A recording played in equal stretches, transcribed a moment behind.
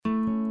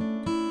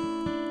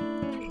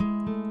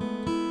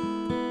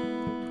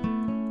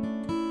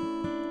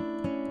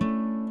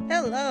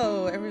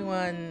Hello,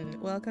 everyone.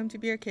 Welcome to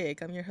Beer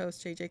Cake. I'm your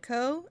host, JJ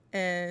Ko,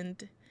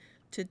 and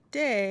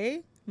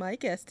today my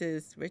guest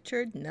is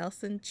Richard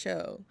Nelson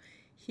Cho.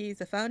 He's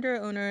the founder,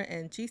 owner,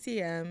 and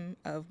GCM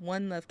of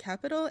One Love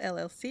Capital,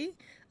 LLC,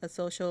 a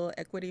social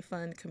equity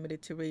fund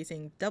committed to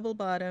raising double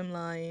bottom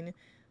line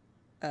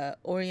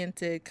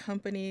oriented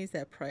companies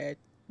that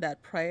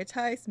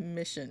prioritize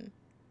mission.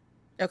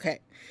 Okay,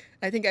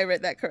 I think I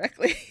read that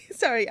correctly.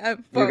 Sorry, You got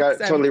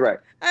folks. it totally right.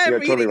 You I'm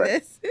got it totally reading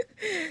right. this.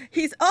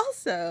 He's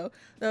also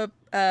the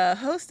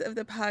host of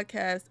the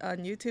podcast on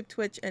YouTube,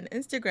 Twitch, and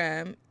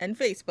Instagram and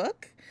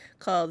Facebook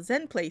called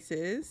Zen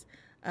Places,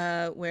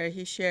 where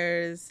he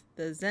shares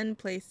the Zen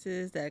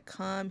places that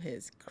calm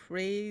his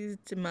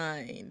crazed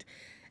mind.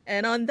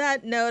 And on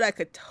that note, I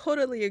could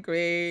totally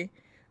agree.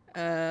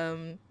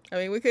 I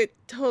mean, we could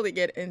totally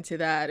get into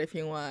that if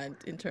you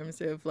want, in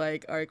terms of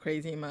like our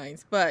crazy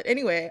minds. But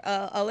anyway,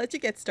 I'll let you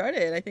get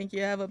started. I think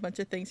you have a bunch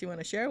of things you want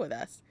to share with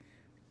us.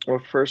 Well,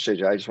 first,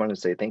 JJ, I just want to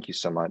say thank you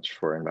so much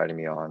for inviting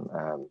me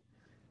on.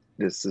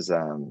 This has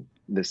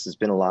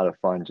been a lot of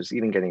fun, just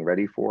even getting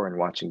ready for and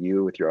watching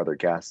you with your other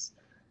guests.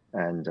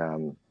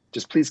 And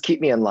just please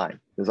keep me in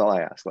line. Is all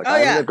I ask. Like Oh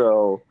I'm gonna yeah,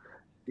 go.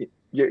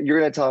 You're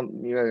gonna tell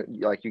me,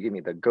 like you give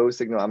me the go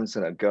signal. I'm just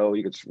gonna go.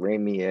 You can just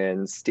rein me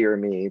in, steer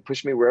me,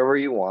 push me wherever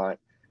you want.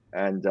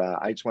 And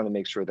I just want to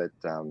make sure that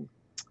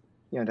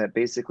that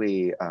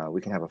basically we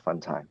can have a fun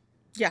time.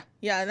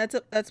 yeah.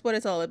 That's what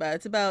it's all about.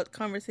 It's about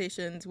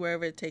conversations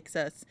wherever it takes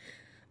us.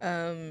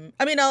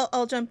 I mean,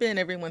 I'll jump in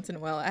every once in a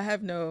while. I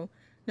have no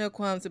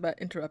qualms about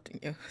interrupting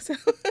you. So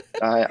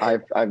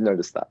I've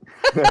noticed that.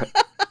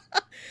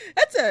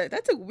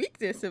 that's a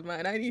weakness of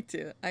mine. I need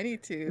to.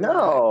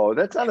 No,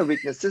 that's not a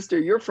weakness, sister.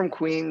 You're from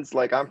Queens,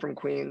 like I'm from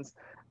Queens,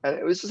 and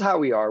it was just how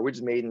we are. We're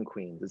just made in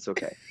Queens. It's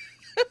okay.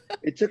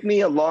 It took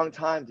me a long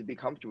time to be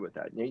comfortable with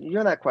that. You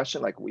know that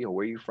question, like, where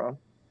are you from?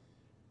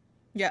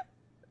 Yeah,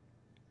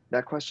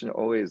 That question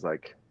always,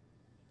 like,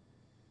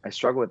 I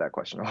struggle with that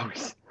question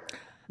always um,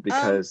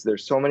 because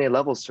there's so many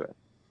levels to it.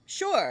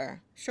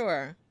 sure.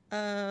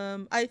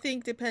 I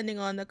think depending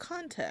on the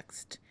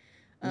context.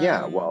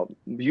 Yeah, Um, well,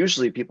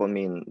 usually people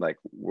mean like,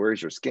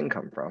 where's your skin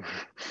come from?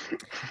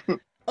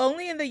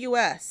 Only in the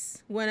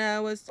U.S. When I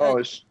was, Oh,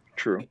 it's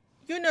true.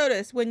 you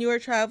notice when you are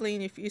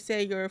traveling, if you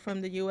say you're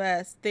from the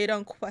U.S., they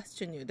don't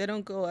question you. They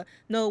don't go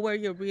know where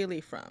you're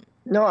really from.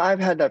 No, I've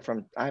had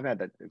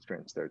that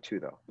experience there too,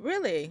 though.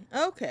 Really?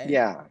 Okay.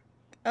 Yeah.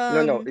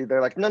 No, Um,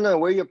 they're like, no,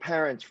 where are your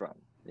parents from?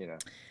 You know,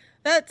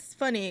 that's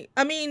funny.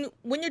 I mean,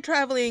 when you're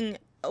traveling,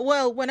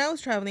 well, when I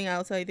was traveling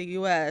outside the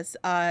U.S.,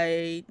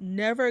 I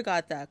never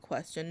got that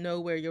question,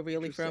 know where you're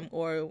really from interesting.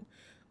 or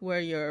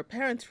where your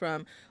parents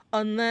from,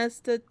 unless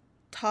the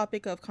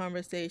topic of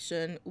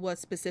conversation was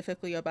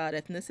specifically about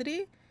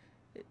ethnicity.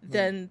 Hmm.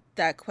 Then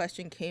that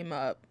question came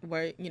up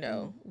where,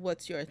 Hmm.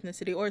 what's your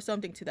ethnicity or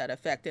something to that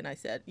effect. And I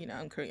said,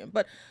 I'm Korean.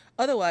 But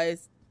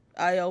otherwise,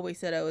 I always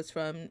said I was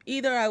from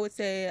either I would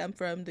say I'm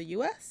from the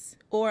US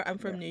or I'm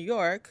from Yeah. New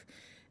York.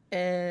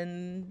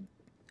 And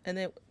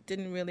it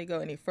didn't really go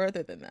any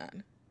further than that.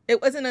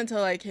 It wasn't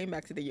until I came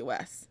back to the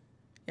US.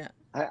 Yeah.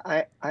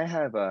 I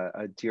have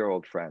a dear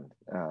old friend,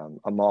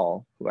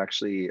 Amal, who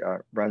actually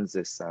runs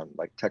this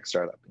like tech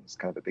startup. It's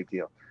kind of a big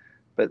deal.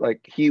 But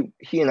like he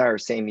and I are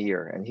same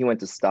year, and he went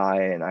to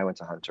Stye and I went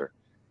to Hunter.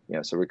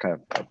 So we kind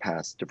of our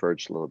paths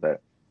diverged a little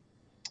bit.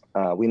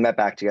 We met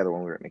back together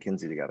when we were at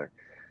McKinsey together.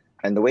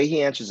 And the way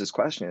he answers this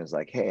question is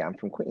like, "Hey, I'm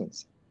from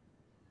Queens,"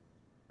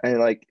 and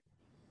like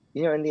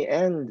in the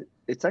end,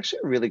 it's actually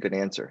a really good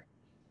answer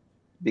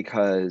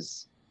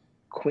because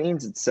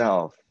Queens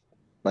itself,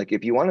 like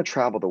if you want to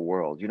travel the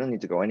world, you don't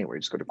need to go anywhere.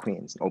 You just go to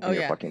Queens and Oh, open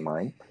your yeah. fucking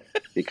mind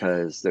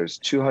because there's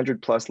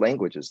 200 plus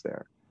languages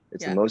there.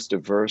 It's the Yeah. most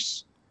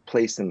diverse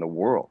place in the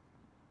world.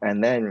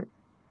 And then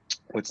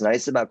what's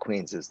nice about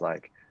Queens is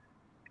like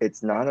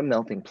it's not a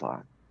melting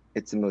pot,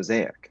 it's a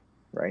mosaic,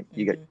 right?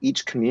 You get Hmm.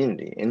 each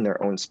community in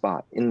their own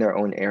spot, in their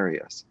own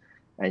areas.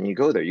 And you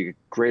go there, you get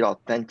great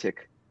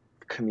authentic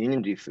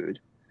community food,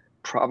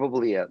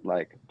 probably at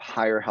like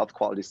higher health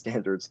quality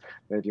standards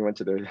than if you went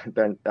to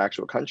the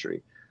actual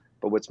country.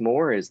 But what's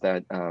more is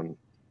that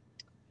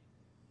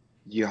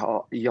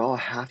y'all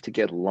have to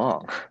get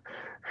along,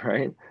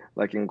 right?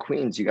 Like in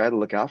Queens, you got to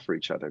look out for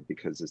each other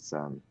because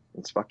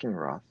it's fucking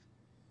rough.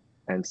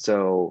 And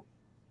so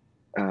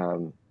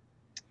um,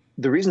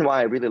 the reason why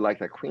I really like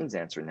that Queens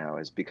answer now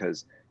is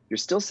because you're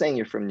still saying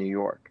you're from New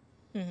York,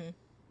 Hmm.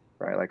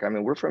 right? Like I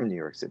mean, we're from New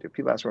York City.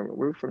 People ask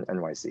we're from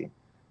NYC,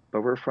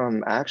 but we're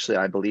from actually,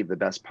 I believe, the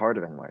best part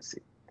of NYC,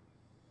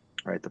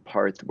 right? The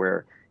part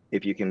where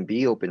if you can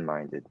be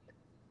open-minded,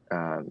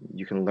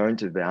 you can learn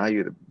to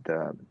value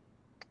the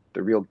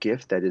real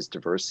gift that is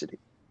diversity,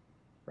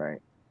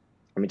 right?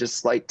 I mean, just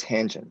slight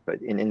tangent,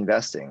 but in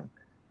investing,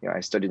 I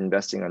studied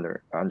investing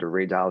under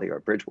Ray Dalio or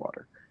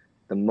Bridgewater.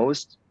 The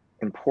most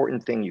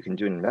important thing you can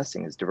do in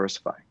investing is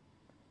diversify.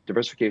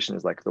 Diversification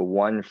is like the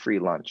one free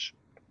lunch,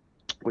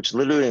 which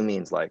literally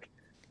means like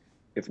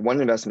if one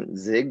investment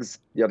zigs,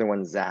 the other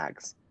one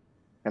zags.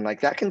 And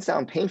like that can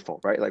sound painful,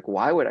 right? Like,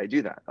 why would I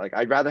do that? Like,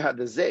 I'd rather have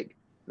the zig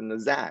than the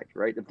zag,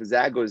 right? If the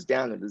zag goes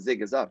down and the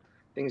zig is up,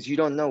 thing is you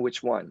don't know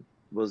which one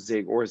will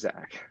zig or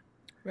zag.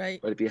 Right.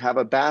 But if you have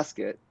a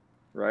basket,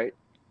 right?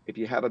 If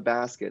you have a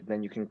basket,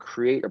 then you can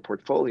create a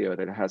portfolio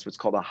that has what's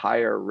called a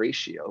higher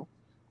ratio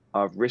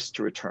of risk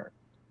to return,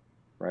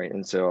 right?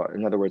 And so,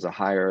 in other words, a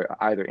higher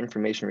either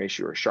information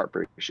ratio or Sharpe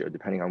ratio,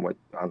 depending on what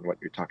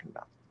you're talking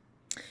about.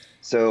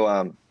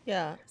 So,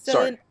 Yeah. So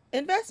sorry. in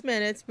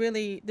investment, it's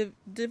really the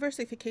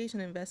diversification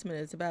investment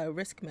is about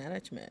risk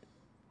management.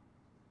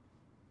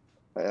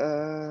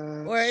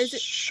 Or is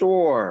it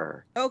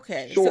Sure.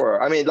 okay? So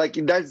Sure. I mean, like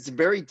that's a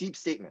very deep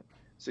statement.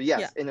 So yeah.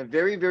 yes, in a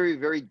very, very,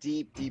 very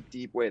deep, deep,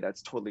 deep way,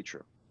 that's totally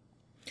true.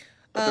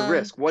 But the Um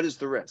risk, what is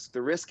the risk?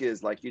 The risk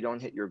is like you don't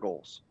hit your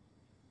goals.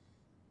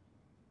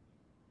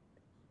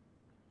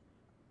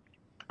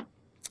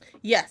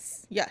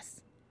 yes,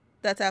 yes.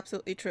 That's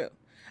absolutely true.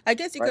 I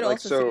guess you could Right?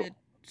 Like also see so it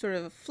sort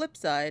of a flip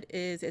side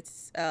is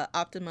it's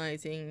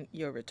optimizing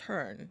your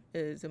return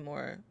is a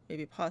more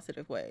maybe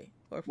positive way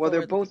or well,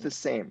 they're forward both looking the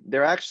way. same.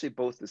 They're actually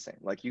both the same.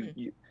 Like Hmm.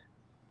 you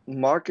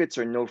markets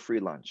are no free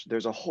lunch.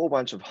 There's a whole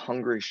bunch of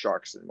hungry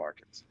sharks in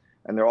markets,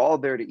 and they're all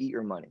there to eat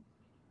your money,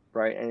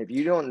 right? And if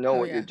you don't know Oh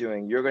what you're yeah.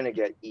 doing, you're going to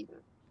get eaten,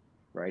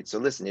 right? So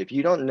listen, if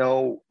you don't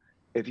know,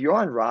 if you're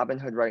on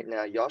Robinhood right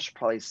now, y'all should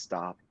probably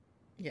stop,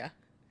 Yeah.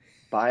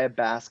 buy a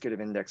basket of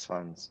index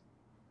funds,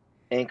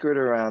 anchored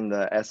around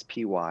the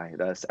SPY,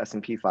 the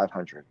S&P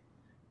 500,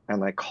 and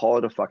like call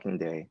it a fucking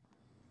day,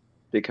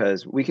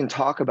 because we can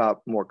talk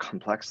about more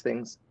complex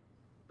things,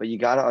 but you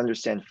got to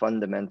understand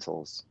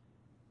fundamentals,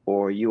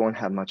 or you won't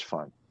have much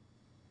fun.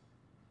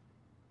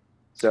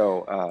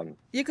 So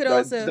You could the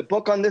also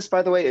book on this,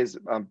 by the way, is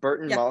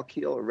Burton yeah,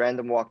 Malkiel, A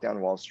Random Walk Down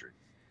Wall Street.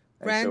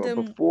 And so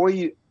random before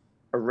you,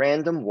 A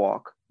Random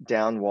Walk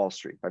Down Wall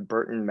Street by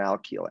Burton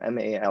Malkiel,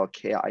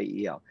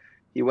 Malkiel.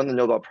 He won the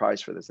Nobel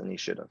Prize for this, and he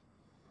should have,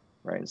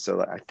 right? And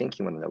so I think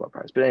he won the Nobel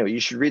Prize. But anyway, you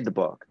should read the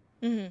book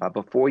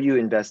before you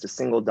invest a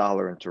single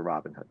dollar into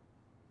Robinhood.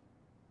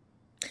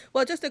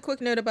 well, just a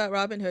quick note about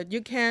Robinhood.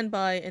 You can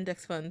buy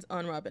index funds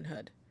on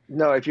Robinhood.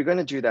 No, if you're going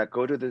to do that,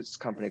 go to this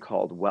company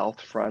called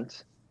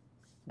Wealthfront.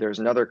 There's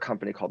another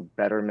company called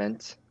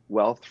Betterment,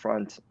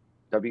 Wealthfront,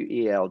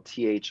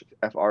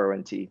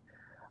 Welthfront.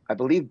 I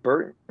believe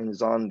Burton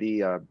is on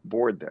the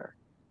board there,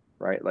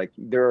 right? Like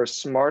there are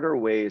smarter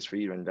ways for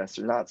you to invest.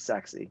 They're not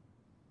sexy,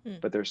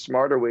 but there's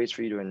smarter ways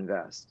for you to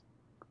invest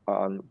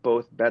on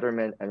both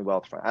Betterment and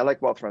Wealthfront. I like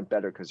Wealthfront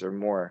better because they're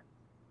more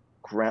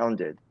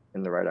grounded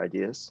in the right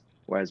ideas,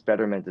 whereas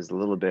Betterment is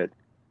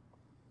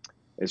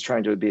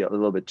trying to be a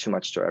little bit too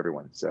much to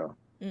everyone. So,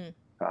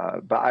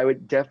 but I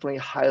would definitely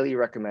highly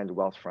recommend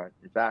Wealthfront.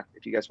 In fact,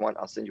 if you guys want,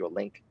 I'll send you a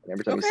link, and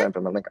every time you Okay. sign up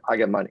on the link, I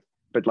get money.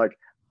 But like,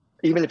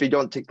 even if you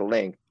don't take the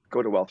link,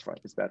 go to Wealthfront.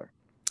 It's better.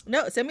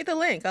 No, send me the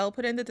link. I'll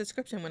put it in the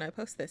description when I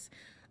post this.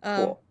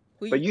 Cool.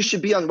 But you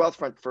should be on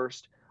Wealthfront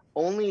first.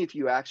 Only if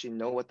you actually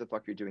know what the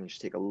fuck you're doing. You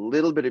should take a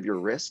little bit of your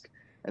risk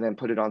and then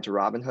put it onto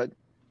Robinhood,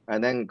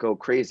 and then go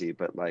crazy.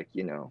 But like,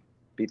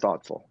 be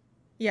thoughtful.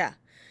 Yeah.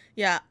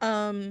 Yeah.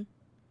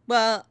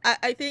 Well,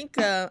 I think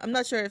I'm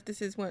not sure if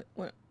this is what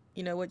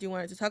what you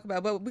wanted to talk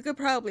about, but we could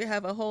probably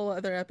have a whole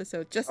other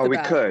episode just Oh, we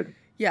about. could.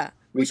 Yeah,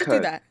 we We should do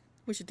could. that.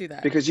 We should do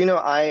that. Because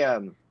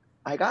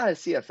I got a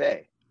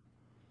CFA.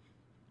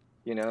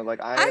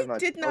 Like I I am a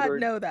did not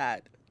chartered know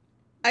that.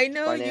 I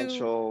know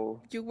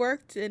financial you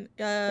worked in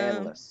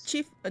analyst.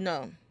 chief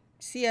no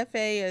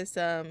CFA is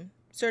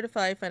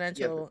certified Yeah,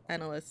 financial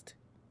analyst.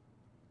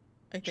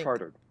 I think.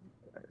 chartered.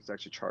 It's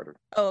actually chartered.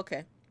 Oh,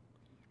 okay.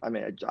 I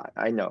mean,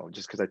 I know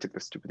just because I took the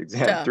stupid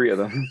exam, Duh. 3 of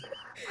them.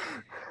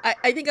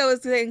 I think I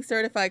was saying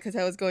certified because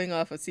I was going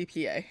off of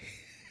CPA.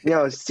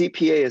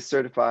 CPA is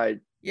certified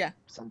Yeah.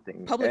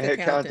 something. Public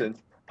accountant.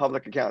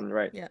 Public accountant,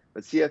 right? Yeah.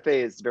 But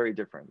CFA is very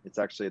different. It's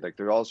actually like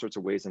there are all sorts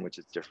of ways in which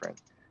it's different.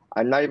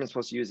 I'm not even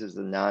supposed to use it as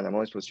a noun. I'm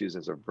only supposed to use it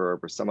as a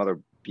verb or some other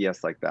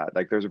BS like that.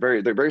 Like there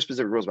are very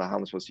specific rules about how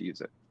I'm supposed to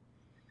use it.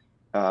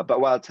 But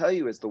what I'll tell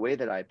you is the way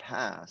that I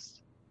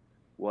passed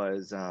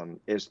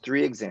is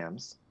 3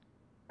 exams,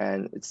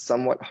 and it's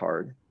somewhat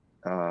hard.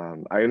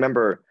 I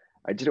remember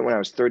I did it when I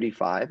was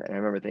 35, and I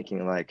remember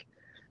thinking like,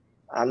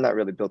 I'm not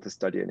really built to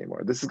study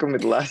anymore. This is going to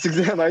be the last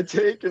exam I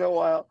take in a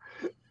while.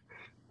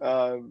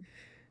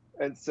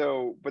 And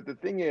so, but the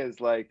thing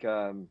is, like,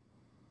 I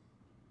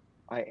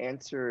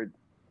answered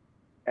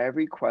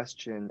every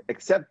question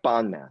except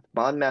bond math.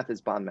 Bond math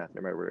is bond math,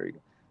 no matter where you go.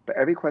 But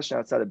every question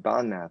outside of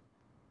bond math,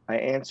 I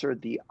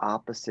answered the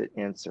opposite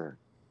answer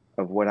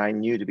of what I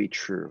knew to be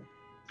true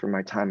from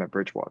my time at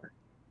Bridgewater.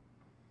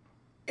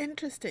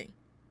 Interesting.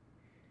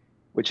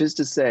 Which is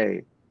to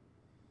say,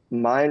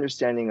 my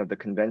understanding of the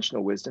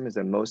conventional wisdom is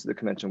that most of the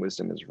conventional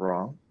wisdom is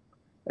wrong,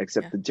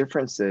 except the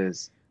difference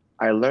is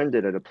I learned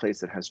it at a place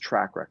that has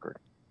track record.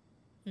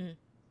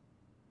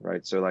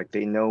 Right? So like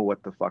they know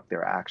what the fuck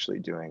they're actually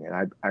doing. And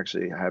I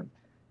actually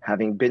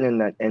having been in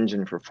that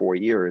engine for 4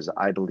 years,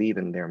 I believe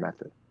in their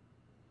method.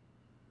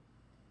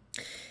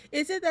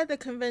 Is it that the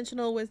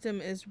conventional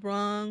wisdom is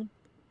wrong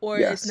or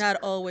Yes. it's not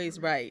always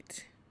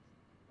right?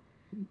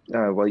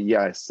 Well,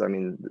 yes. I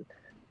mean,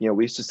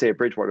 We used to say at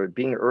Bridgewater,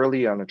 being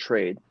early on a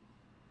trade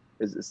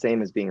is the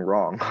same as being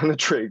wrong on a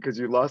trade because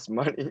you lost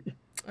money.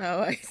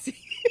 Oh, I see.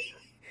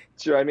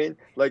 Do you know what I mean?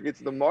 Like,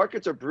 the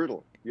markets are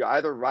brutal. You're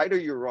either right or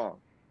you're wrong.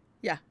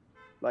 Yeah.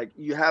 Like,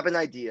 you have an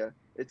idea.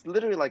 It's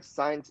literally like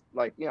science.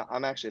 Like,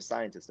 I'm actually a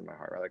scientist in my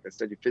heart, right? Like, I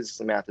studied physics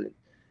and math at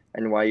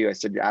NYU. I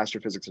studied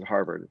astrophysics at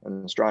Harvard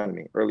and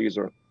astronomy, early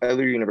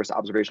universe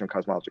observational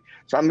cosmology.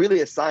 So I'm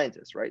really a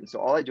scientist, right? And so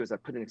all I do is I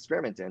put an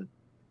experiment in,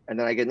 and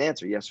then I get an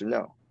answer, yes or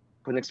no.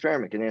 Put an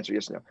experiment, get an answer,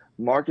 yes or no.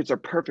 Markets are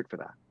perfect for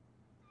that,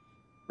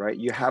 right?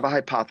 You have a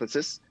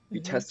hypothesis,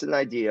 you test an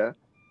idea,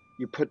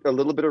 you put a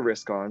little bit of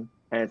risk on,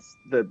 and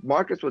the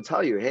markets will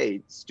tell you,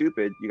 hey,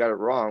 stupid, you got it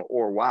wrong,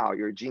 or wow,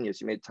 you're a genius,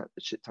 you made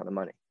a shit ton of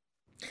money.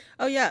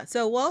 Oh yeah,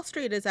 so Wall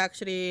Street is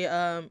actually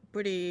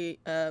pretty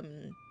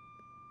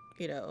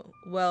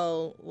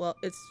well,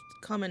 it's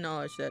common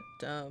knowledge that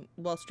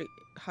Wall Street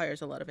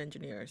hires a lot of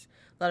engineers,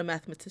 a lot of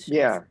mathematicians.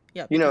 Yeah.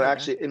 Yeah, because of that.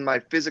 Actually, in my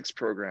physics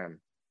program,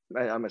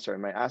 I'm sorry,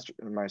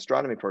 my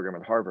astronomy program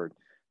at Harvard,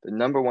 the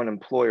number one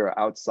employer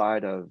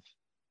outside of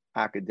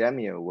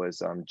academia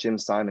was Jim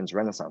Simon's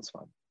Renaissance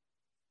Fund.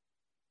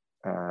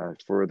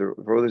 For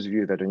those of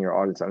you that are in your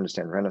audience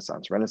understand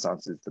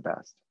Renaissance is the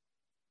best.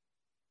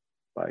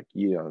 Like,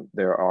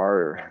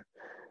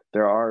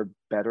 there are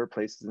better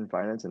places in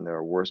finance and there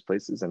are worse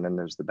places, and then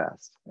there's the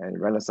best.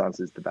 And Renaissance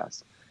is the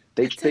best.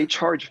 They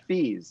charge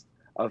fees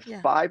of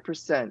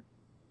 5%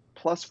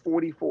 plus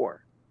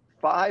 44.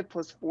 5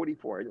 plus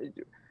 44.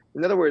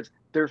 In other words,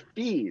 their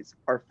fees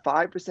are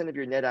 5% of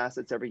your net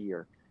assets every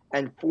year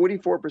and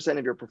 44%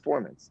 of your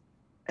performance.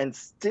 And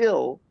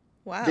still,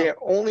 their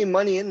only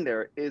money in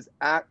there is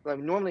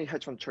normally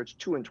hedge funds charge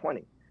 2 and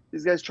 20.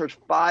 These guys charge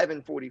 5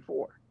 and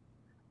 44.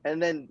 And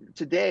then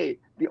today,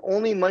 the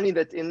only money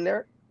that's in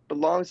there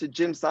belongs to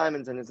Jim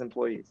Simons and his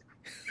employees.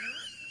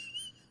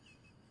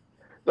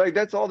 Like,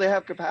 that's all they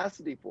have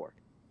capacity for.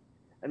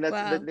 And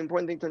that's the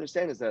important thing to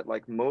understand, is that,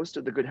 like, most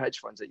of the good hedge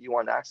funds that you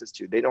want access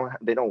to, they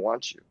don't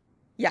want you.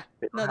 Yeah.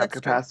 They don't have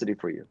capacity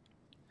for you.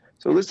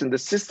 So listen, the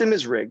system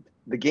is rigged,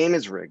 the game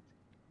is rigged,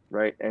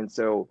 right? And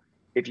so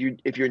if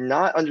you're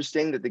not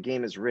understanding that the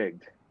game is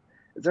rigged,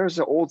 there's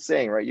an old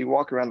saying, right? You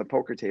walk around the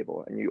poker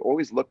table and you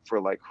always look for,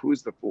 like,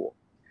 who's the fool.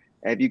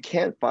 And if you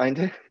can't find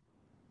it,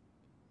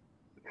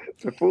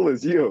 the fool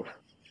is you.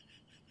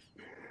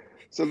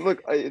 So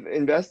look,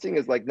 investing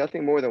is like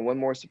nothing more than one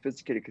more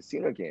sophisticated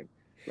casino game.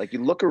 Like,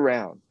 you look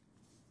around,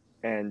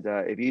 and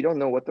if you don't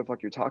know what the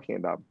fuck you're talking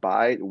about,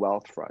 buy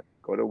Wealthfront.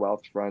 Go to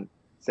Wealthfront,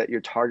 set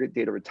your target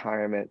date of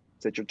retirement,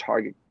 set your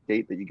target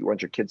date that you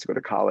want your kids to go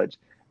to college,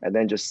 and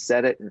then just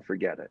set it and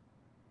forget it.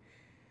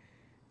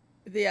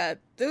 Yeah,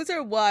 those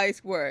are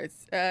wise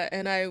words,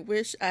 and I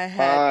wish I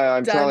had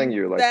I'm done telling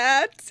you, like,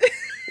 that.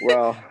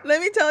 Well,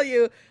 let me tell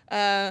you,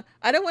 I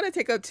don't want to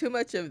take up too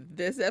much of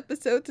this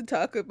episode to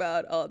talk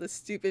about all the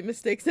stupid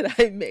mistakes that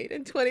I made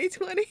in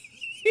 2020.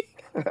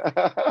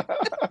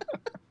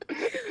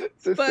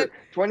 Sister, but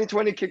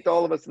 2020 kicked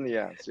all of us in the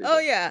ass. Oh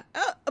yeah,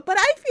 but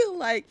I feel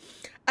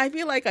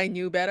like I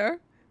knew better,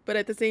 but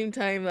at the same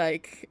time,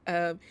 like,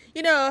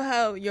 you know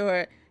how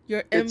your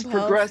It's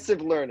impulse.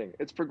 progressive learning.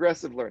 It's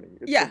progressive learning.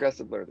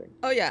 Progressive learning.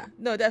 Oh yeah,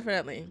 no,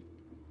 definitely.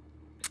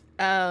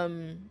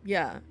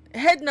 Yeah,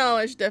 head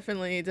knowledge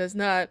definitely does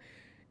not.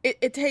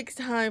 It takes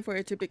time for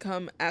it to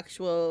become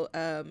actual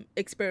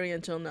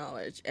experiential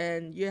knowledge,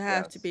 and you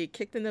have to be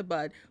kicked in the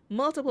butt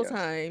multiple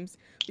times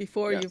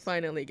before you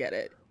finally get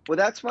it. Well,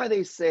 that's why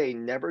they say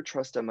never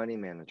trust a money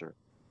manager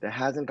that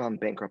hasn't gone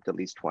bankrupt at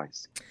least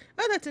twice.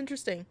 Oh, that's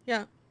interesting.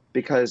 Yeah.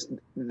 Because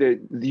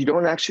you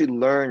don't actually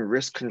learn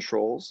risk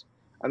controls.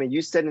 I mean,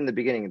 you said in the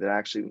beginning that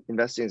actually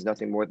investing is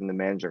nothing more than the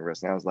managing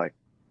risk. And I was like,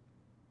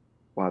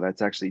 wow,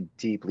 that's actually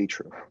deeply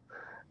true.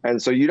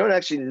 And so you don't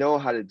actually know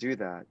how to do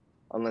that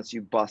unless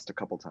you bust a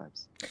couple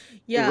times.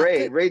 Yeah.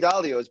 Ray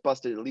Dalio has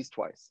busted at least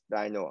twice that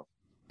I know of.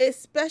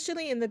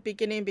 Especially in the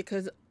beginning,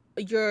 because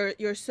you're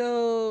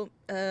so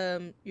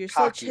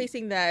Cocky,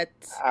 chasing that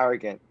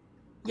arrogant.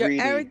 Greedy.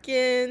 You're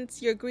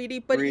arrogant, you're greedy,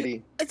 but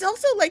it's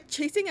also like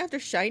chasing after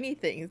shiny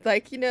things.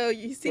 Like,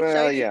 you see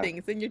shiny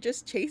things and you're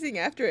just chasing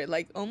after it,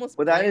 like almost.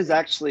 Well, that is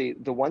actually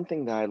the one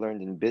thing that I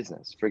learned in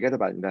business. Forget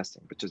about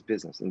investing, but just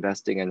business,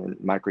 investing and in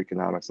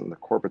microeconomics on the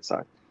corporate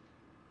side.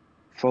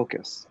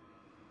 Focus.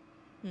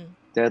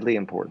 Deadly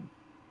important.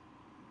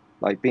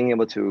 Like being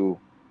able to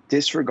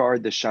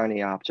disregard the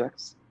shiny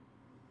objects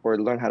or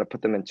learn how to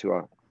put them into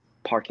a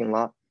parking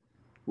lot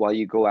while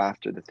you go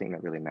after the thing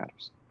that really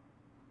matters.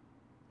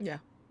 Yeah.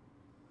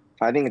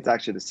 I think it's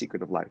actually the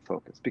secret of life,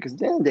 focus. Because at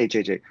the end of the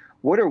day, JJ,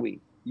 what are we,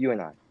 you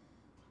and I?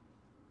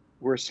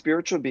 We're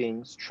spiritual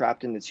beings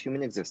trapped in this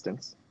human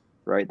existence,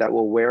 right? That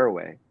will wear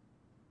away.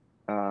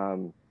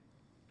 And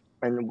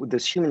with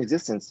this human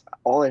existence,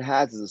 all it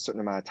has is a certain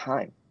amount of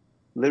time,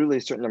 literally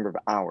a certain number of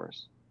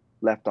hours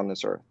left on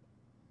this earth.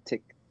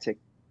 Tick, tick,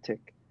 tick.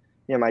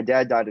 My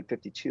dad died at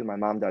 52. My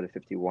mom died at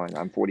 51.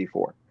 I'm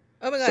 44.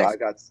 Oh my gosh.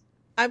 So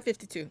I'm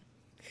 52.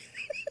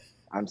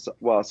 I'm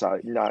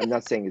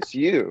not saying it's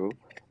you,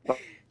 but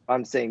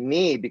I'm saying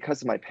me,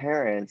 because of my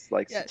parents,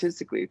 like Yes.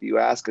 statistically, if you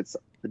ask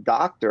the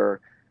doctor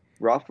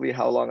roughly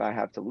how long I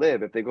have to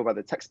live, if they go by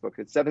the textbook,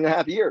 it's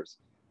 7.5 years.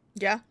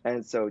 Yeah.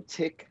 And so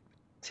tick,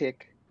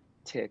 tick,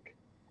 tick.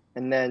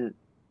 And then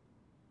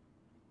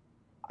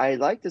I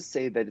like to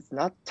say that it's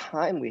not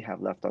time we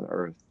have left on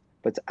earth,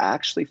 but to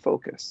actually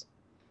focus.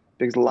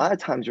 Because a lot of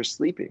times you're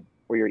sleeping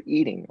or you're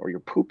eating or you're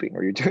pooping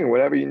or you're doing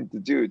whatever you need to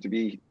do to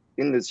be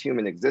in this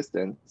human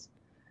existence.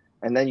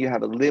 And then you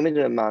have a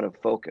limited amount of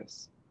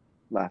focus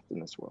left in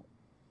this world.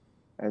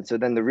 And so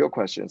then the real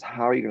question is,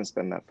 how are you going to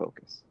spend that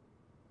focus?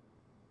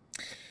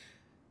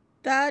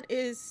 That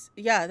is,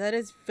 yeah, that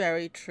is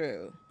very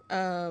true.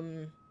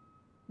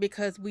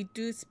 Because we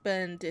do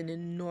spend an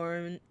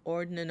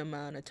inordinate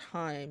amount of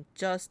time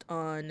just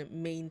on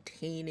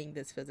maintaining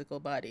this physical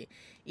body,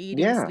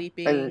 eating, Yeah.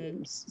 sleeping.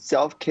 And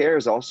self-care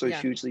is also Yeah.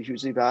 hugely,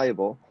 hugely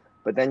valuable.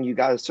 But then you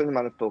got a certain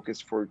amount of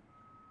focus for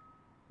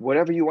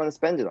whatever you want to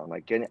spend it on.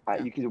 Like getting,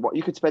 Yeah.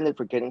 you could spend it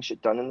for getting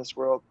shit done in this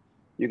world.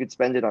 You could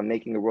spend it on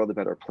making the world a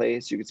better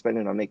place. You could spend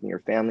it on making your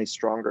family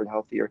stronger and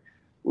healthier.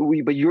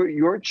 But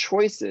your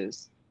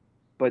choices,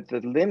 but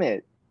the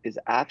limit is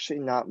actually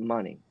not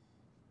money.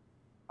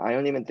 I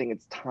don't even think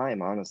it's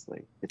time,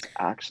 honestly. It's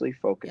actually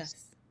focus.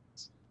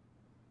 Yes.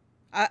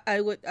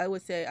 I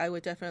would say I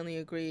would definitely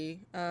agree.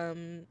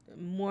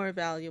 More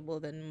valuable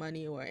than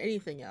money or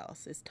anything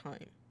else is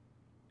time.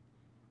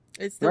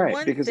 It's the Right.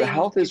 one Because the thing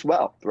health you, is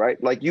wealth,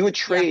 right? Like you would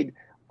yeah. trade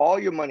all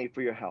your money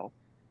for your health.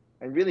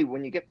 And really,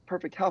 when you get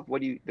perfect health,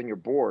 then you're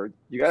bored.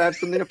 You got to have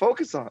something to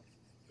focus on.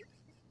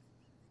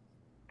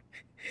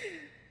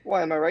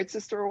 Why? Am I right,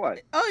 sister, or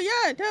what?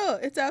 Oh yeah, no,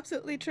 it's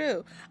absolutely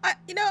true.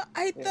 Yeah.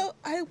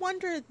 I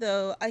wonder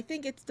though, I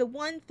think it's the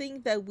one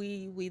thing that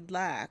we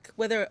lack.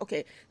 Whether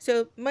okay,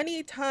 so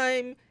money,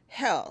 time,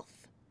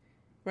 health,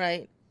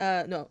 right?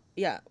 No,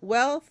 yeah,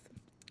 wealth,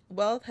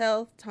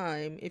 health,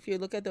 time. If you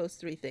look at those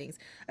three things,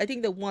 I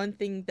think the one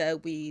thing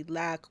that we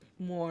lack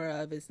more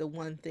of is the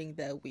one thing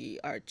that we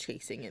are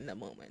chasing in the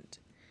moment.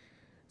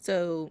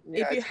 So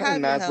Yeah, if you it's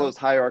kind of have your health, Maslow's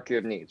hierarchy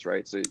of needs,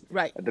 right? So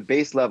right? at the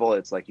base level,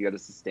 it's like you got to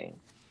sustain,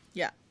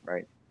 Yeah,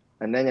 right?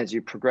 And then as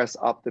you progress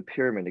up the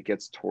pyramid, it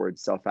gets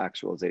towards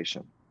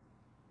self-actualization,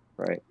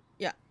 right?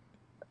 yeah,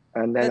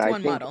 And then that's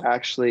one model.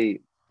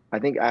 I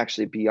think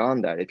actually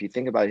beyond that, if you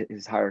think about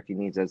his hierarchy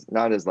needs as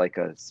not as like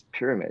a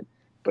pyramid,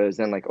 but as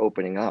then like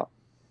opening up,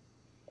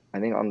 I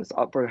think on this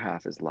upper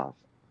half is love,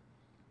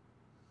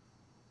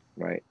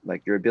 right?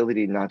 Like your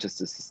ability not just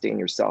to sustain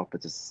yourself,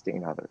 but to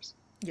sustain others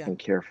Yeah, and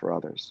care for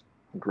others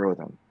and grow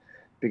them.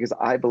 Because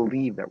I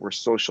believe that we're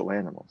social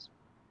animals.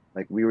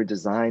 Like we were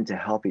designed to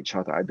help each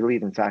other. I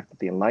believe, in fact, that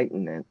the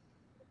Enlightenment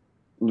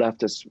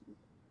left us.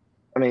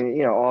 I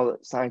mean, all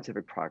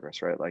scientific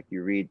progress, right? Like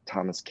you read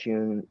Thomas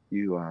Kuhn,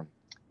 you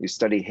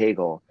study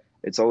Hegel.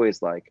 It's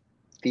always like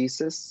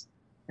thesis,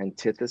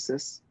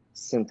 antithesis,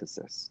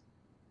 synthesis.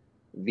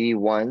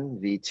 V1,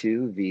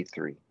 V2,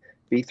 V3.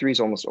 V3 is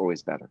almost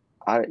always better.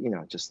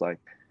 Just like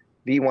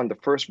V1, the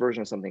first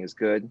version of something is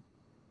good.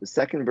 The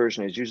second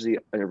version is usually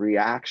a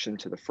reaction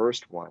to the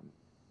first one.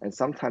 And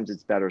sometimes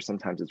it's better,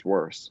 sometimes it's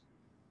worse.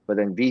 But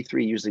then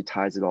V3 usually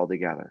ties it all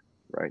together,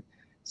 right?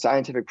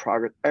 Scientific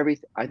progress,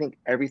 I think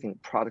everything,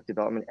 product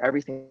development,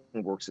 everything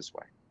works this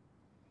way,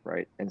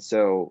 right? And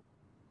so,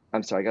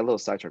 I'm sorry, I got a little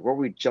sidetracked. What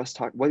were we just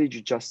talking? What did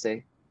you just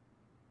say?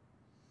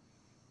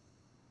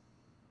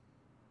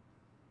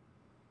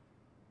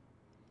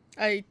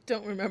 I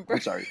don't I'm remember.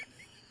 sorry.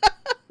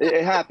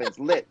 It happens.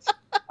 Lit.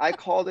 I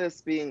call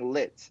this being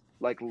lit,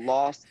 like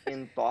lost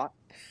in thought.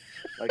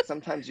 Like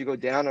sometimes you go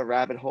down a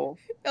rabbit hole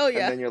Oh and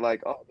yeah. then you're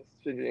like, oh, this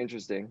is really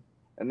interesting.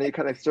 And then you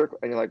kind of circle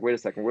and you're like, wait a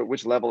second,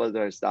 which level did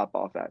I stop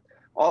off at?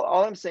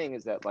 All I'm saying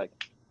is that, like,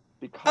 Oh,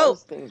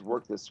 because things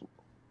work this,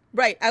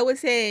 right. I was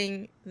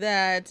saying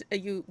that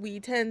we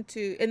tend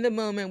to in the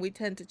moment we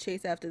tend to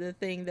chase after the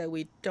thing that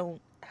we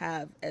don't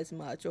have as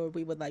much or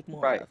we would like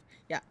more right, of.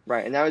 Yeah.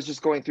 right. And I was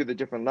just going through the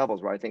different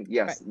levels where I think, Right.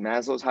 yes,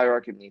 Maslow's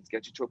hierarchy of needs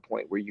get you to a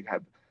point where you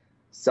have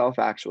self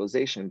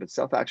actualization, but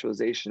self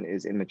actualization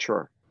is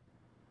immature.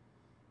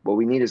 What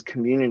we need is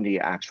community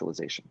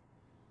actualization,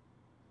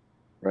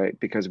 right?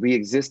 Because we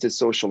exist as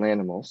social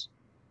animals,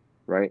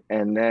 right?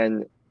 And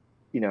then,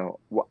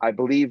 I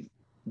believe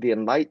the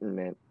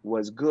Enlightenment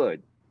was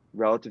good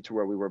relative to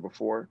where we were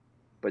before,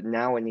 but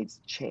now it needs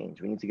to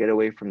change. We need to get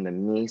away from the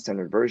me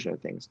centered version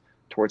of things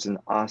towards an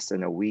us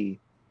and a we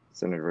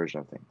centered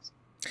version of things,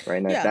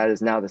 right? And Yeah. that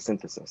is now the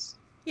synthesis.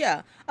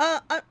 Yeah.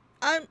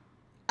 I'm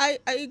I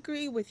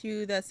agree with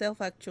you that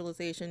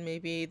self-actualization may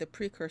be the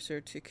precursor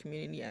to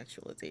community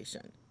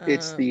actualization.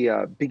 It's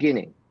the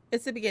beginning.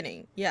 It's the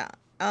beginning. Yeah.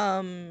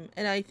 And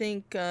I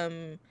think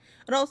and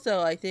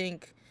also I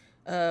think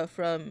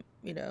from,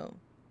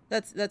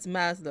 that's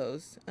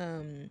Maslow's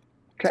Can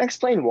I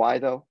explain why,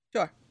 though?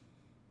 sure. Yeah.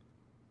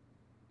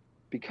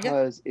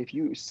 Because if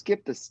you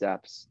skip the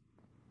steps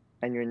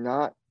and you're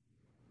not,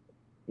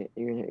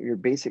 your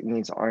basic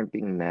needs aren't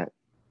being met,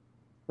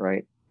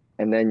 right?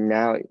 And then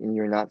now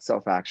you're not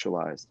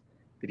self-actualized.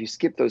 If you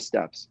skip those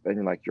steps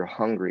and you're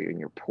hungry and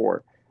you're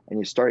poor and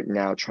you start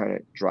now trying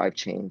to drive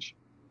change,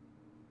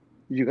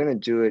 you're going to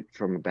do it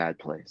from a bad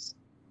place.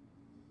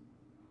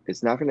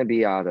 It's not going to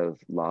be out of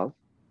love.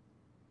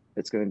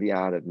 It's going to be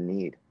out of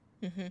need.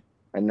 Mm-hmm.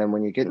 And then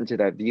when you get into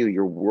that view,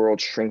 your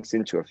world shrinks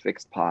into a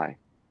fixed pie.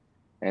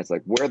 And it's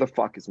like, where the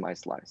fuck is my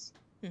slice?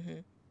 Mm-hmm.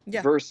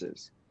 Yeah.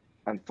 Versus,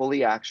 I'm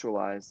fully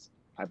actualized.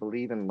 I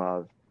believe in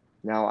love.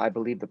 Now I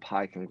believe the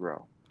pie can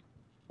grow.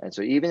 And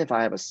so even if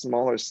I have a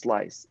smaller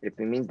slice, if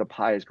it means the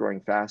pie is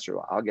growing faster,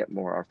 I'll get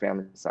more. Our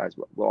family size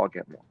will all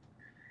get more.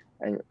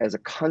 And as a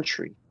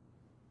country,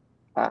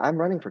 I'm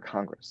running for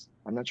Congress.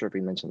 I'm not sure if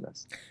we mentioned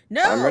this.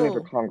 I'm running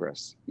for No.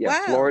 Congress. Yeah,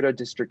 Wow. Florida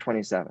District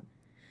 27.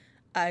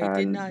 I did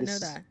And not know this,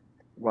 that.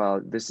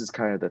 well, this is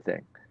kind of the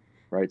thing,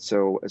 right?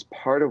 So as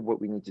part of what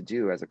we need to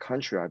do as a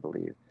country, I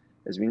believe,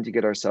 is we need to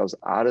get ourselves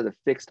out of the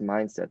fixed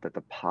mindset that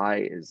the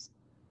pie is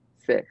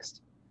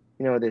fixed.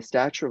 You know, the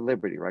Statue of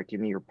Liberty, right?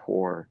 Give me your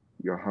poor,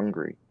 you're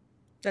hungry,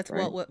 That's right?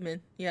 Walt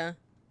Whitman. Yeah.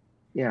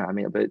 Yeah, I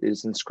mean, but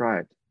it's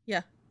inscribed,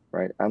 Yeah.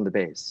 right, on the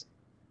base.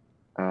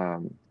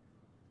 Um,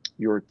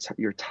 you're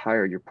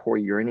tired, you're poor,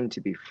 yearning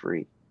to be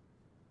free.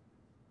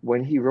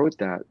 When he wrote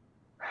that,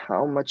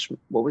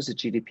 what was the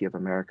GDP of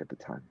America at the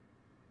time?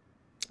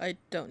 I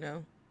don't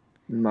know.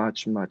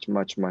 Much, much,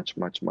 much, much,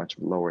 much, much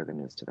lower than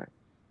it is today,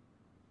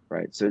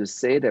 right? So to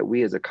say that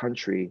we as a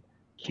country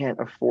can't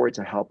afford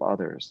to help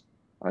others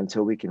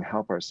until we can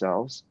help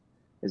ourselves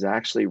is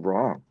actually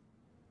wrong.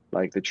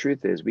 Like the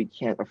truth is, we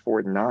can't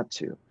afford not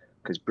to,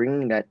 because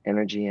bringing that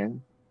energy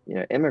in, you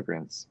know,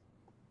 immigrants,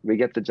 we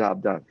get the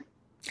job done.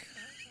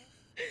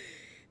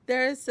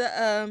 There's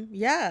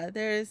yeah,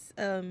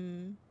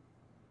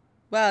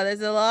 wow,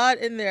 there's a lot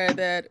in there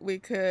that we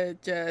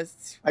could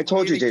just I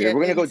told you, really JJ, get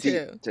we're gonna go deep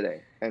into.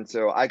 today. And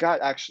so I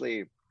got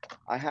actually,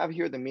 I have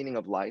here the meaning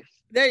of life,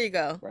 There you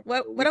go. right?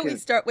 What So why don't we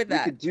start with we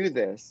that? could do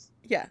this,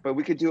 Yeah. but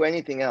we could do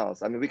anything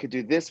else. I mean, we could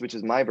do this, which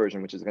is my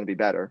version, which is gonna be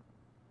better.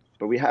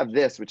 But we have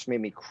this, which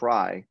made me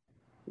cry.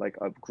 Like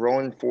a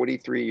grown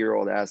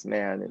 43-year-old ass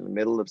man in the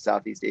middle of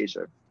Southeast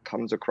Asia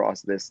comes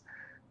across this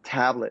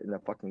tablet in a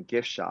fucking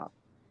gift shop.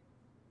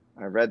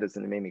 I read this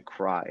and it made me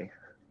cry.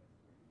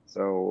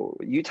 So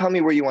you tell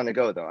me where you want to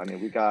go though. I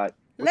mean, we got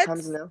what time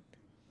is it Let's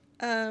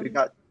now? We um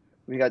got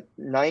we got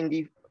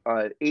 90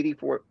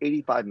 84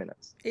 85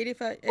 minutes.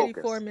 84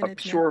 Focus, a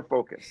minutes now. pure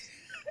focus.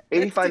 Let's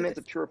 85 do minutes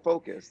this. of pure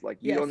focus. Like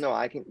you don't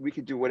Yes. know, we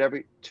could do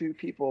whatever. Two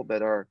people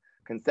that are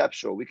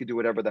conceptual, we could do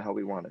whatever the hell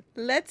we wanted.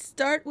 Let's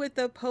start with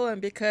the poem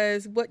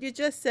because what you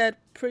just said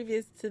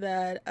previous to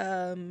that,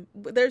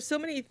 there's so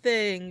many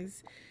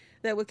things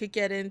that we could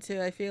get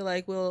into. I feel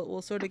like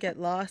we'll sort of get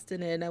lost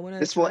in it. And I want to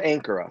This will sort of,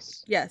 anchor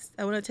us. yes,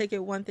 I want to take it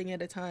one thing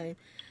at a time.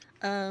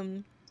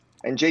 Um,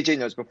 And JJ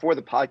knows before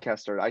the podcast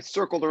started, I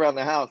circled around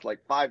the house like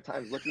 5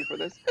 times looking for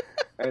this.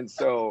 And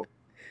so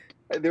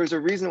there's a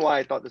reason why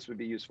I thought this would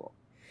be useful.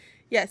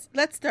 yes,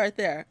 let's start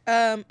there.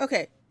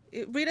 Okay,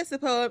 read us the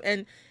poem,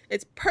 and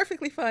it's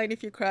perfectly fine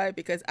if you cry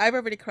because I've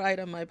already cried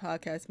on my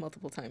podcast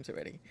multiple times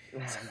already.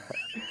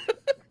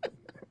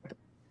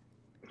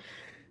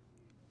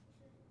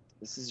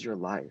 This is your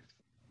life.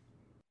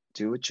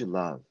 Do what you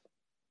love.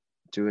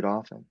 Do it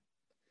often.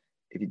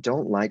 If you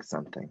don't like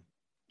something,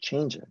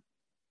 change it.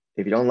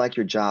 If you don't like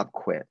your job,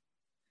 quit.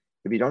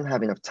 If you don't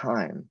have enough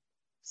time,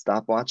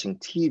 stop watching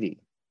TV.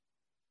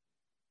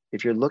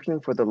 If you're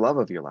looking for the love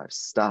of your life,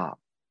 stop.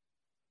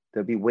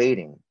 They'll be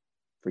waiting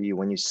for you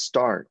when you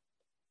start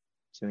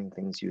doing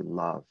things you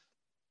love.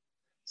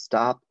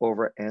 Stop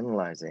over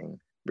analyzing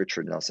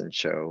Richard Nelson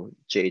Show,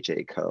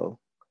 JJ Co.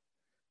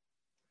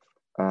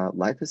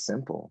 Life is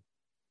simple.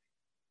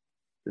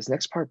 This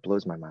next part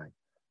blows my mind.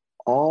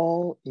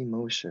 All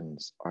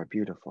emotions are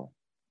beautiful,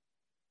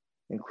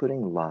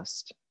 including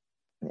lust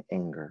and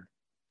anger,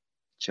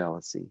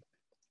 jealousy.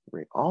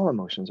 All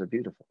emotions are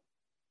beautiful.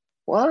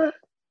 What?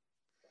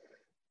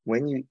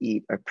 When you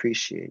eat,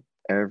 appreciate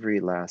every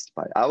last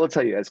bite. I will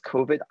tell you, as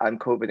COVID, I'm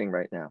COVIDing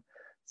right now.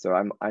 So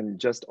I'm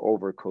just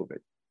over COVID.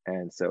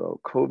 And so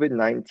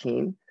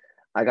COVID-19,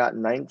 I got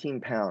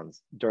 19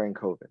 pounds during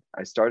COVID.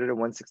 I started at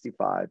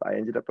 165. I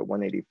ended up at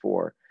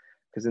 184.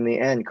 Because in the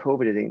end,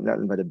 COVID, it ain't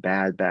nothing but a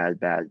bad, bad,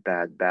 bad,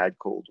 bad, bad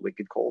cold,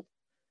 wicked cold.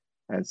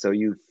 And so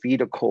you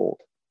feed a cold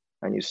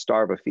and you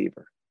starve a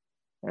fever.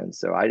 And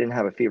so I didn't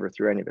have a fever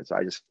through any of it. So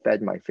I just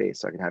fed my face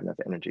so I could have enough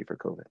energy for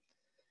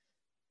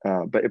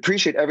COVID. But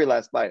appreciate every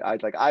last bite.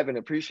 I've been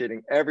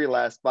appreciating every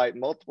last bite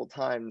multiple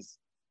times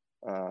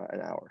an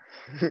hour.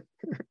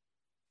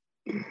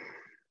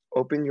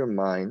 Open your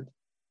mind,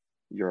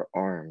 your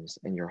arms,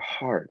 and your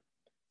heart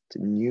to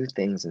new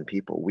things and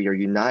people. We are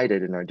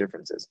united in our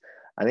differences.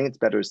 I think it's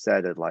better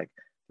said that like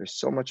there's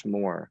so much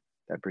more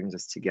that brings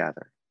us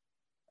together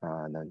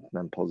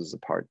than pulls us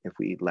apart if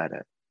we let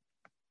it.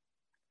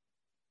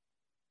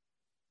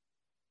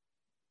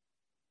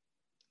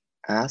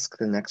 Ask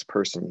the next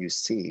person you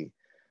see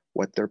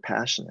what their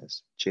passion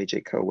is.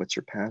 JJ Co, what's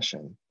your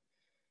passion?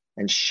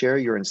 And share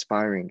your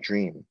inspiring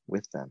dream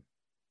with them,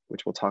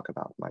 which we'll talk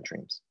about, my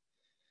dreams.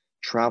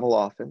 Travel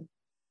often.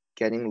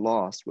 Getting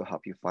lost will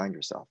help you find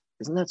yourself.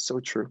 Isn't that so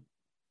true?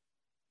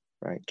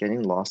 Right?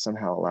 Getting lost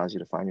somehow allows you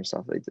to find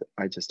yourself.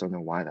 I just don't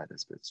know why that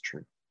is, but it's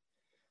true.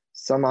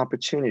 Some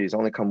opportunities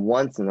only come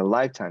once in a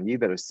lifetime. You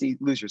better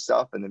lose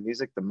yourself in the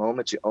music the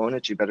moment you own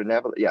it. You better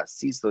never,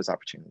 seize those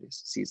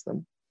opportunities, seize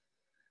them.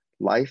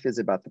 Life is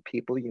about the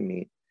people you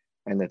meet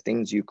and the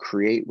things you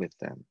create with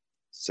them.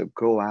 So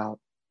go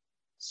out,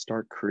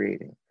 start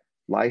creating.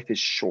 Life is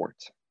short.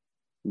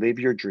 Live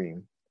your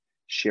dream,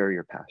 share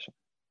your passion.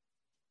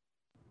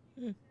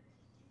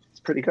 It's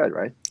pretty good,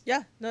 right?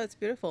 Yeah, no, it's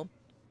beautiful.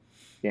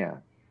 Yeah.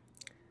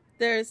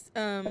 There's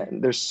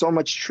And there's so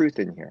much truth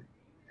in here.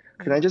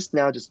 Can I just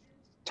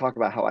talk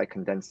about how I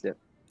condensed it?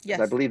 Because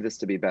I yes. believe this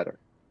to be better.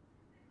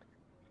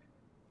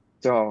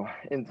 So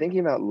in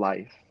thinking about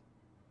life,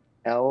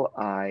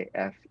 LIFE,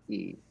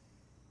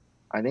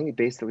 I think it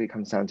basically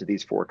comes down to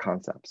these 4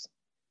 concepts.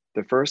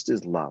 The first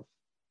is love.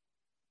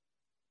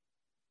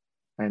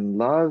 And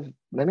love,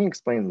 let me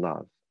explain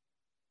love,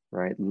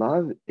 right?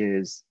 Love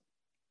is,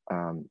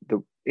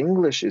 the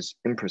English is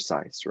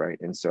imprecise, right?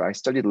 And so I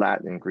studied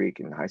Latin and Greek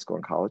in high school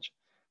and college.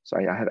 So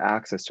I have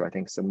access to, I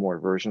think, some more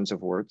versions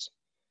of words.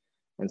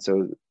 And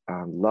so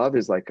love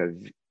is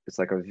it's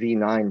like a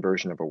V9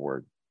 version of a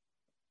word,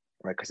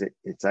 right? Because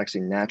it's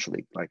actually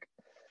naturally like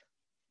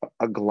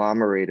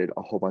agglomerated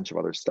a whole bunch of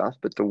other stuff.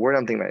 But the word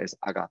I'm thinking about is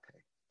agape,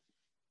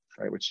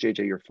 right? Which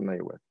JJ, you're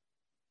familiar with.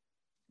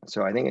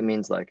 So I think it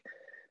means like,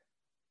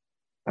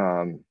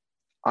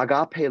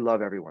 agape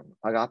love everyone.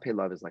 Agape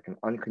love is like an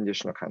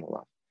unconditional kind of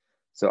love.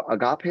 So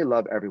agape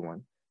love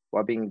everyone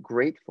while being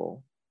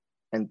grateful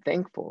and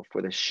thankful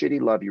for the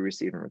shitty love you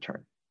receive in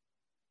return.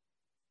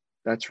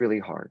 That's really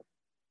hard.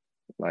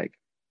 Like,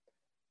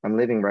 I'm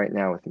living right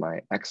now with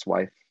my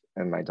ex-wife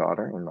and my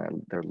daughter,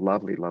 and they're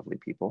lovely, lovely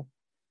people.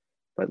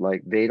 But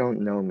like, they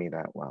don't know me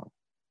that well.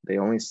 They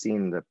only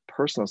seen the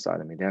personal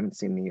side of me. They haven't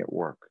seen me at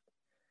work.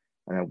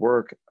 And at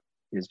work,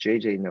 as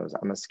JJ knows,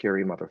 I'm a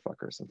scary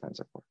motherfucker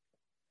sometimes at work.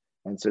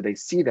 And so they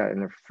see that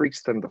and it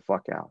freaks them the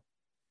fuck out.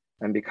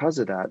 And because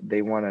of that,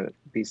 they want to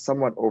be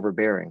somewhat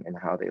overbearing in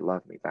how they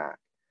love me back.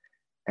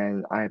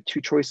 And I have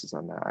 2 choices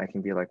on that. I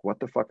can be like, what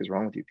the fuck is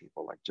wrong with you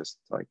people? Like, just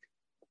like,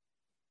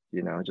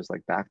 just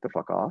like back the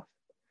fuck off.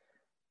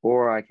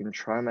 Or I can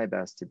try my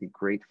best to be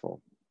grateful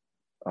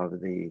of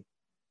the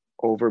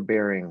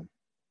overbearing,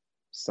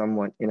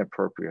 somewhat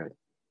inappropriate,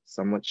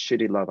 somewhat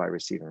shitty love I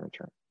receive in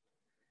return.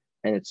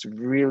 And it's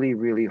really,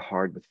 really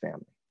hard with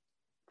family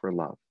for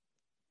love,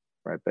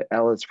 right? But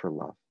L is for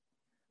love.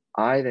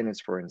 I then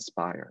is for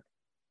inspire,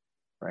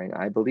 right?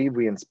 I believe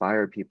we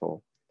inspire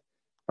people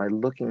by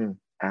looking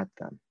at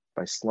them,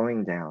 by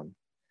slowing down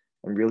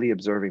and really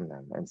observing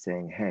them and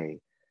saying, hey,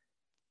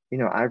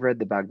 I've read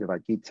the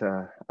Bhagavad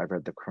Gita, I've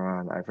read the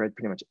Quran, I've read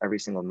pretty much every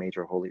single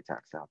major holy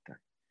text out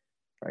there,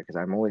 right? Because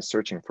I'm always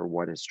searching for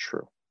what is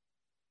true.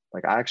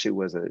 Like, I actually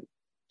was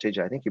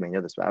JJ, I think you may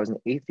know this, but I was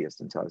an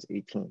atheist until I was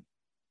 18.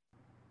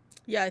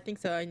 Yeah, I think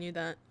so. I knew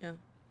that. Yeah.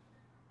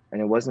 And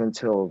it wasn't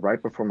until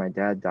right before my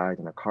dad died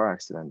in a car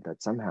accident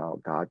that somehow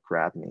God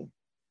grabbed me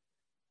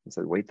and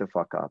said, wake the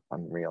fuck up.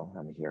 I'm real.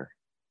 I'm here.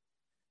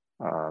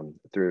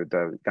 Through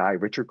the guy,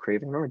 Richard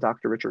Craven. Remember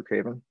Dr. Richard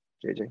Craven,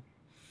 JJ?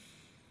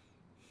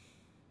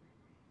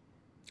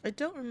 I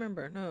don't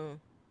remember. No.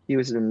 He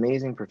was an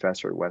amazing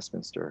professor at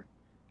Westminster.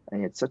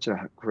 And he had such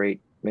a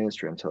great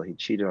ministry until he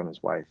cheated on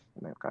his wife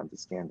and that got into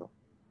scandal.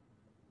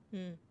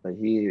 But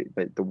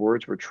the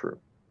words were true.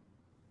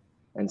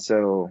 And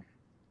so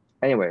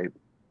anyway,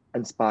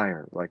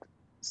 inspire, like,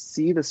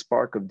 see the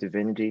spark of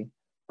divinity,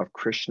 of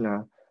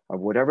Krishna, of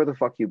whatever the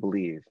fuck you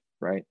believe,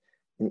 right?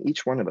 In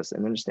each one of us,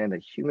 and understand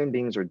that human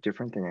beings are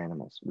different than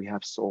animals. We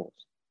have souls.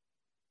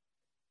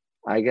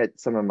 I get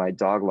some of my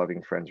dog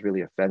loving friends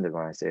really offended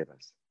when I say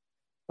this.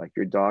 Like,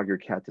 your dog, your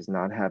cat does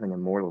not have an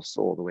immortal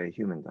soul the way a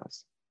human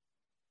does,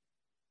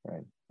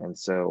 right? And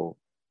so,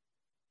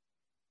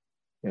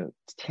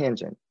 it's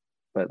tangent,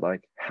 but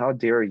like, how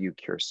dare you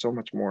care so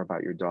much more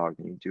about your dog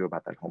than you do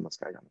about that homeless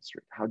guy down the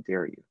street? How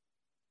dare you?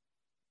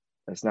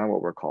 That's not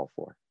what we're called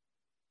for.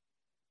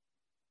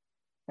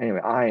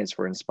 Anyway, I is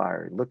for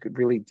inspired. Look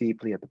really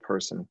deeply at the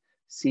person,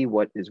 see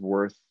what is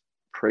worth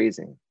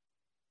praising,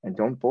 and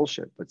don't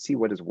bullshit, but see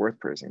what is worth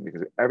praising,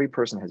 because every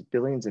person has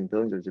billions and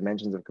billions of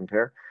dimensions of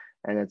compare,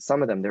 and at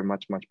some of them, they're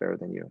much, much better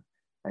than you.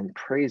 And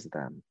praise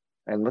them.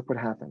 And look what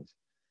happens.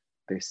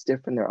 They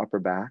stiffen their upper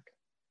back,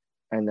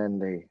 and then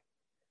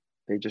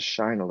they just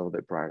shine a little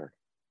bit brighter.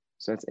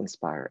 So that's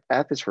inspire.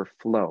 F is for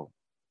flow.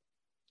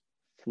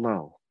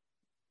 Flow.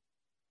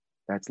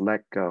 That's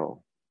let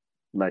go,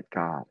 let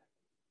God,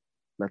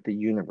 let the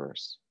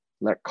universe,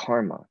 let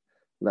karma,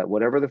 let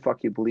whatever the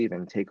fuck you believe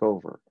in take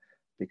over.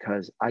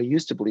 Because I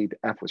used to believe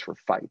F was for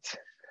fight.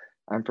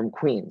 I'm from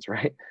Queens,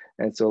 right?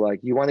 And so like,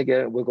 you want to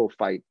get it, we'll go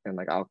fight. And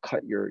like, I'll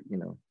cut your,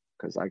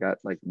 because I got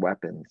like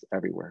weapons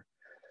everywhere.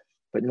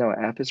 But no,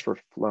 F is for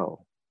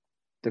flow.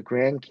 The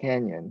Grand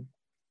Canyon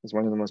is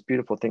one of the most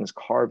beautiful things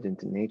carved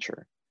into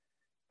nature.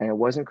 And it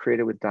wasn't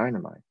created with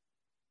dynamite.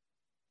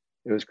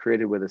 It was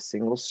created with a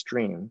single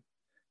stream.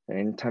 And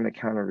anytime it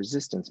counter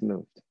resistance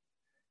moved.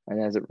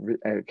 And as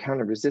it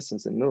counter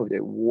resistance and moved,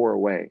 it wore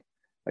away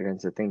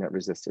against the thing that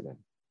resisted it.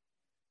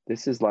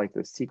 This is like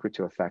the secret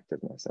to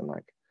effectiveness. And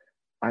like,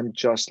 I'm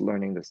just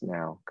learning this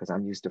now because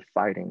I'm used to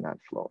fighting, not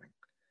flowing.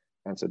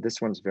 And so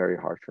this one's very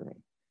hard for me.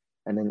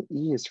 And then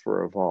E is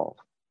for evolve.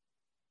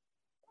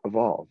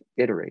 Evolve,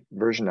 iterate,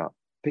 version up,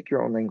 pick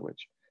your own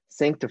language.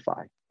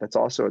 Sanctify, that's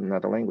also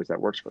another language that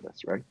works for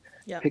this, right?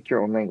 Yeah. Pick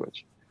your own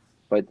language.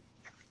 But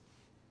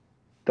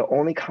the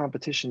only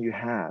competition you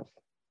have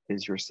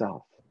is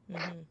yourself.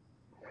 Mm-hmm.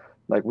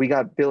 Like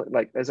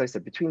like as I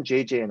said, between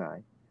JJ and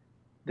I,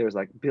 there's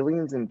like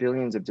billions and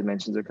billions of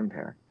dimensions to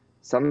compare.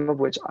 Some of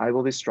which I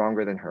will be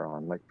stronger than her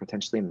on, like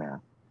potentially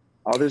math.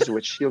 Others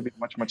which she'll be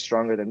much, much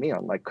stronger than me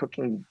on, like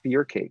cooking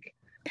beer cake,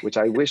 which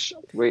I wish.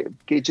 Wait,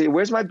 JJ,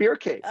 where's my beer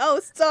cake?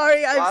 Oh,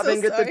 sorry. I'm so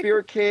Robin gets a sorry.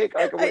 beer cake.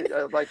 I, Like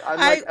I'm like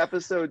I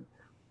episode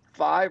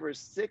 5 or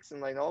 6,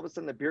 and like all of a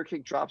sudden the beer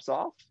cake drops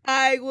off.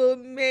 I will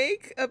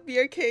make a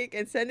beer cake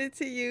and send it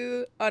to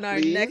you on our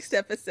next Please,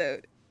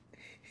 episode.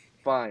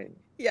 fine.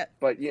 Yeah.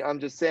 But I'm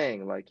just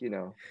saying, like,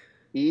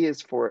 E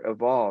is for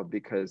evolve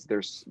because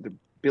there's the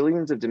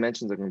billions of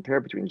dimensions that compare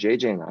between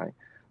JJ and I.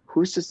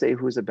 Who's to say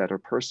who's a better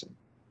person?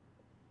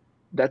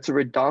 That's a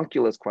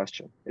redonkulous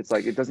question. It's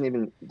like it doesn't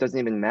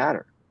even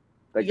matter.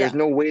 Like there's Yeah.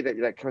 no way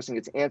that question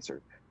gets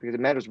answered because it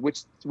matters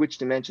which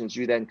dimensions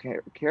you then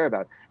care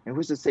about, and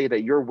who's to say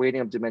that your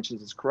weighting of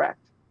dimensions is correct?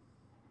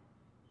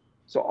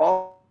 So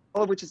all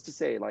of which is to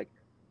say, like,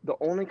 the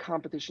only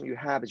competition you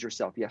have is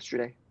yourself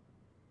yesterday.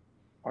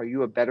 Are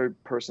you a better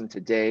person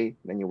today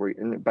than you were?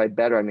 And by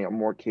better, I mean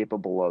more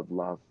capable of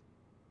love,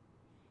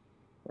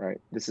 right?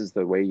 This is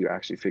the way you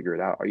actually figure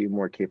it out. Are you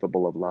more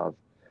capable of love?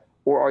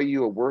 Or are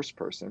you a worse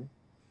person?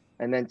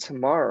 And then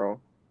tomorrow,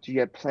 do you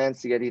have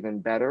plans to get even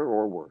better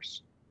or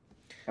worse?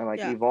 And like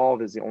Yeah.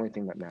 evolve is the only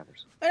thing that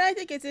matters. But I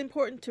think it's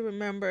important to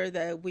remember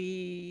that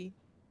we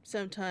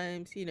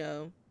sometimes,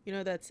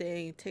 that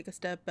saying, take a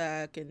step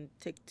back and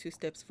take two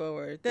steps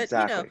forward. That,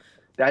 Exactly.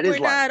 That we're is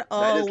life. not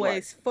That is life.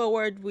 always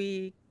forward,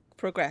 we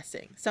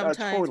progressing.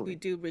 Sometimes we Totally.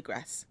 do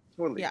regress.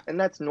 Totally. Yeah. And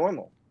that's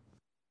normal.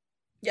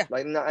 Yeah.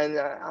 Like, and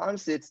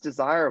honestly, it's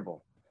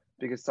desirable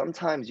because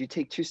sometimes you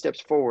take 2 steps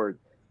forward,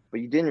 but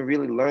you didn't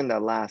really learn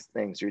that last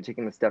thing. So you're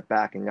taking a step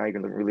back, and now you're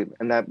going to really,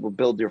 and that will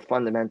build your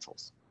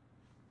fundamentals,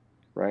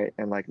 right?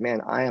 And like,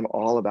 man, I am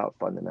all about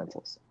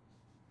fundamentals.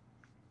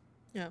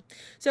 Yeah.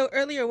 So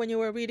earlier, when you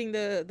were reading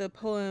the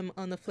poem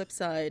on the flip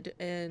side,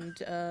 and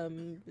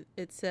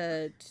it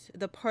said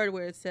the part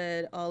where it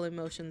said all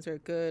emotions are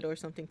good or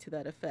something to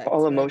that effect,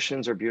 All right?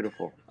 emotions are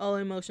beautiful, All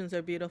emotions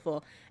are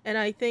beautiful, and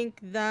I think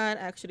that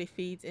actually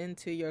feeds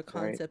into your right?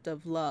 concept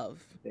of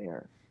love. They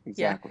are. Yeah.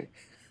 Exactly.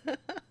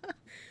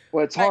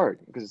 Well, it's I, hard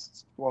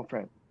because, well,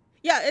 friend.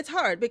 yeah, it's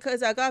hard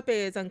because agape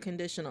is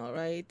unconditional,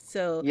 right?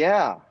 So,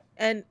 Yeah.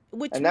 and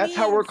which And that's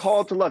how we're means,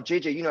 called to love.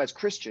 JJ, as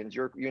Christians,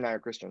 you and I are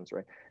Christians,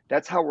 right?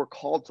 That's how we're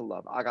called to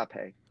love,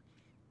 agape.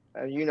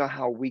 And you know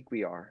how weak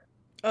we are.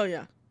 oh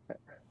yeah,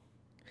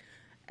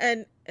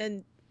 and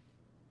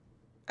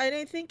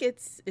I think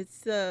it's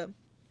the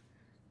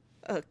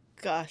oh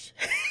gosh.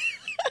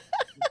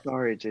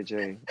 Sorry,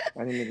 JJ. I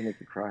didn't mean to make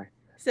you cry.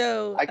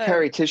 So, I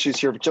carry tissues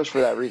here just for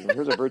that reason.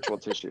 Here's a virtual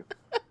tissue.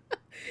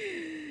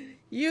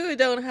 you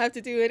don't have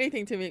to do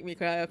anything to make me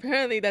cry.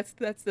 Apparently, that's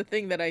the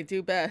thing that I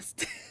do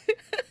best.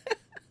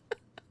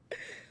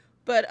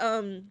 But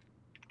I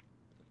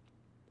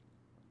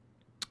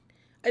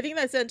think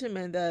that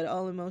sentiment that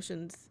all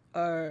emotions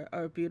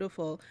are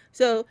beautiful.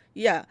 So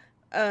yeah,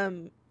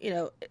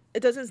 it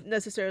doesn't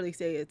necessarily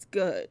say it's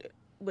good,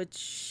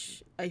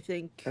 which I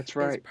think That's is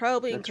right.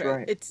 probably That's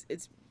incorrect.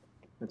 right.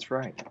 That's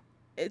right.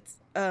 It's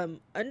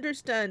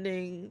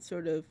understanding,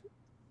 sort of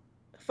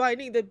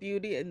finding the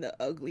beauty in the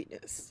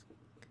ugliness.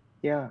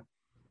 Yeah.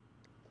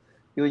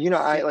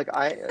 I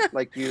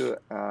like you.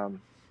 I'm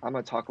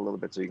gonna talk a little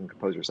bit so you can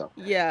compose yourself.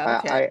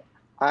 Yeah. Okay.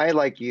 I I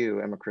like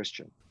you am a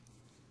Christian,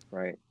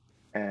 right?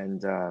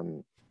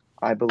 And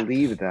I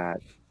believe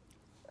that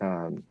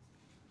um,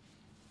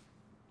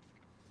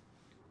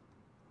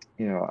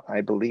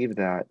 I believe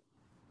that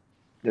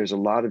there's a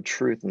lot of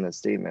truth in the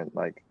statement.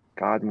 Like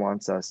God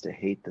wants us to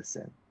hate the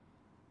sin,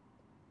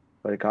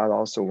 but God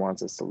also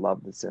wants us to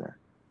love the sinner,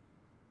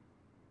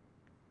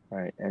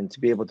 right? And to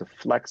be able to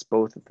flex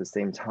both at the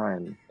same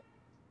time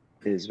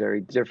is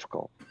very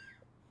difficult.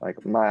 Like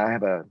I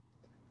have a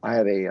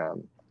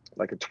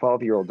like a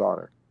 12-year-old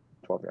daughter,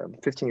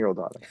 15-year-old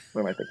daughter.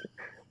 What am I thinking?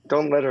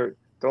 Don't let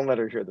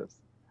her hear this.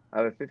 I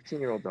have a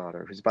 15-year-old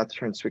daughter who's about to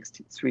turn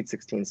sweet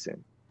 16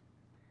 soon,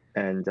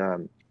 and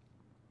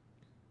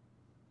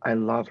I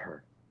love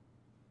her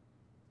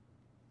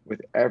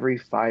with every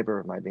fiber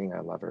of my being. I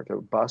love her. If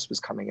a bus was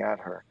coming at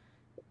her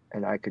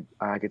and I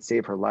could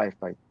save her life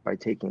by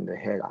taking the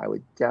hit, I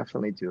would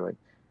definitely do it.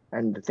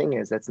 And the thing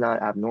is, that's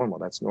not abnormal.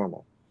 That's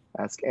normal.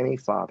 Ask any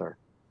father,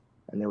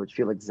 and they would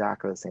feel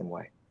exactly the same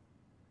way,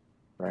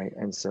 right?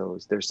 And so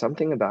there's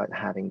something about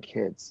having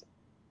kids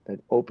that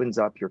opens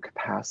up your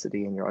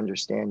capacity and your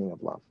understanding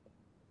of love,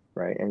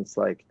 right? And it's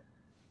like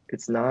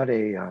it's not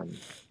a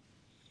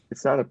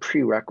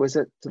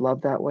prerequisite to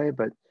love that way,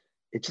 but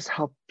it just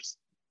helps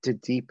to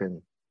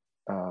deepen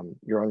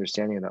your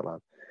understanding of that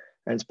love.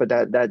 But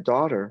that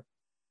daughter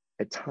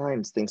at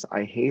times thinks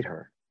I hate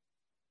her,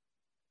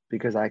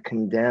 because I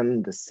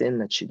condemn the sin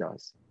that she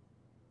does,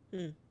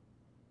 Mm.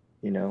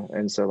 you know?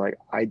 And so like,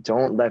 I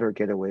don't let her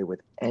get away with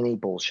any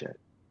bullshit.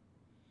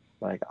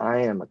 Like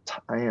I am a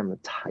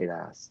tight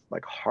ass,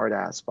 like hard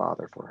ass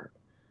father for her.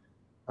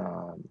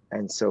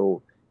 And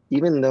so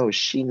even though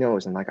she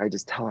knows, and like, I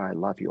just tell her, I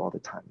love you all the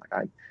time.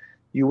 Like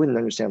you wouldn't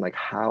understand like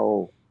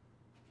how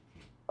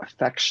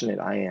affectionate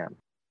I am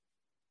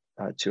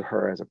to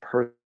her as a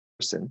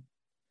person.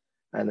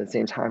 And at the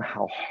same time,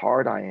 how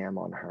hard I am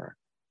on her,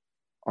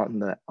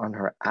 on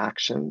her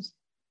actions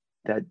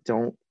that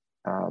don't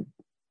um,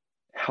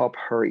 help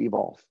her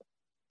evolve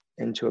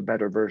into a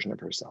better version of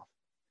herself.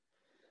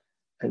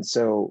 And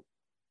so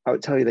I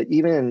would tell you that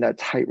even in that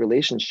tight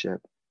relationship,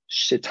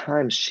 at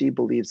times she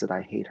believes that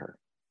I hate her.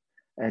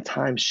 And at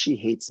times she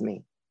hates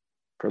me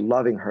for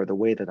loving her the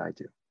way that I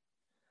do.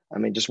 I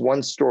mean, just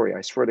one story,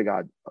 I swear to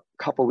God, a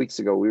couple of weeks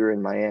ago, we were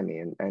in Miami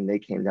and they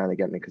came down to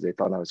get me because they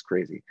thought I was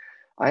crazy.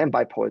 I am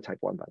bipolar type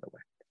 1, by the way,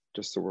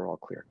 just so we're all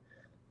clear.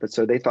 But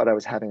so they thought I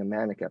was having a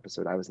manic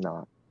episode. I was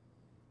not,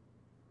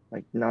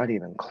 like, not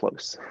even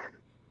close.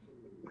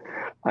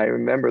 I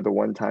remember the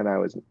one time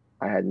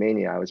I had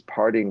mania. I was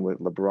partying with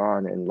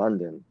LeBron in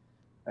London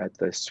at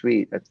the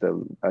suite at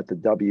the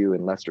W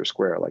in Leicester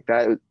Square. Like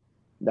that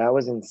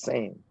was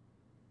insane.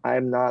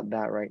 I'm not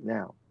that right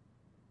now,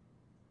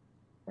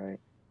 right?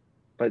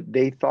 But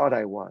they thought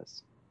I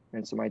was.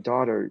 And so my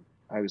daughter,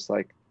 I was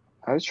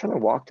trying to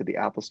walk to the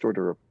Apple store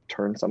to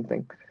return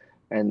something,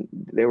 and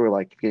they were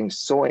like getting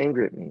so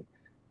angry at me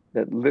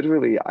that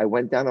literally I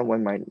went down on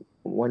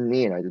one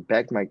knee and I just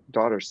begged my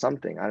daughter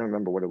something. I don't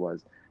remember what it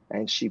was.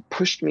 And she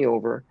pushed me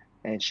over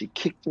and she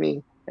kicked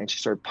me and she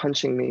started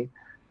punching me.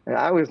 And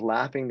I was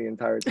laughing the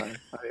entire time.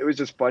 It was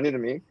just funny to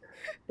me.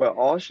 But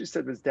all she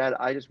said was, Dad,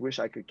 I just wish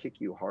I could kick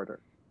you harder.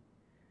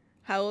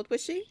 How old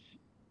was she?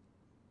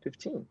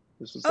 15.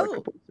 This was like a Oh,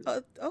 couple weeks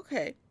ago.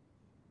 okay.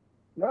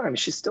 No, I mean,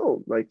 she's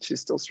still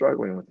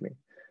struggling with me.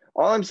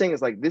 All I'm saying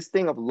is like, this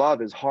thing of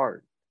love is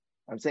hard.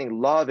 I'm saying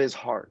love is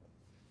hard.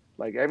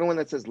 Like everyone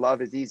that says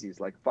love is easy is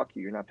like, fuck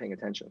you, you're not paying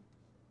attention,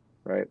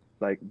 right?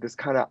 Like this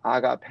kind of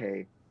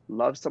agape,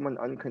 love someone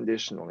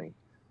unconditionally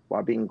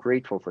while being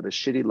grateful for the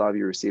shitty love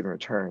you receive in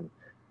return.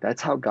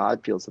 That's how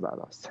God feels about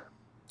us.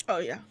 Oh,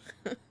 yeah.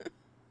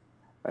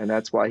 And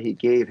that's why he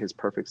gave his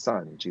perfect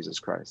son, Jesus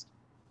Christ,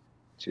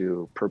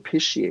 to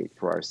propitiate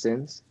for our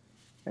sins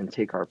and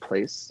take our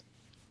place.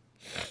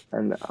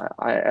 And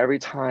every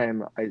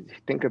time I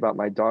think about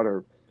my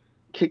daughter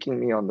kicking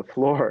me on the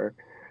floor,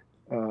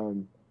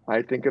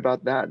 I think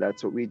about that.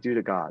 That's what we do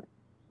to God.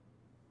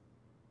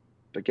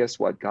 But guess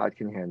what? God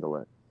can handle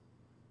it.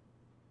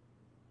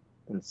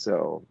 And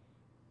so,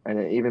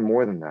 and even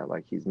more than that,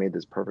 like he's made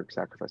this perfect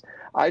sacrifice.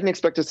 I didn't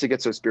expect us to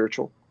get so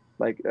spiritual.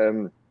 Like,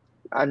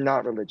 I'm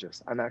not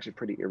religious. I'm actually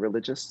pretty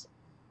irreligious.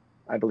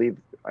 I believe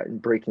in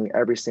breaking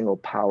every single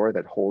power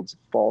that holds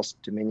false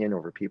dominion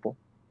over people.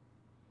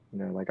 You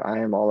know, like I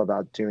am all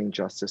about doing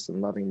justice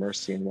and loving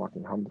mercy and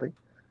walking humbly.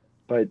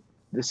 But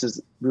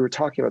we were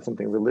talking about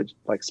something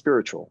like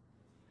spiritual,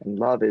 and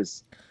love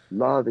is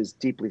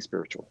deeply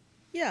spiritual.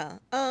 Yeah.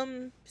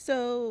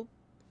 So,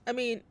 I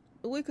mean,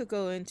 we could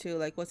go into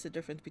like what's the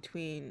difference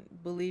between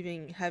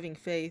believing, having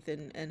faith,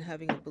 and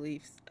having a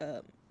belief,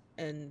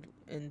 and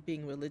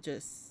being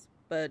religious.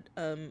 But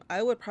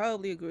I would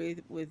probably agree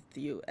with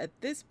you at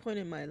this point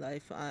in my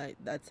life.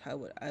 That's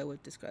how I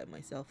would describe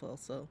myself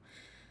also.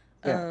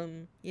 Yeah.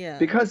 Yeah.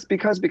 Because I've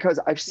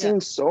Yeah. seen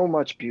so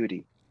much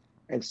beauty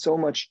and so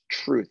much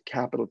truth,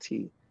 capital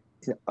T,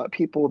 in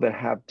people that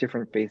have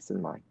different faiths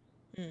than mine,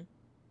 Mm.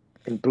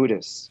 in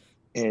Buddhists,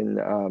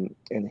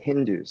 in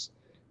Hindus,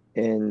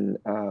 in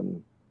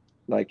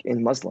like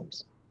in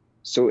Muslims.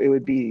 So it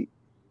would be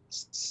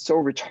so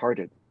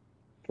retarded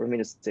for me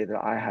to say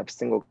that I have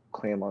single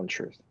claim on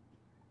truth.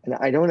 And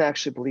I don't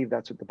actually believe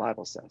that's what the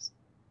Bible says.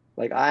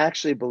 Like I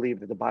actually believe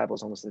that the Bible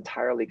is almost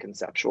entirely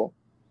conceptual.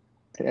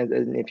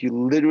 And if you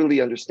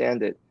literally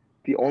understand it,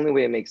 the only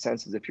way it makes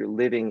sense is if you're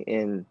living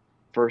in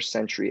first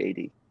century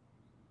AD.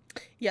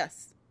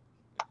 Yes.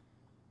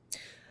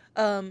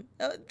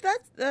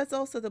 That's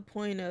also the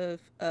point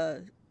of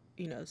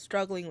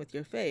struggling with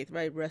your faith,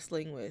 right?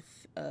 Wrestling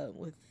with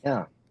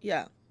Yeah,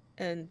 yeah,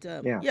 and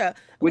yeah. yeah,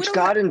 we Which don't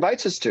have God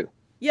invites us to,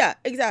 yeah,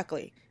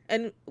 exactly,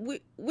 and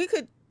we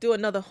could do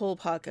another whole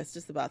podcast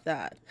just about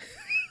that.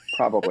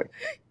 probably.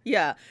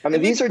 Yeah, I mean,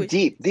 and these maybe are we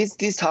deep.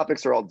 These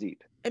topics are all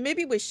deep.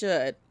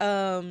 should.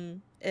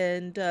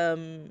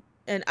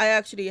 And I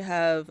actually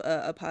have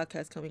a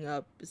podcast coming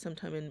up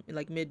sometime in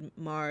like mid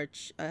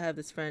March. I have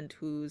this friend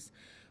who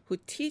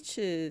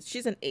teaches.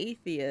 She's an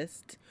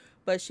atheist,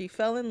 but she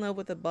fell in love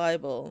with the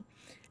Bible,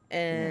 Yeah,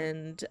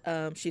 and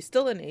she's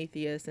still an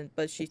atheist,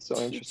 but she it's so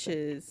interesting.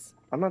 teaches.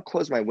 I'm gonna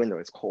close my window.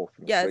 It's cold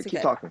for me. Yeah, it's Wait, keep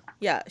okay. talking.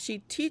 Yeah, she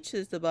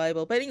teaches the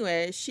Bible. But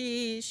anyway,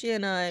 she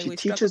and I She we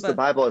struck teaches the about.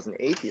 Bible as an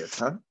atheist,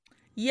 huh?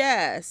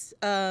 Yes,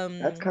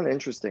 That's kind of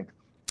interesting.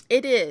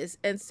 it is,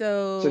 and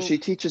So so she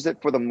teaches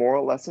it for the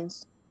moral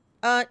lessons.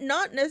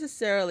 not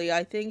necessarily.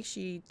 I think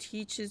she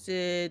teaches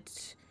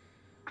it.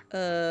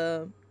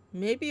 Uh,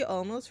 maybe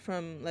almost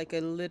from like a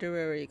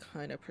literary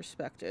kind of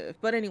perspective.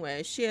 But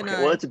anyway, she and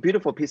Okay, well, I. it's a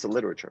beautiful piece of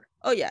literature.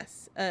 Oh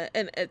yes,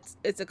 and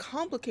it's a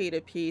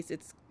complicated piece.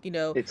 It's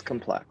It's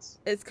complex.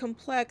 it's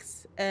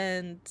complex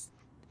and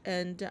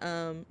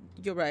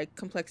you're right.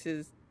 Complex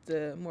is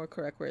the more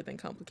correct word than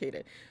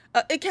complicated.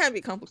 It can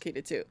be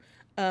complicated too,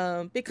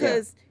 Yeah,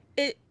 because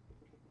it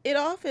it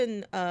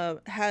often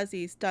has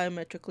these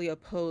diametrically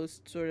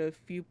opposed sort of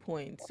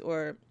viewpoints,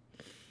 or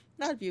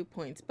not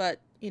viewpoints, but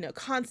it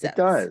concepts.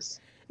 does.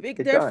 It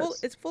They're full.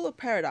 does. It's full of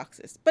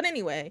paradoxes. But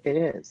anyway, It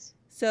is.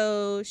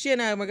 so she and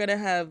I were gonna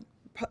have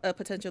a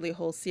potentially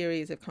whole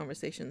series of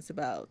conversations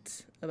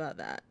about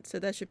that. So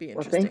that should be Well,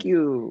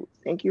 interesting.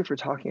 thank you for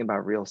talking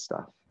about real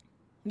stuff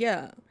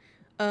Yeah.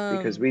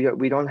 because Um,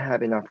 we don't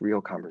have enough real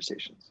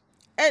conversations.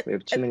 and, We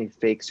have too and many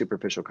fake,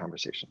 superficial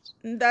conversations.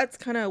 that's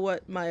kind of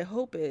what my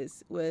hope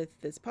is with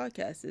this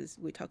podcast is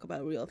we talk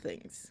about real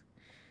things.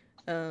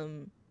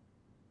 Um,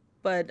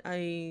 but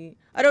I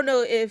don't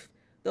know if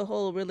the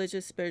whole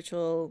religious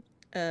spiritual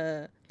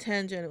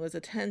tangent was a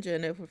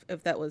tangent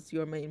if that was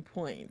your main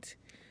point.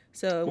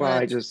 So I Well,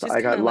 want to just I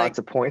kind got of like lots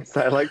of points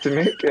that I like to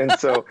make, and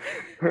so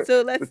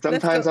so let's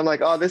sometimes go. I'm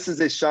like, oh, this is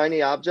a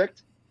shiny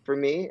object for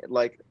me.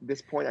 Like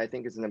this point, I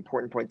think is an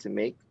important point to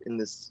make in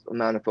this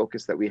amount of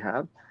focus that we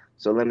have.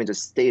 So let me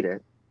just state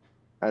it,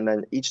 and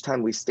then each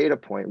time we state a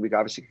point, we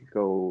obviously could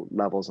go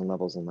levels and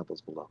levels and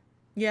levels below.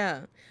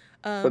 Yeah.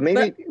 But But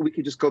maybe we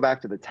could just go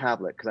back to the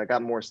tablet because I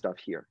got more stuff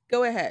here,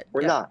 go ahead.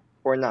 or Yeah. not,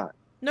 or not.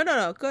 No, no,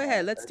 no. Go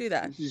ahead. Let's do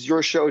that. This is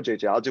your show,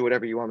 JJ. I'll do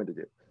whatever you want me to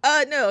do.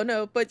 No,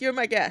 no, but you're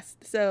my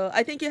guest. So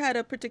I think you had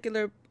a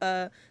particular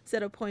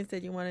set of points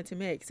that you wanted to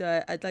make.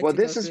 So I'd like Well, to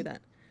go this through is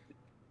that.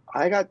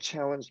 I got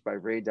challenged by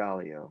Ray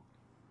Dalio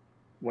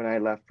when I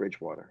left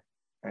Bridgewater.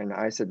 And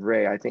I said,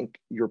 Ray, I think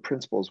your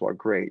principles were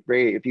great.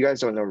 Ray, if you guys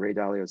don't know, Ray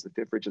Dalio is the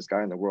fifth richest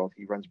guy in the world.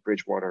 He runs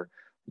Bridgewater,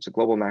 which is a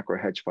global macro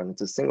hedge fund.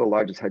 It's the single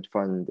largest hedge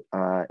fund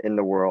in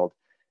the world.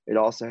 It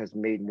also has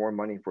made more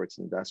money for its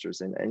investors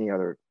than any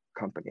other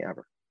company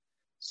ever.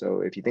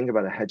 So if you think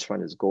about a hedge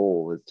fund, his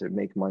goal is to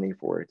make money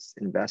for its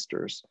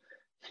investors.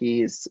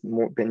 He's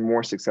been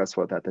more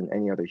successful at that than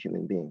any other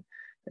human being.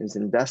 And his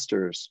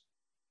investors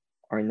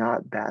are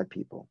not bad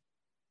people.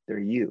 They're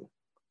you.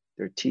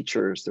 They're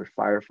teachers, they're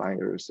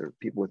firefighters, they're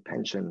people with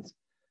pensions,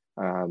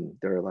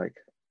 they're like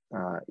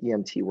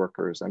EMT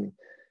workers. I mean,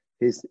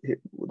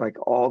 like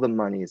all the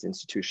money is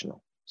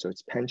institutional. So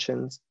it's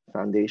pensions,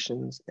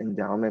 foundations,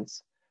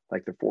 endowments,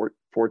 like the Ford.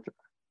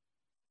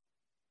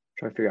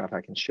 Try to figure out if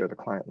I can share the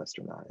client list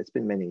or not. It's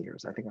been many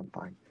years. I think I'm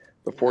fine.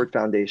 The Yeah. Ford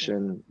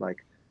Foundation,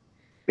 like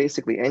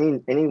basically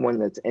anyone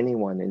that's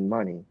anyone in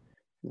money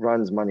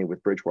runs money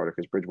with Bridgewater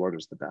because Bridgewater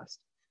is the best.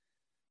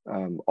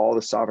 All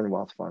the sovereign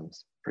wealth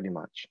funds, pretty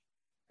much.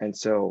 And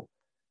so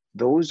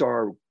those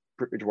are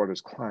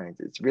Bridgewater's clients.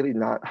 It's really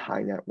not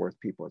high net worth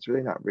people. It's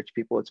really not rich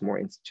people. It's more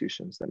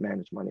institutions that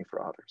manage money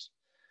for others.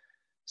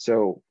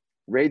 So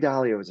Ray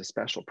Dalio is a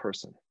special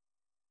person.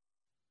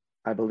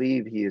 I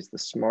believe he is the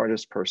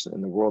smartest person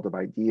in the world of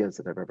ideas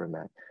that I've ever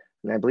met.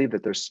 And I believe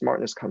that their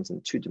smartness comes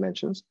in two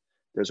dimensions.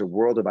 There's a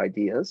world of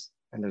ideas,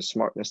 and there's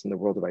smartness in the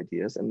world of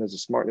ideas, and there's a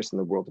smartness in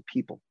the world of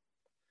people.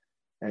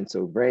 And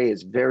so Ray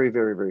is very,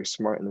 very, very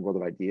smart in the world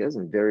of ideas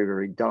and very,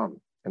 very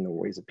dumb in the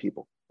ways of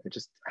people. It's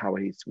just how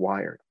he's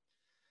wired.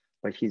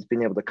 But he's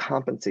been able to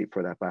compensate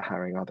for that by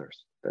hiring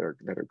others that are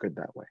good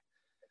that way.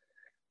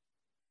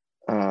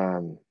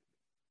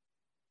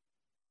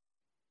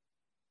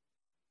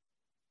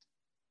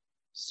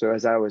 So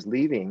as I was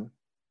leaving,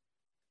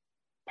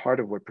 part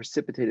of what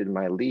precipitated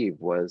my leave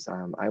was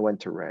I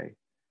went to Ray,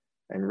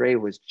 and Ray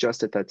was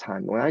just at that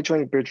time. When I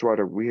joined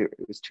Bridgewater,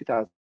 it was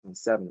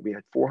 2007. We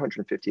had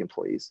 450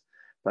 employees.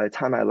 By the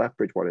time I left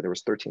Bridgewater, there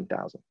was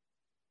 13,000.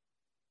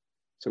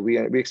 So we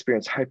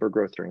experienced hyper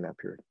growth during that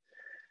period.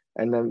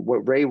 And then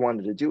what Ray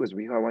wanted to do was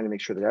I wanted to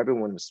make sure that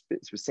everyone was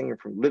singing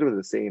from literally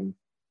the same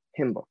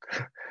hymn book.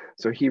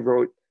 So he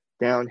wrote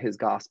down his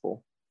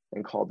gospel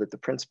and called it The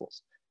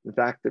Principles. In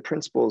fact, The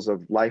Principles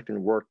of Life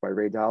and Work by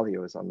Ray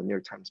Dalio is on the New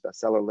York Times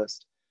bestseller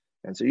list.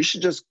 And so you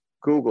should just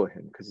Google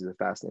him because he's a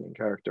fascinating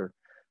character.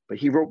 But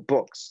he wrote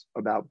books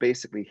about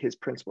basically his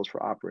principles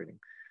for operating.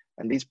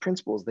 And these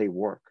principles, they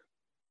work.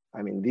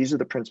 I mean, these are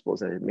the principles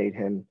that have made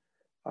him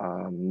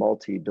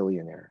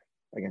multi-billionaire,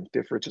 again,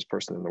 fifth richest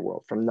person in the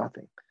world from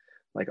nothing.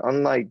 Like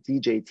unlike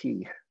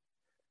DJT,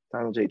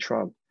 Donald J.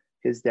 Trump,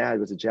 his dad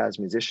was a jazz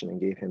musician and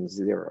gave him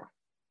zero,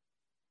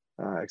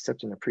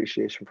 except an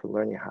appreciation for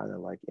learning how to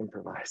like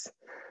improvise,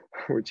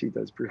 which he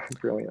does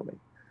brilliantly.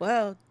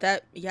 Well,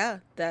 that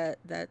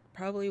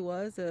probably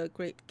was a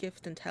great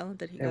gift and talent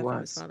that he It got from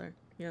his was father.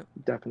 Yeah.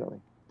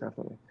 definitely,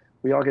 definitely.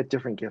 We all get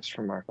different gifts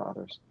from our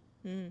fathers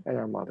Mm. and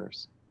our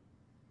mothers.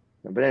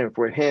 But anyway,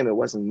 for him, it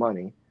wasn't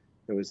money;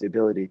 it was the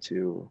ability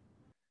to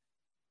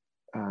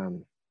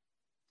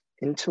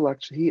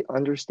intellectually. He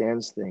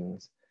understands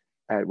things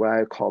at what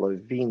I call a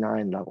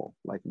V9 level.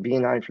 Like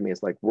V9 for me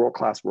is like world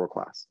class,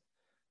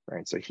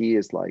 right? So he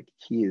is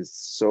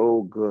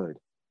so good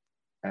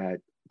at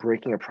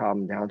breaking a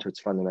problem down to its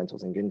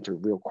fundamentals and getting to the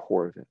real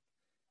core of it,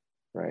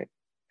 right?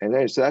 And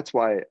then, so that's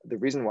why the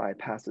reason why I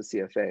passed the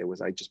CFA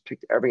was I just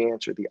picked every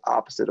answer the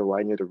opposite of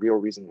what I knew the real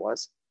reason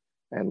was.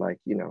 And like,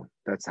 you know,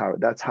 that's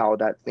how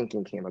that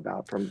thinking came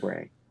about from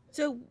Ray.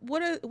 So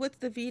what's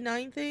the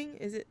V9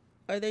 thing?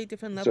 Are they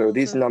different So levels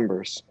these of?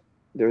 numbers,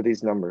 there are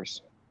these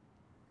numbers,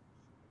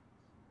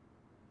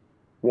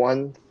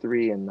 1,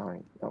 3, and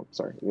 9. Oh,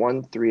 sorry,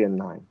 1, 3, and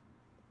 9.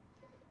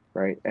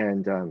 Right.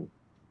 And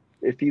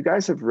if you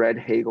guys have read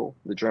Hegel,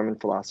 the German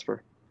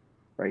philosopher,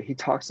 right, he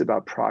talks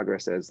about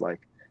progress as like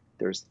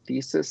there's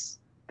thesis,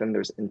 then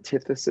there's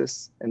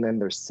antithesis, and then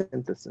there's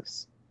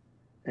synthesis.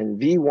 And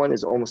V1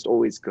 is almost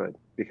always good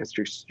because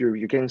you're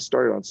getting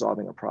started on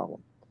solving a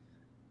problem.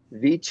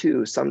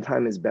 V2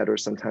 sometimes is better,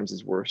 sometimes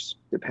is worse,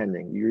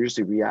 depending. You're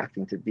usually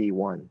reacting to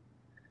V1.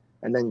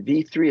 And then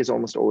V3 is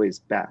almost always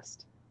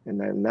best. And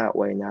then that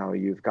way now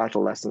you've got the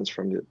lessons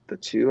from the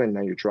two, and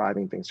now you're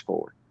driving things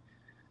forward.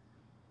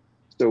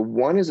 So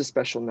 1 is a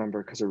special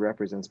number because it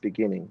represents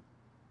beginning.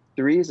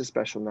 3 is a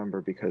special number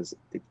because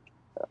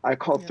I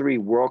call 3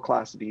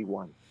 world-class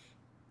V1.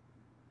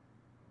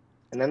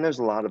 And then there's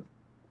a lot of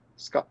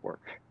scut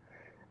work.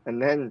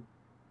 And then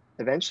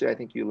eventually I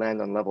think you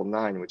land on level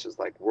 9, which is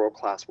like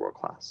world-class.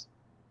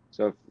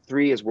 So if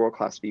 3 is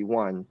world-class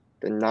V1,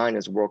 then 9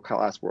 is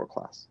world-class.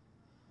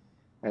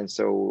 And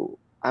so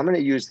I'm going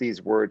to use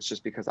these words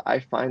just because I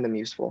find them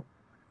useful.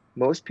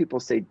 Most people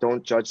say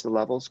don't judge the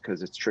levels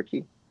because it's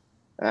tricky.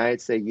 And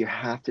I'd say you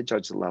have to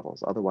judge the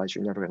levels, otherwise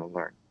you're never going to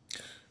learn.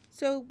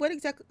 So what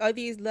exactly are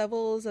these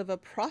levels of a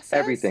process?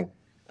 Everything,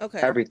 Okay.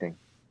 everything.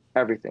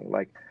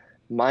 Like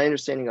my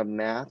understanding of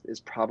math is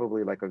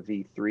probably like a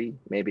V3,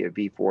 maybe a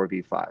V4,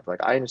 V5. Like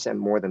I understand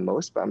more than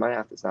most, but my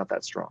math is not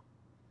that strong.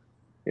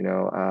 You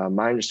know,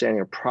 my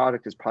understanding of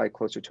product is probably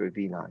closer to a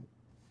V9,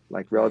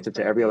 like Mine's relative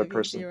to every probably other a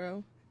person.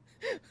 V0.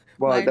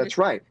 Well, that's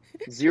right.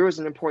 0 is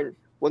an important.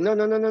 Well, no.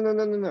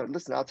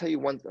 Listen, I'll tell you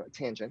one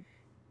tangent.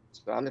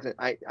 So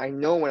I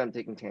know when I'm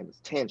taking tangents.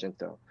 Tangent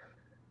though.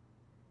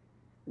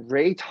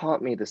 Ray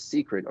taught me the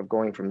secret of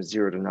going from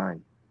 0 to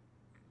 9.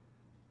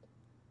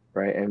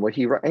 Right, and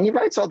he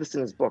writes all this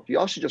in his book. You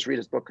all should just read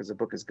his book because the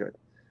book is good,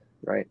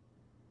 right?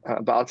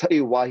 But I'll tell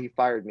you why he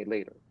fired me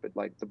later. But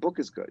like the book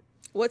is good.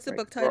 What's the Right?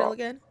 book title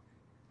again?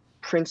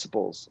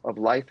 Principles of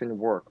Life and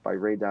Work by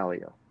Ray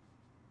Dalio.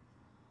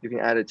 You can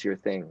add it to your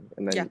thing,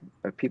 and then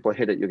if people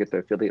hit it, you'll get the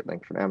affiliate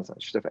link from Amazon.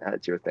 You should add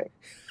it to your thing.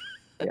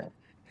 Yeah.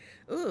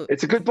 Ooh,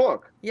 It's a good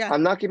book. Yeah.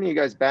 I'm not giving you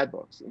guys bad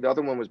books. The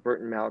other one was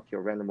Burton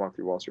Malkiel, Random Walk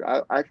Through Wall Street.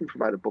 I can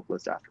provide a book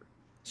list after.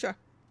 Sure.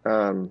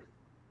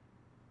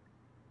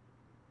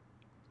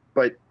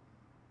 But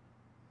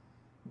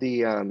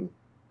the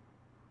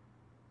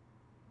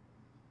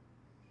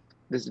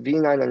this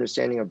V9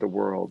 understanding of the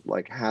world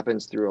like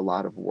happens through a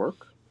lot of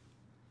work,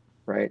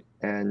 right?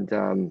 And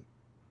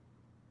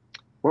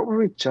what were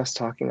we just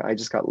talking? I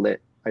just got lit.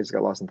 I just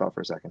got lost in thought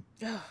for a second.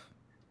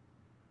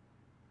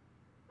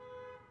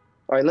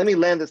 All right, let me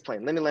land this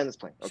plane.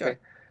 Okay. Sure.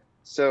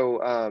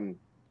 So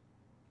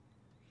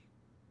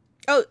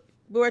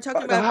we were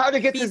talking about how to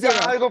get V0. to 0,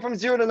 how to go from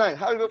 0 to 9.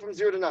 How to go from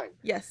 0 to 9.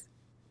 Yes.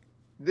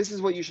 This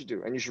is what you should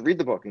do, and you should read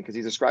the book because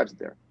he describes it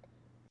there.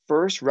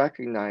 First,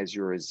 recognize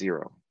you're a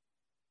 0.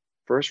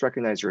 First,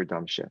 recognize you're a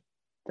dumb shit.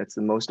 That's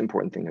the most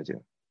important thing to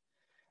do.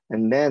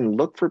 And then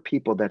look for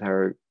people that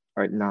are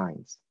at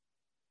 9s.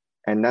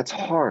 And that's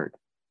hard.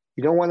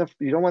 You don't want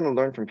to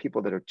learn from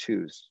people that are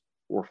 2s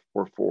or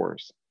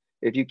 4s.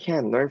 If you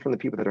can, learn from the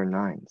people that are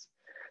 9s.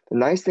 The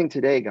nice thing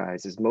today,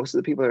 guys, is most of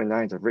the people that are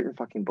 9s have written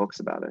fucking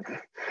books about it.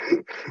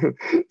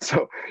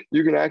 So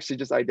you can actually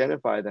just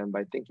identify them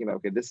by thinking about,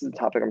 okay, this is a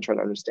topic I'm trying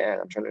to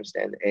understand. I'm trying to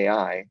understand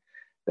AI.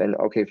 Then,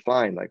 okay,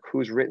 fine. Like,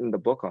 who's written the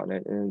book on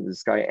it? And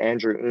this guy,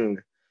 Andrew Ng,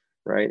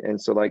 right?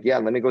 And so, like, yeah,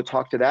 let me go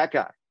talk to that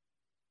guy,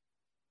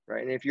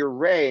 right? And if you're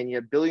Ray and you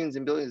have billions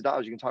and billions of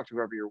dollars, you can talk to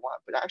whoever you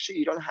want. But actually,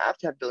 you don't have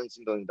to have billions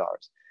and billions of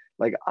dollars.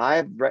 Like,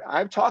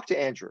 I've talked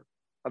to Andrew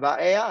about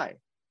AI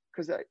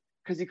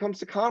because he comes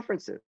to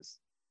conferences.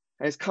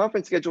 And his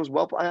conference schedule is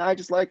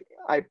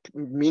I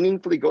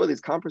meaningfully go to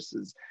these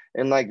conferences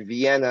in like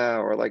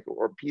Vienna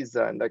or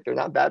Pisa, and like they're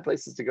not bad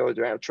places to go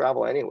to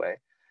travel anyway.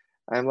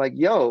 I'm like,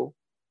 yo,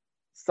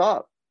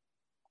 sup?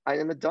 I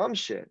am a dumb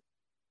shit.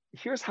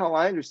 Here's how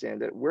I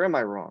understand it. Where am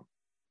I wrong?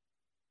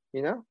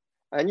 You know?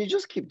 And you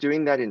just keep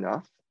doing that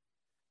enough.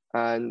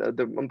 And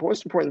the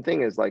most important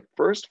thing is like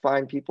first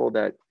find people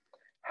that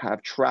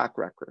have track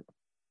record.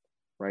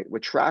 Right?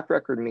 What track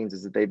record means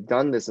is that they've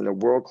done this in a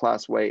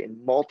world-class way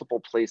in multiple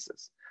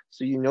places.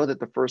 So you know that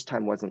the first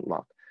time wasn't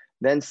luck.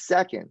 Then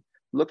second,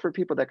 look for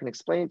people that can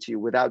explain it to you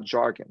without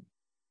jargon,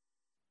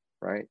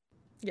 right?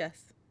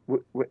 Yes.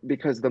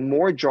 Because the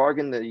more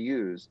jargon they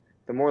use,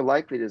 the more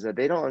likely it is that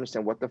they don't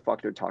understand what the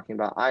fuck they're talking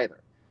about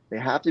either. They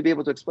have to be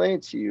able to explain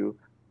it to you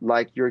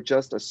like you're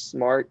just a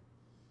smart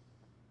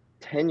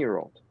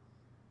 10-year-old.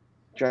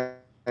 Do you know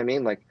what I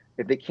mean? Like,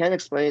 if they can't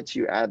explain it to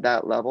you at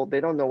that level, they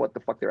don't know what the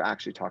fuck they're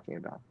actually talking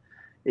about.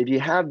 If you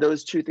have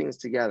those two things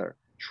together,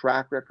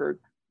 track record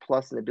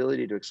plus an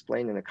ability to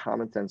explain in a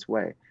common sense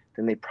way,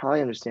 then they probably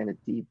understand it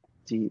deep.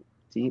 And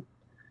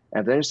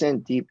if they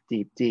understand deep,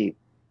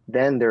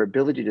 then their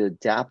ability to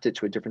adapt it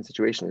to a different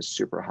situation is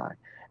super high.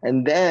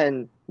 And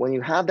then when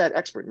you have that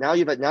expert, now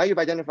you've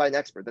identified an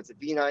expert. That's a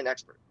V9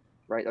 expert,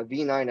 right? A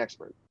V9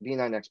 expert,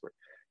 V9 expert.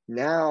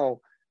 Now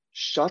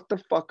shut the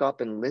fuck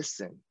up and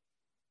listen.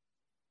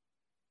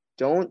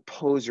 Don't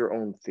pose your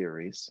own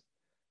theories.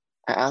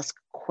 Ask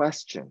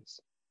questions,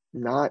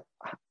 not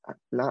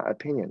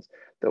opinions.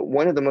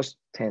 One of the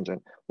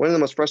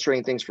most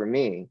frustrating things for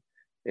me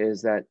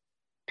is that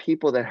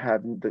people that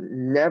have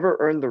never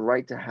earned the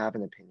right to have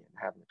an opinion.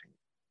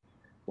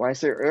 When I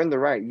say earn the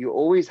right, you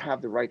always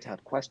have the right to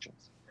have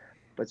questions,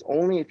 but it's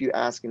only if you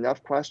ask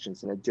enough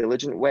questions in a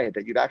diligent way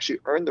that you've actually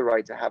earned the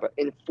right to have an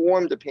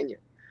informed opinion.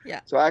 Yeah.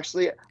 So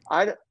actually,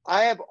 I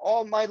have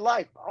all my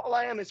life, all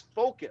I am is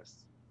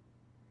focus.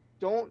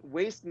 Don't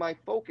waste my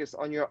focus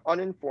on your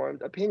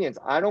uninformed opinions.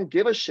 I don't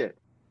give a shit.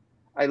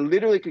 I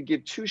literally could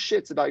give two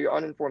shits about your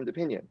uninformed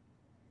opinion.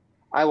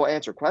 I will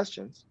answer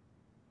questions.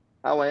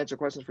 I will answer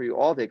questions for you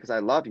all day because I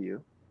love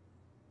you.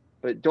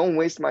 But don't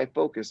waste my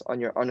focus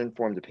on your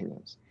uninformed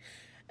opinions.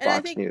 And Fox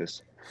I think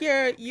News.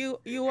 here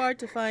you are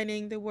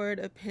defining the word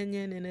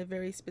opinion in a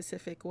very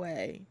specific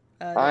way.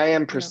 I am You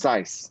know,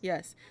 precise.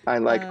 yes. I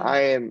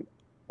am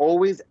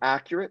always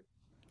accurate,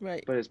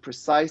 Right. but as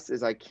precise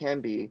as I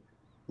can be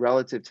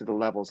relative to the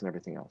levels and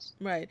everything else.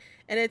 Right.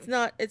 And it's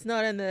not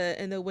in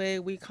the way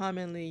we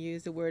commonly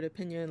use the word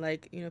opinion.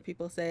 Like, you know,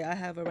 people say I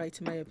have a right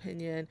to my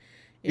opinion.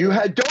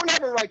 Don't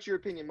have a right to your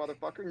opinion,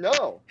 motherfucker.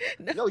 No.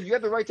 No. No, you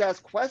have the right to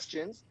ask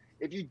questions.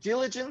 If you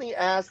diligently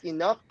ask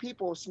enough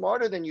people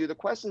smarter than you the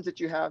questions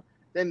that you have,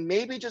 then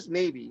maybe, just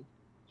maybe,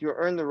 you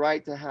earn the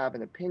right to have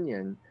an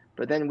opinion.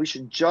 But then we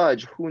should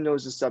judge who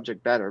knows the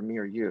subject better, me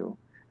or you.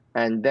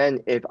 And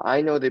then if I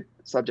know the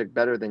subject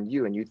better than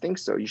you and you think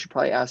so, you should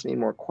probably ask me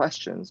more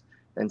questions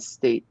than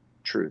state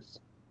truths.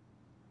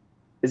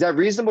 Is that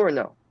reasonable or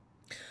no?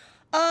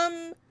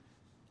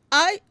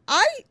 I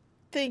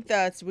think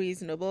that's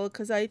reasonable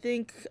because I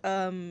think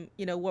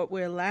you know, what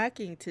we're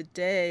lacking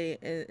today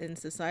in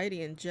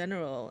society in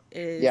general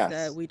is that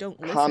Yes. we don't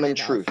listen Common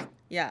enough. truth.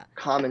 Yeah.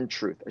 Common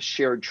truth, a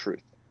shared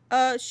truth.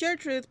 Shared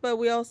truth, but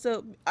we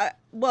also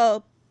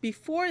well,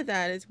 before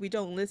that is we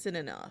don't listen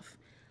enough.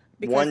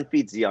 Because One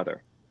feeds the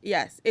other.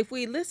 yes, if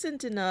we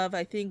listened enough,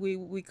 I think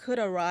we could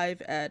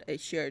arrive at a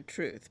shared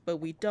truth, but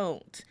we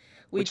don't.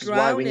 We Which is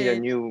why we drown need a it.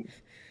 new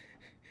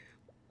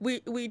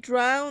We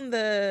drown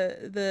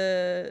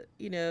the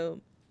you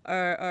know,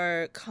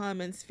 our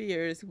common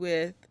spheres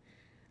with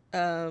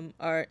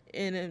our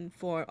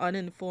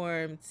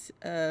uninformed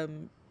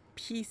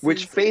pieces.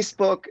 which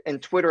Facebook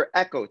and Twitter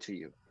echo to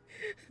you.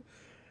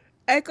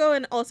 Echo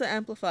and also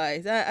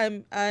amplifies.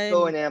 I'm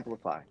Go and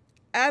amplify.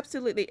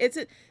 absolutely.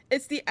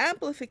 It's the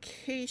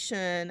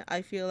amplification,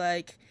 I feel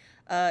like,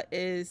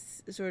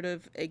 is sort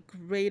of a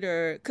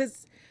greater,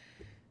 because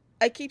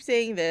I keep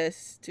saying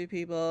this to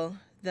people,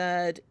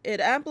 that it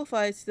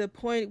amplifies to the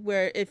point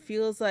where it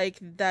feels like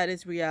that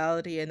is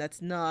reality and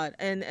that's not.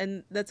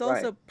 And that's Right.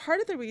 also part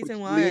of the reason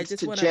Which why leads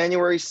to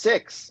January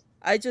 6th.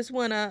 I just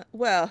wanna,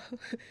 well,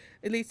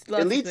 it leads to It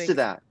lots of leads to things.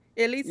 that.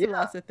 It leads to Yeah.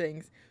 lots of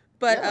things.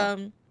 But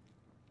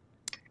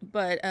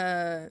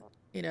Yeah.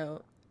 you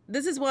know,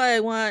 this is why I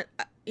want,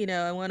 you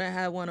know, I want to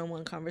have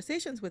one-on-one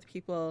conversations with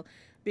people,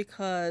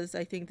 because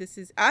I think this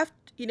is after,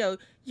 you know,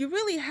 you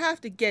really have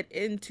to get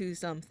into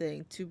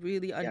something to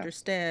really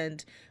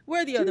understand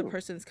where the other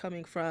person's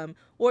coming from,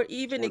 or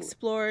even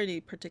explore any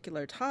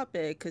particular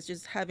topic, because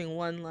just having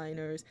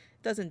one-liners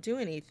doesn't do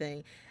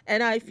anything.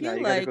 And I feel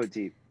you like gotta go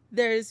deep.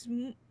 there's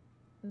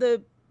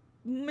the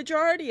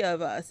majority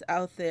of us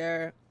out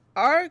there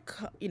are,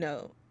 you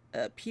know,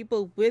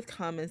 people with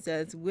common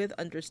sense, with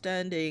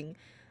understanding,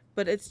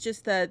 but it's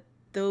just that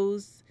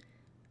those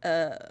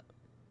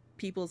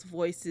people's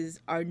voices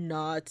are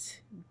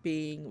not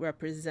being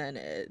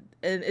represented,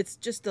 and it's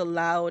just the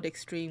loud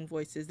extreme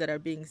voices that are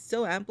being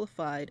so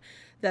amplified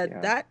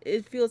that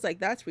it feels like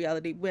that's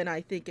reality, when I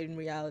think in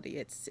reality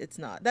it's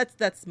not.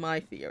 That's my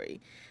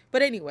theory.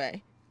 But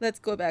anyway, let's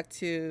go back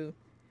to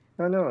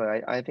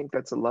No, I think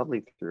that's a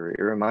lovely theory.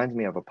 It reminds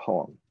me of a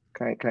poem.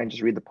 Can I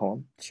just read the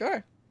poem?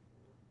 Sure.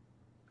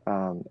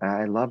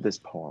 I love this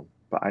poem,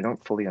 but I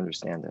don't fully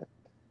understand it.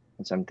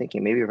 And so I'm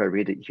thinking maybe if I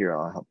read it here,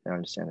 I'll help me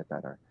understand it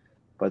better.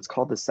 But it's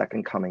called The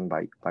Second Coming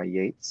by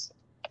Yeats.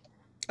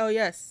 Oh,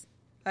 yes.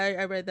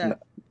 I read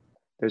that.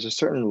 There's a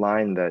certain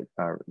line that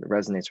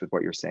resonates with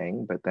what you're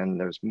saying, but then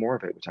there's more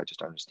of it which I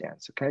just don't understand.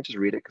 So can I just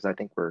read it? Because I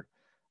think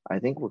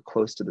we're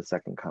close to the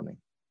second coming,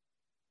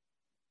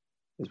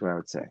 is what I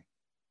would say.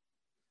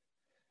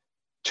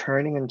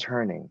 Turning and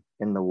turning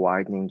in the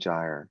widening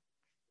gyre,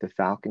 the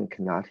falcon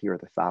cannot hear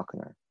the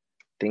falconer.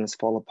 Things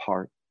fall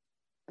apart,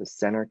 the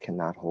center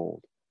cannot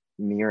hold.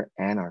 Mere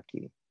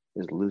anarchy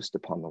is loosed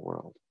upon the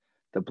world.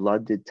 The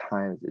blooded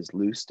time is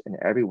loosed, and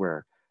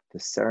everywhere the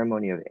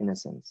ceremony of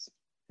innocence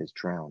is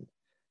drowned.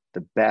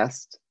 The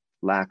best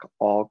lack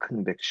all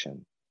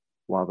conviction,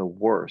 while the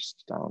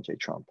worst, Donald J.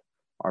 Trump,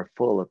 are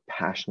full of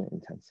passionate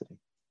intensity.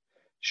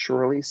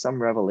 Surely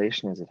some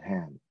revelation is at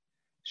hand.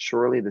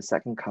 Surely the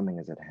second coming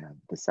is at hand.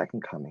 The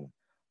second coming.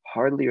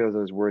 Hardly are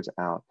those words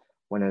out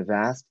when a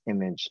vast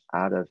image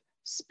out of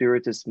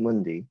spiritus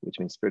mundi, which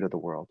means spirit of the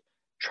world,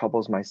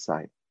 troubles my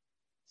sight.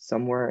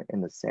 Somewhere in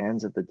the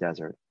sands of the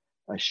desert,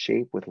 a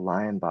shape with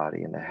lion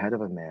body and the head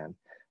of a man,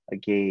 a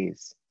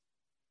gaze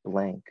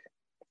blank,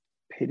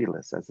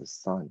 pitiless as the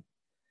sun,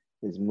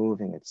 is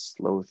moving its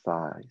slow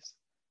thighs,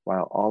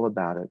 while all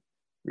about it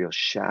reel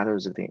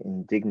shadows of the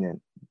indignant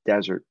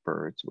desert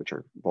birds, which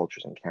are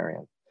vultures and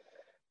carrion.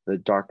 The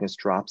darkness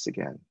drops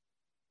again,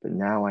 but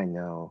now I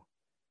know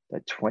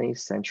that 20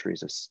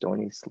 centuries of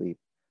stony sleep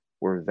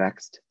were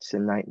vexed to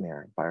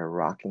nightmare by a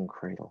rocking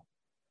cradle.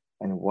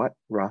 And what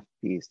rough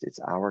beast, its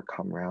hour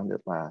come round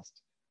at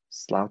last,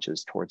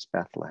 slouches towards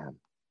Bethlehem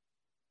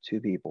to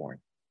be born.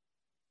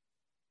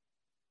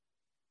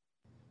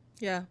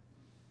 Yeah.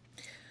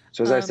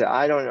 So as I said,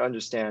 I don't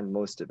understand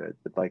most of it,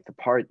 but like the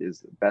part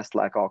is best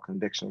lack all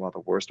conviction while the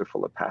worst are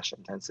full of passion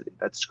intensity.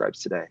 That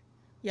describes today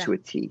to a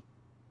T.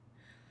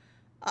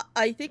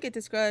 I think it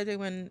described it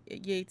when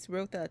Yeats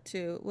wrote that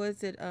too.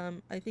 Was it?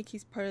 I think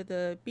he's part of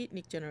the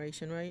Beatnik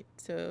generation, right?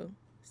 So,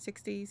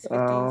 60s, 50s.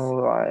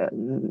 Oh,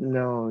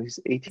 no, he's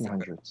Is it,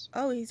 1800s.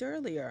 oh, he's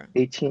earlier.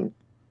 18.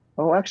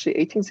 Oh, actually,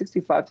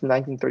 1865 to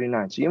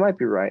 1939. So you might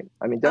be right.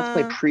 I mean,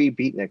 definitely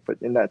pre-Beatnik, but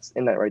in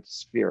that right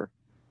sphere.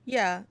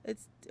 Yeah,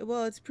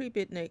 it's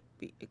pre-Beatnik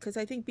because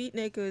I think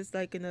Beatnik was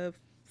like in the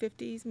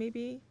 50s,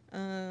 maybe.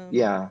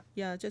 Yeah.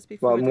 Yeah, just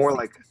Well, before the more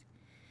like 60s.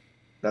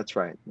 that's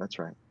right. That's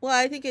right. Well,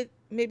 I think it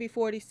maybe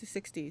 40s to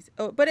 60s.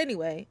 Oh, but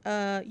anyway,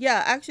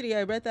 yeah, actually,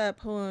 I read that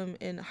poem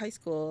in high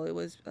school. It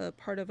was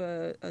part of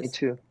Me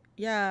too.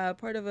 yeah,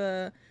 part of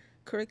a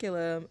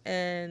curriculum,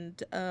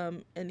 and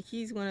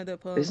he's one of the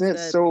Isn't poems it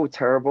that so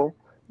terrible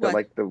that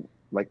what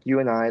like you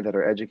and I that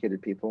are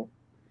educated people,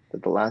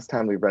 that the last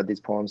time we read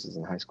these poems is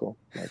in high school?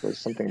 Like there's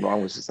something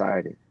wrong with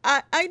society.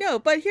 I know,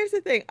 but here's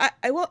the thing.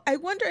 I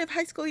wonder if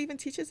high school even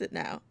teaches it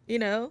now. You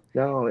know?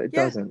 No, it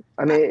Yeah. doesn't.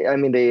 I I, mean, I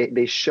mean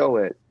they show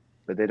it,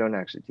 but they don't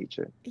actually teach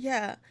it.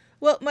 Yeah.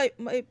 Well, my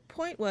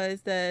point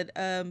was that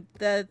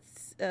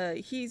that's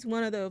he's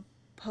one of the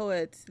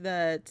poets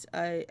that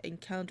I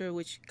encountered,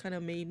 which kind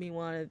of made me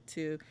want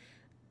to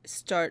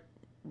start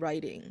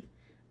writing.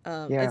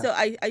 And Yeah, so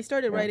I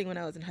started yeah, writing when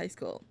I was in high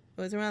school.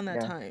 It was around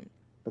that yeah. time.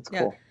 That's Yeah,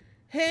 cool.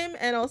 him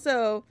and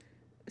also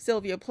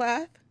Sylvia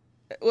Plath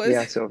was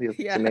Yeah, Sylvia, it's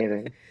yeah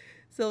amazing.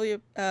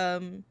 Sylvia.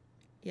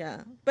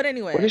 Yeah. But What did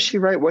anyway, she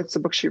write? What's the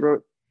book she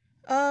wrote?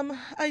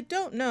 I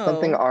don't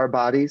Something know. Our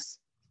Bodies.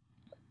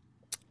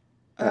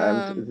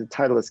 Um, The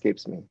title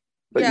escapes me,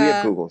 but we have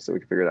yeah. Google, so we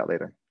can figure it out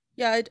later.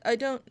 Yeah, I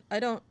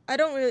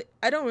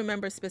don't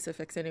remember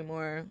specifics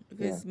anymore Yeah.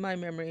 because my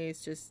memory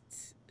is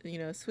just,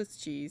 Swiss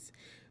cheese.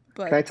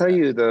 Can I But tell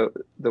you the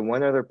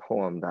one other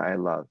poem that I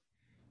love?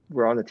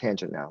 We're on a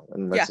tangent now,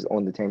 and let's yeah. just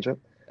own the tangent.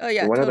 Oh The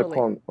yeah, one other totally.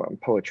 poem, well,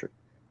 poetry.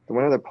 The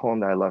one other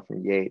poem that I love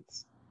from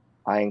Yeats,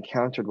 I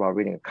encountered while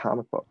reading a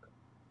comic book.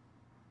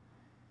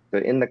 So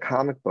in the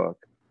comic book,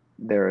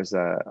 there's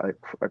a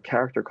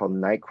character called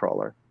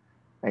Nightcrawler,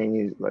 and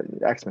he's like an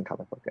X-Men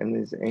comic book, and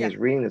Yeah. he's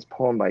reading this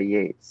poem by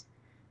Yeats.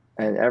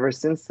 Yeah. And ever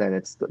since then,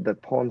 it's the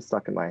poem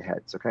stuck in my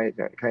head. So can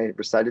I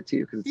recite it to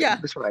you? Because Yeah.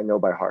 this one I know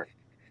by heart.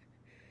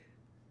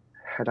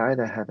 Had I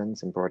the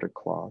heavens embroidered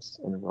cloths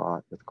and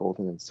wrought with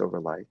golden and silver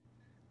light,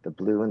 the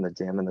blue and the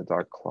dim and the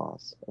dark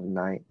cloths of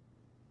night,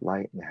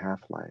 light and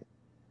half light,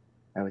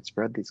 I would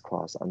spread these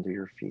cloths under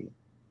your feet.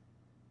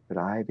 But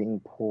I,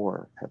 being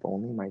poor, have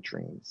only my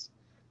dreams.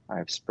 I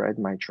have spread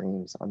my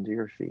dreams under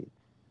your feet.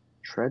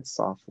 Tread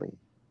softly,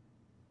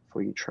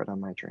 for you tread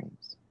on my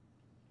dreams.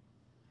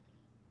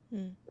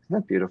 Mm, Isn't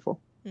that beautiful?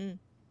 mm,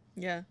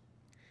 yeah.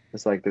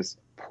 It's like this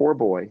poor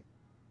boy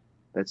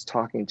that's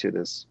talking to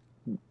this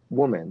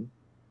woman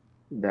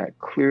that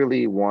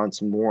clearly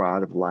wants more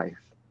out of life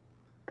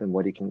than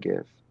what he can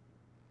give.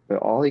 But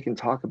all he can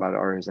talk about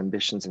are his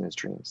ambitions and his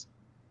dreams.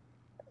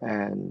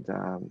 And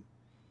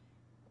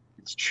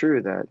it's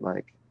true that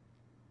like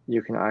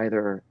you can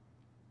either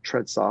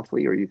tread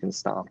softly or you can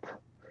stomp,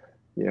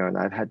 and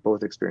I've had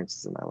both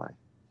experiences in my life.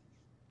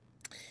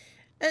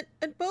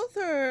 And both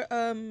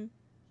are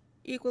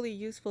equally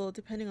useful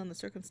depending on the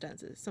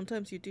circumstances.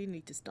 Sometimes you do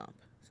need to stomp.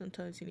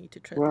 Sometimes you need to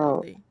tread Well,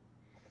 lightly.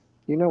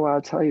 what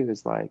I'll tell you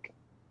is like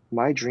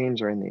my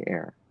dreams are in the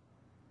air,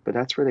 but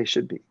that's where they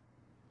should be.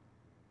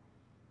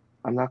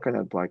 I'm not going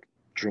to like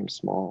dream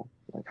small.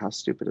 Like, how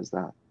stupid is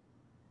that?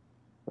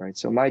 Right.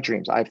 So my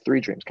dreams, I have three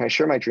dreams. Can I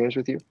share my dreams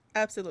with you?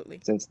 Absolutely.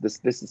 Since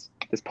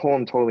this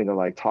poem told me to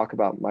like talk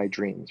about my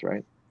dreams,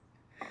 right?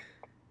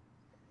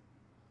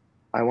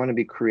 I want to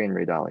be Korean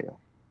Ray Dalio.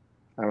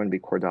 I want to be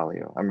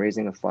Cordalio. I'm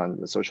raising a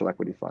fund, a social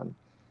equity fund,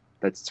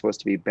 that's supposed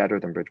to be better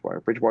than Bridgewater.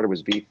 Bridgewater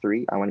was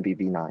V3. I want to be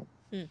V9.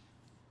 Mm.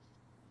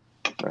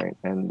 Right.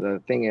 And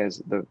the thing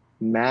is, the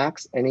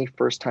max any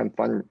first time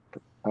fund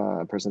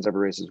person's ever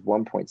raised is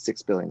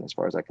 1.6 billion, as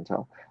far as I can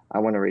tell. I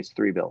want to raise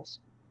 3 bills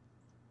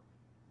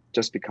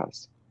just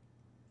because.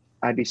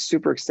 I'd be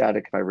super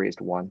ecstatic if I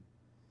raised one.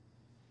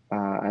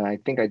 And I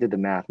think I did the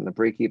math, and the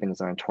break even is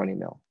around 20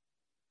 mil.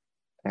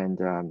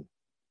 And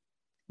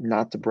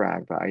not to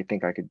brag, but I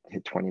think I could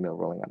hit 20 mil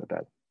rolling out of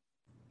bed.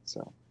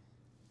 So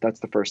That's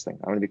the first thing.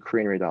 I want to be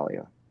Korean Ray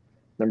Dalio.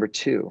 Number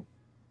two,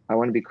 I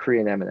want to be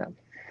Korean Eminem.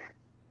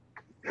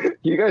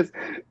 You guys,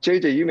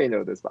 JJ, you may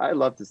know this, but I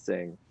love to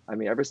sing. I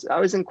mean, I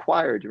was in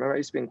choir. Do you remember I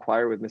used to be in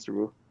choir with Mr.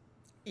 Wu?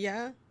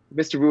 Yeah.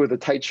 Mr. Wu with a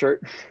tight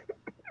shirt.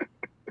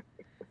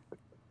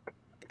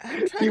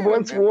 I'm trying He to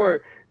once remember.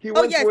 wore he Oh,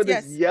 once yes, wore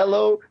this yes.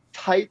 yellow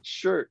tight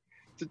shirt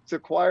to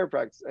choir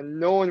practice, and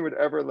no one would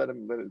ever let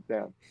it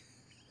down.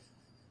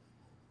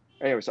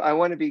 Anyway, so I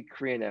want to be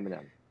Korean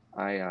Eminem.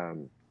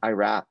 I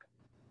rap.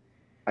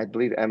 I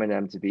believe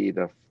Eminem to be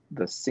the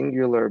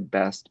singular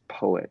best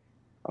poet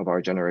of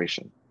our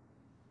generation,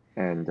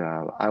 and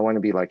I want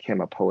to be like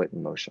him, a poet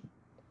in motion.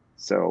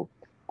 So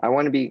I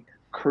want to be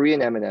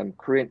Korean Eminem,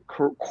 Korean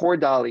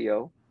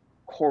Cordalio,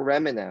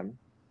 Coreminem,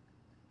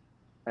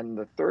 and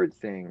the third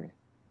thing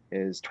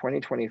is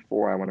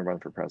 2024. I want to run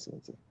for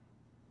presidency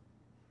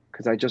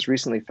because I just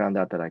recently found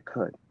out that I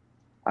could.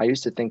 I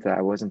used to think that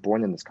I wasn't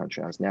born in this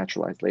country. I was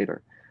naturalized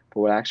later. But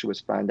what actually was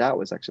found out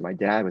was actually my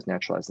dad was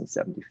naturalized in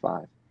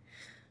 75.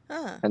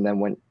 Ah, And then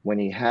when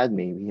he had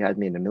me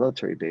in a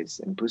military base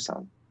in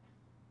Busan,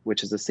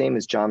 which is the same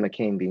as John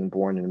McCain being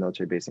born in a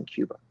military base in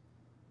Cuba.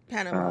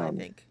 Panama, I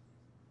think.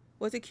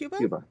 Was it Cuba?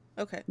 Cuba.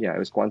 Okay. Yeah, it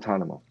was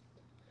Guantanamo.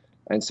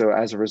 And so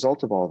as a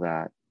result of all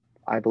that,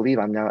 I believe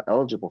I'm now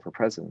eligible for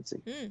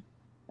presidency. Mm.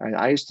 And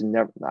I used to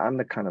never, I'm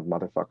the kind of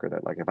motherfucker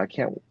that like, if I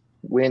can't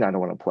win, I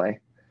don't want to play.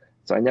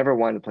 So I never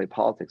wanted to play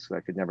politics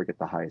because I could never get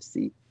the highest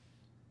seat.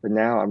 But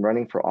now I'm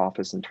running for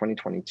office in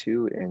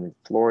 2022 in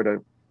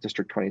Florida,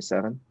 District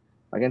 27,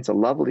 against a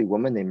lovely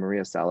woman named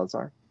Maria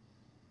Salazar.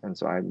 And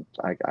so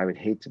I would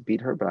hate to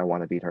beat her, but I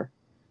want to beat her.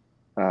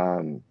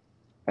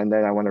 And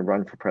then I want to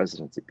run for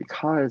presidency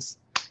because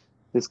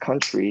this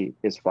country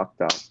is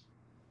fucked up.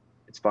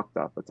 It's fucked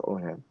up. Let's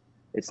own him.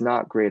 It's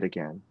not great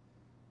again,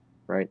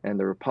 right? And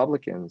the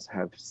Republicans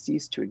have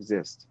ceased to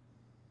exist.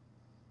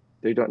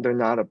 They're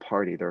not a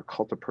party. They're a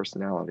cult of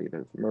personality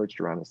that's merged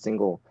around a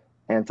single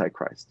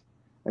antichrist.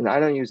 And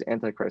I don't use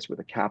antichrist with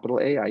a capital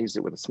A. I use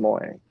it with a small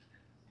a.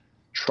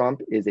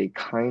 Trump is a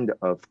kind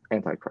of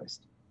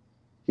antichrist.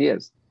 He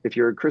is. If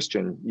you're a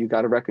Christian, you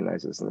got to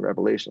recognize this in the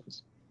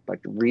Revelations. Like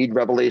read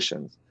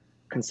Revelations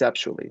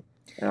conceptually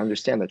and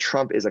understand that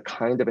Trump is a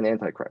kind of an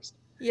antichrist.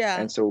 Yeah.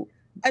 And so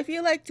I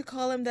feel like to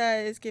call him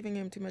that is giving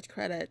him too much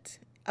credit.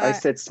 I I,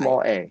 said I,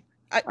 small a.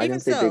 I even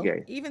didn't say big so,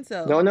 A. even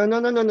so.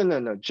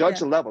 No. Judge Yeah.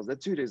 the levels. That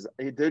dude is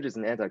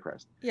an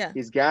antichrist. Yeah.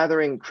 He's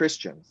gathering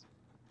Christians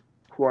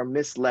who are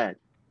misled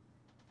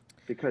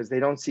because they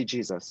don't see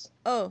Jesus.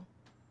 Oh,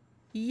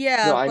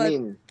 yeah, No, I but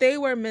mean, they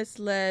were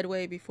misled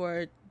way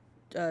before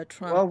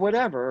Trump. well,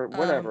 whatever.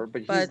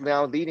 But he's But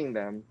now leading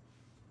them.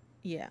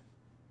 yeah.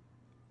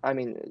 I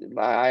mean,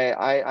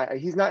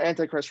 he's not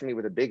antichrist for me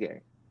with a big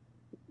A.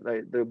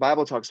 The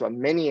Bible talks about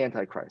many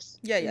antichrists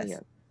Yeah, in the yes.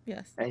 end,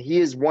 Yes. and he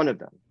is one of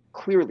them.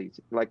 Clearly,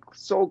 like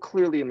so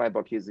clearly in my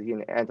book, he's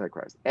an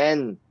antichrist,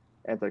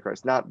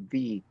 not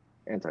the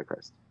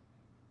antichrist,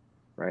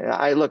 right?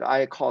 And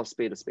I call a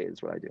spade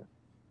is what I do.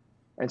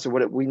 And so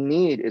we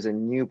need is a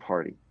new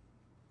party,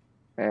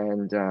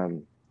 and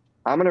I'm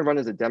going to run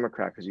as a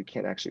Democrat because you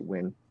can't actually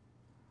win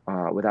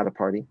without a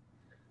party,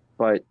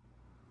 but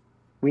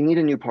we need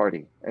a new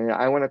party, and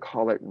I want to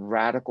call it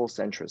radical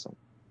centrism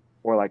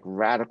or like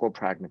radical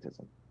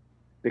pragmatism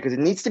because it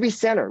needs to be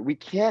center. We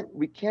can't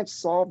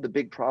solve the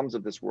big problems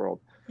of this world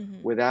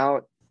Mm-hmm.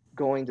 without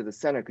going to the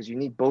center because you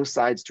need both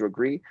sides to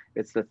agree.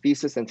 It's the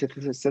thesis,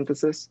 antithesis,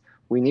 synthesis.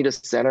 We need a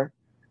center,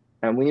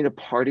 and we need a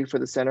party for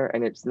the center.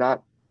 And it's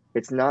not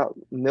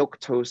milk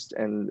toast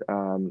and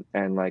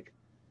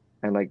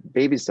like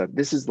baby stuff.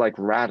 This is like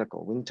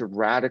radical. We need to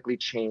radically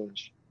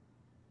change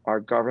our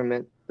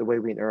government, the way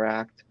we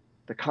interact.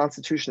 The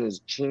Constitution is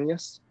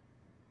genius.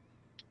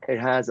 It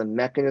has a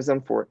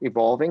mechanism for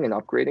evolving and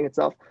upgrading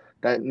itself.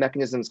 That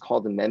mechanism is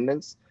called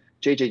amendments.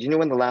 JJ, do you know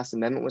when the last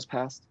amendment was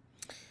passed?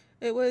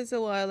 It was a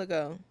while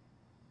ago.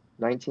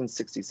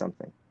 1960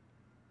 something.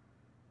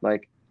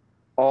 Like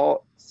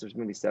all, there's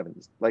maybe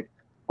 70s. Like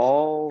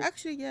all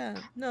Actually, yeah.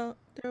 No,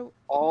 there. But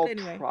all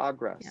anyway, yeah.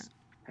 progress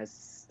has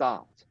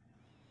stopped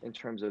in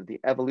terms of the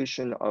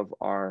evolution of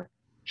our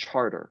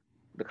charter,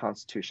 the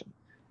Constitution.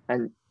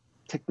 And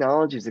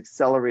technology is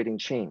accelerating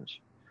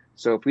change.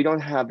 So if we don't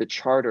have the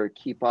charter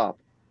keep up,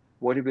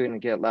 what are we going to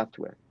get left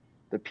with?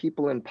 The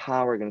people in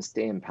power are going to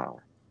stay in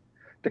power.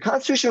 The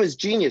Constitution was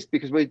genius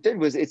because what it did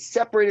was it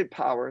separated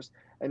powers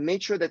and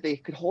made sure that they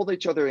could hold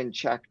each other in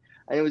check.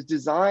 And it was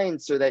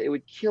designed so that it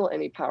would kill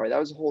any power. That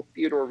was the whole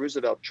Theodore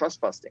Roosevelt trust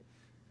busting,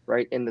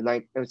 right? In the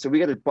night. And so we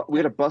got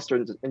to bust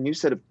a new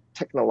set of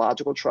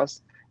technological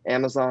trusts.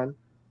 Amazon,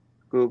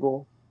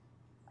 Google,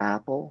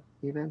 Apple,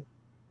 even.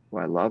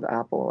 Well, I love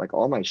Apple. Like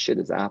all my shit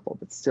is Apple,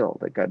 but still,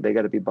 they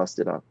got to be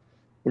busted up.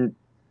 And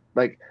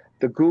like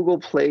the Google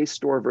Play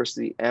Store versus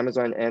the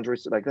Amazon Android,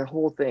 like that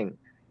whole thing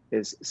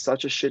is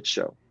such a shit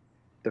show.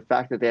 The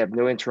fact that they have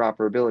no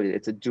interoperability,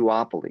 it's a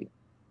duopoly,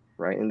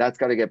 right? And that's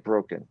got to get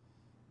broken.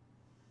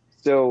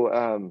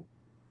 So,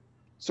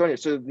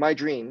 so my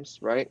dreams,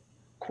 right?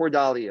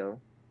 Cordalio,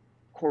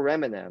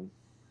 Coreminem,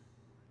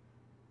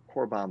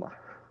 Corbama.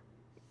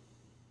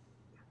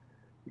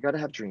 You got to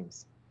have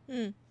dreams.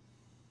 Hmm.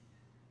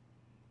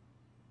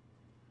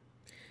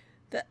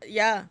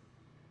 Yeah.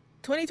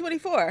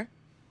 2024.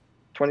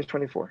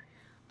 2024.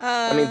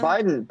 I mean, Uh,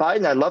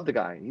 Biden, I love the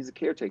guy. He's a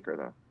caretaker,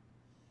 though.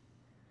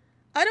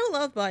 I don't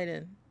love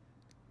Biden.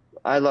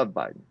 I love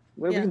Biden.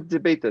 We Yeah. can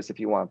debate this if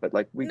you want, but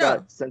like we No.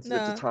 got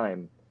sensitive to No.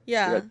 time. We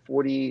Yeah. got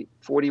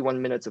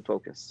 41 minutes of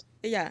focus.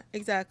 Yeah,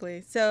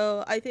 exactly.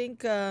 So I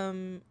think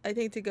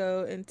to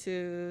go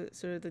into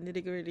sort of the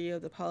nitty-gritty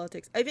of the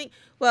politics. I think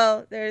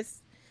well,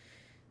 there's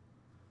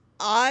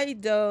I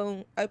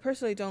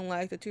personally don't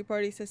like the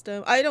two-party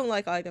system. I don't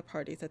like either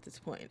parties at this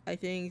point. I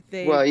think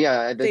Well,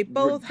 yeah, they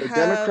both the have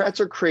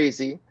Democrats are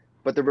crazy,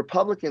 but the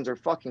Republicans are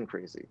fucking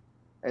crazy.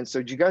 And so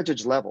you got to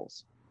judge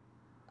levels.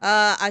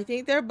 I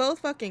think they're both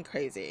fucking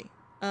crazy.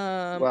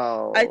 I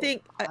Well,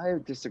 think I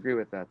disagree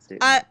with that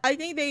statement. I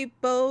think they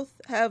both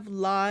have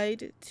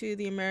lied to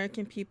the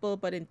American people,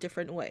 but in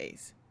different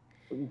ways.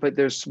 But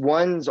there's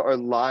ones are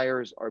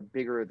liars are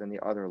bigger than the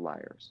other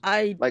liars.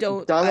 Like I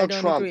Donald don't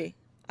Trump agree.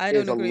 I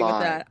don't is a agree with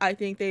lie. that. I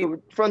think they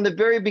So from the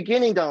very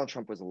beginning, Donald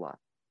Trump was a lie.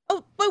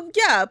 Oh, but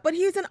yeah, but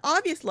he's an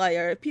obvious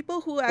liar.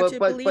 People who actually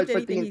believed But the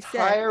anything he said.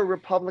 entire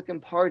Republican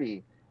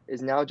Party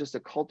is now just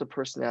a cult of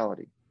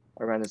personality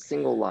around a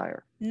single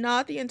liar.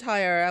 Not the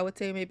entire, I would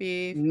say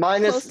maybe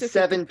Minus close to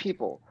 7 50.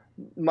 people,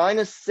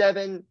 minus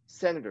 7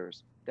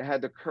 senators that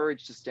had the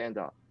courage to stand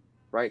up,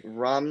 right?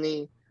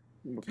 Romney,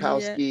 Yeah,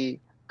 Murkowski,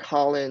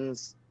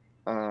 Collins,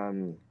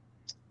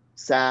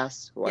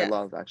 Sass, who I yeah,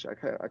 love actually.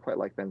 I quite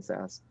like Ben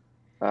Sass.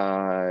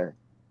 Uh,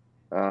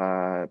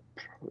 uh,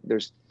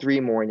 there's 3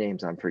 more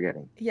names I'm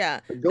forgetting. yeah.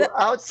 Go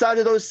outside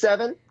of those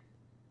 7,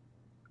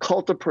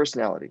 cult of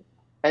personality.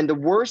 And the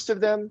worst of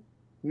them,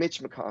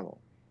 Mitch McConnell.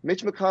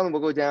 Mitch McConnell will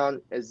go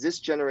down as this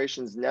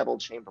generation's Neville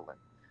Chamberlain.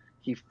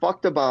 He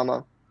fucked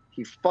Obama.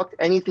 He fucked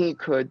anything he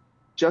could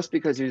just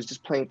because he was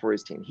just playing for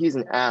his team. He's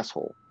an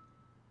asshole.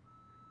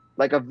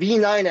 Like a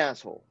V9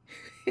 asshole.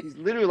 He's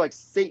literally like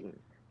Satan.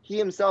 He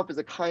himself is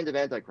a kind of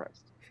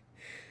antichrist.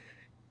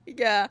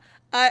 Yeah.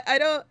 I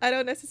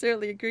don't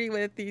necessarily agree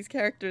with these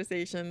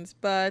characterizations,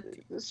 but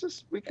It's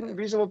just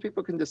reasonable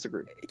people can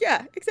disagree.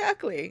 yeah,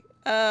 exactly.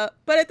 But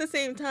at the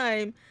same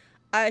time,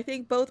 I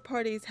think both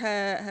parties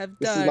have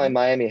This is my done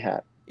Miami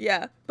hat.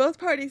 yeah, both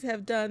parties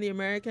have done the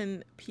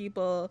American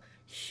people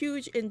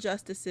huge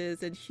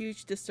injustices and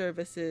huge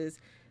disservices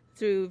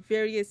through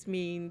various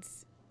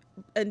means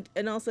and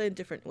also in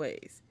different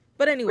ways.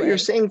 But But you're anyway,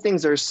 saying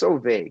things are so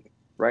vague,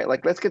 right?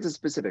 Like, let's get to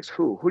specifics.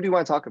 Who do you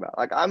want to talk about?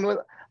 Like,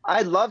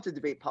 I'd love to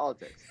debate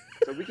politics.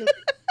 So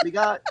we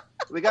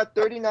got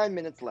 39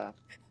 minutes left.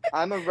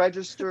 I'm a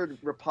registered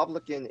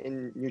Republican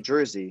in New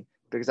Jersey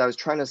because I was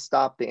trying to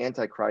stop the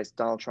Antichrist,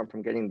 Donald Trump,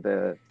 from getting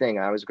the thing.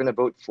 I was going to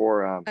vote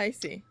for I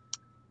see.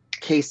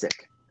 Kasich.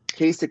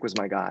 Kasich was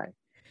my guy,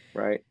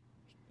 right?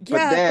 But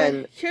Yeah, but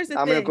then here's the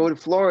I'm going to go thing.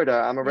 to Florida.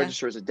 I'm a Yeah.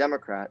 register as a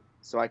Democrat,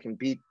 so I can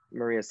beat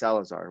Maria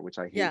Salazar, which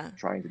I hate Yeah.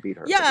 trying to beat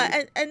her.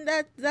 Yeah, and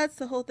that's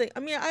the whole thing. I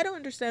mean, I don't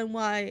understand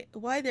why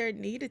there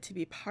needed to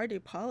be party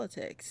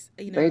politics,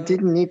 you They know.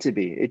 didn't need to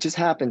be. It just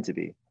happened to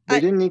be. They I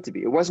didn't need to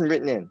be. It wasn't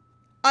written in.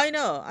 I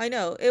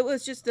know. It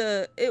was just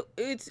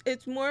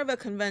it's more of a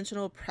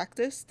conventional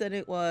practice than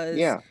it was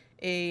Yeah,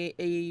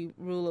 a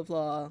rule of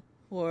law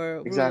or rule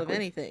of exactly.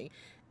 anything.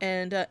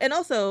 And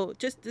also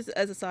just this,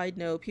 as a side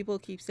note, people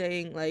keep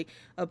saying like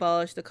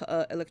abolish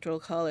the electoral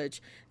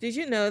college. Did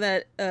you know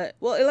that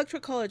well, electoral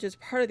college is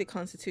part of the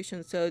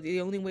Constitution, so the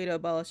only way to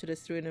abolish it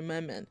is through an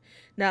amendment.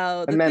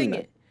 Now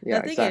Amendment. the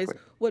Yeah, thing is, exactly.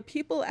 what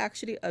people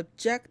actually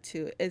object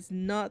to is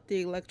not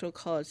the electoral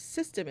college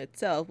system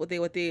itself. What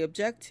they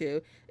object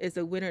to is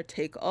the winner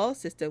take all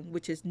system,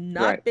 which is Right.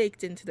 not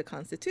baked into the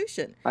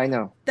Constitution. I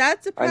know.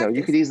 That's a I know.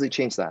 You could practice. easily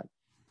change that.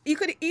 You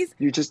could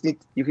easily,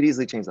 You could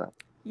easily change that.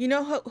 you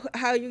know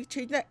how you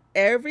change that?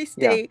 Every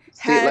Yeah. state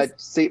has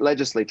State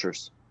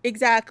legislatures.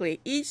 exactly.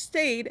 Each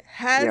state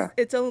has Yeah.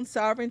 its own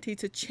sovereignty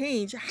to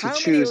change To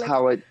choose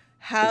how the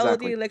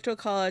exactly. electoral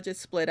college is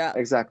split up.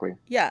 Exactly.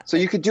 Yeah. So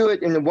you could do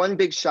it in one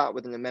big shot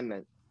with an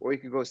amendment, or you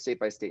could go state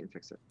by state and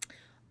fix it.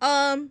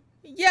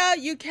 Yeah,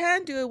 you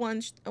can do it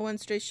one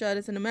straight shot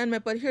as an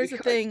amendment, but here's the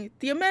thing: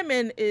 the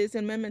amendment is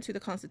an amendment to the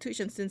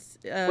Constitution, since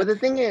Well, the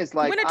thing is,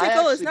 like, winner take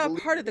all is not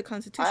part of the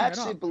Constitution I at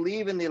all. actually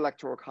believe in the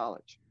Electoral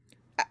College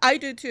I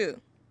do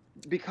too.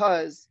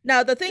 because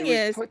Now the it thing was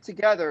is, put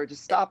together to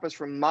stop us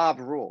from mob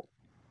rule.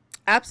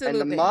 And the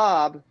absolutely.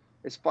 mob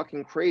is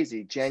fucking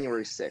crazy.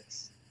 January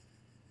 6th.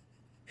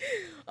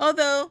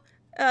 Although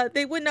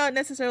they would not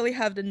necessarily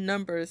have the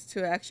numbers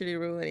to actually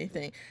rule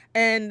anything,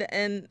 and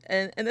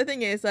the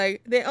thing is,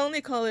 like, they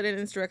only call it an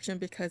insurrection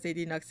because they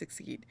did not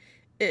succeed.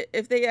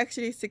 If they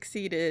actually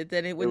succeeded,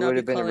 then it would It not would be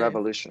have been a called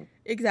revolution.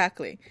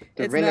 exactly.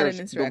 The It's not an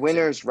the insurrection.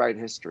 winners write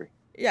history.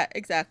 Yeah,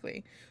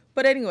 exactly.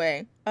 But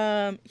anyway,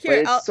 But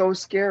here it's so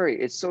scary.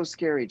 It's so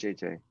scary,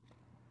 JJ.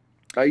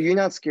 Are you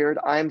not scared?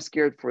 I'm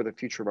scared for the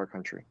future of our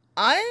country.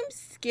 I'm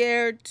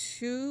scared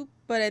too,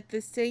 but at the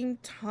same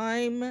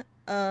time,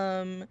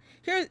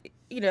 here,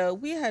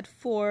 we had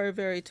 4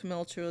 very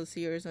tumultuous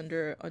years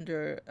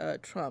under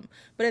Trump,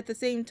 but at the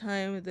same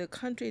time, the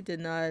country did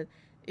not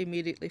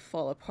immediately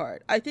fall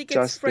apart. I think it's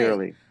Just frame.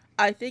 barely.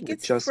 I think We're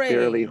it's just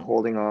barely frame.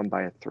 holding on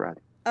by a thread.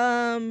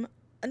 Um,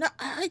 and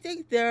I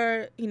think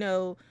they're,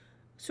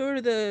 sort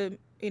of the,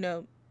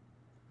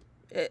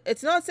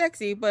 it's not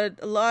sexy, but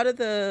a lot of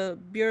the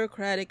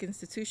bureaucratic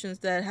institutions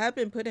that have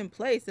been put in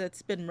place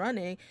that's been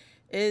running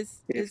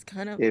is If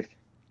kind of. if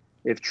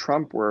if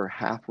Trump were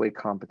halfway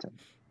competent,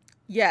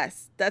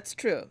 Yes, that's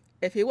true.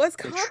 If he was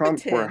if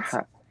Trump were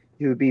competent.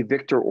 he would be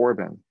Viktor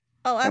Orban,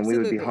 Oh, and we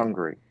would be absolutely.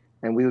 hungry,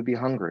 and we would be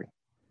hungry.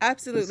 Listen,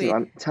 Absolutely.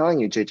 I'm telling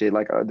you, JJ,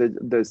 like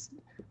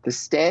the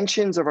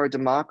stanchions of our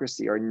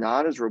democracy are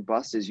not as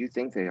robust as you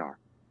think they are.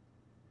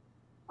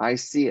 I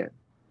see it.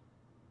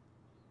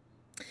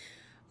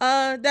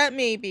 That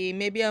may be.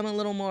 Maybe I'm a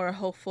little more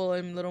hopeful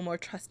and a little more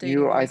trusting in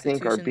You, the I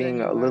think, are institution than being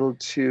you a are. little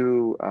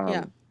too.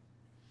 Yeah.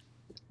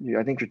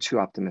 I think you're too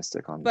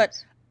optimistic on But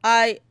this.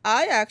 I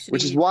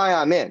Which is actually. why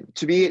I'm in.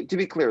 To be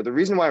clear, the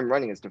reason why I'm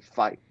running is to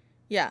fight.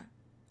 Yeah.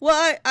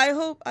 Well, I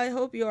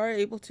hope you are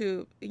able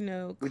to, Would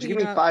you give clean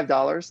me up.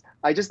 $5?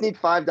 I just need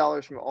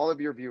 $5 from all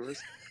of your viewers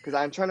because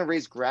I'm trying to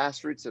raise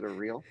grassroots that are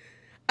real.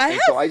 I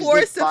And so have I just four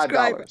need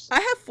subscribers. $5.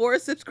 I have four Well,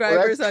 that's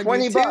subscribers on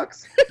 20 YouTube.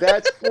 bucks.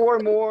 That's four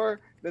more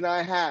than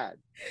I had.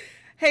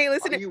 Hey, Are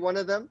listen. you one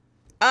of them?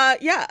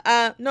 Yeah.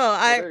 No,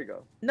 Well, there you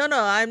go. no,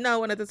 I'm not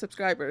one of the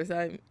subscribers.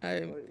 I'm.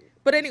 Well,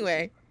 But interesting.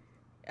 anyway,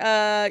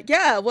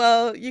 yeah.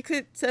 Well, you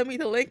could send me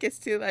the link as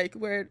to like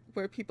where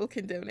people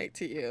can donate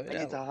to you. I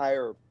need to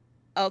hire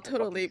I'll a booking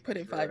totally put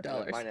in structure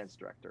and a $5. finance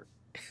director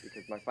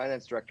because my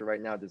finance director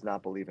right now does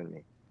not believe in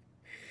me.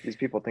 These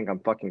people think I'm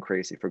fucking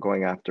crazy for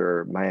going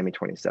after Miami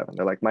 27.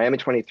 They're like, Miami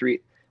 23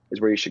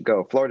 is where you should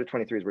go. Florida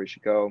 23 is where you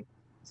should go.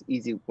 It's an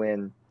easy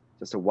win.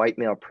 Just a white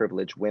male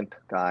privilege wimp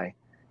guy.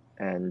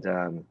 And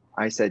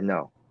I said,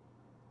 no,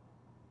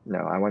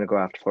 I want to go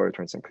after Florida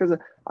 27 because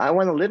I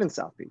want to live in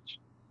South Beach.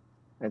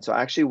 And so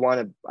I actually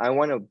I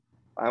want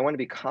to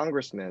be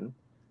congressman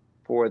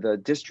for the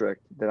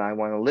district that I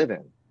want to live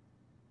in.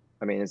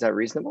 I mean, is that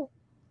reasonable?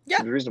 Yeah.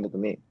 It's reasonable to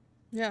me.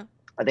 Yeah.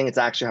 I think it's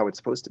actually how it's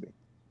supposed to be.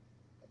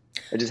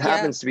 It just Yeah.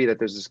 happens to be that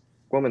there's this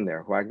woman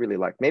there who I really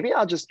like. Maybe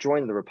I'll just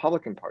join the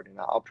Republican Party and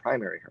I'll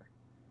primary her.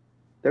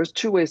 There's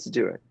two ways to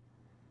do it.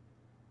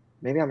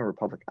 Maybe I'm a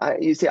Republican.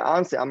 You see,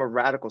 honestly, I'm a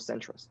radical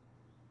centrist.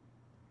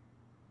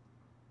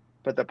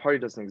 But the party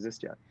doesn't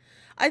exist yet.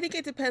 I think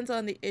it depends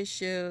on the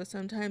issue.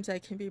 Sometimes I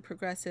can be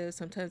progressive,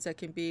 sometimes I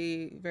can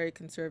be very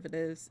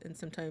conservative, and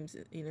sometimes,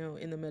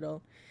 in the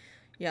middle.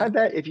 Yeah. I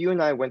bet if you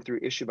and I went through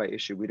issue by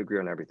issue, we'd agree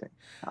on everything.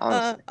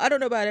 Honestly. I don't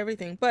know about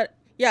everything, but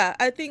yeah,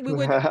 I think we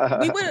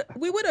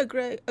would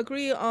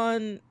agree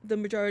on the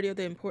majority of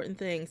the important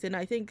things, and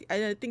I think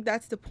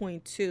that's the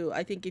point too.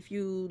 I think if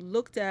you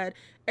looked at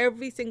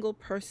every single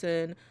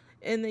person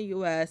in the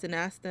U.S. and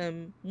asked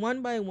them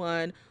one by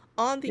one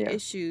on the Yeah.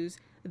 issues,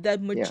 the Yeah.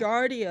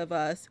 majority of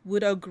us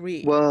would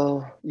agree.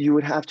 Well, you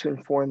would have to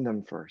inform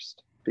them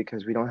first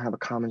because we don't have a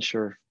common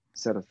sure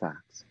set of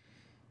facts.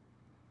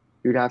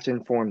 You'd have to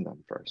inform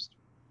them first.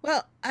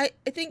 Well, I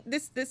think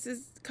this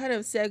is kind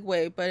of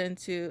segue, but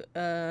into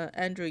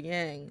Andrew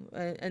Yang,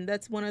 and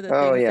that's one of the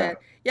Oh things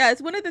yeah,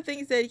 it's one of the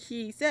things that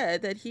he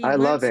said that he I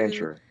went love to.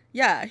 Andrew.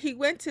 Yeah, he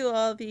went to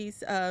all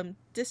these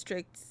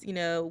districts,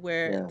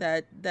 where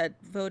Yeah. that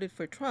voted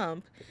for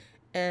Trump,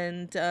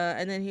 and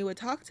then he would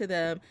talk to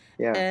them,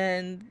 Yeah.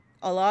 and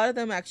a lot of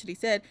them actually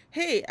said,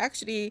 "Hey,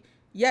 actually,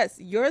 yes,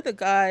 you're the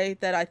guy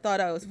that I thought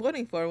I was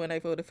voting for when I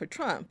voted for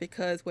Trump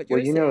because what Well,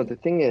 you're saying the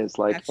thing is,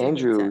 like, actually made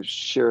Andrew sense."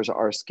 shares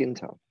our skin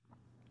tone,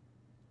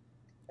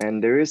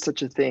 and there is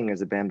such a thing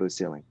as a bamboo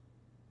ceiling.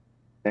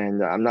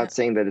 And I'm Yeah. not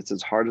saying that it's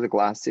as hard as a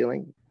glass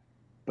ceiling,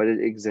 but it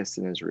exists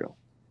and is real.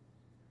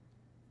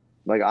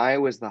 Like, I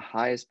was the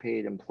highest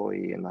paid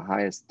employee and the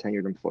highest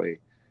tenured employee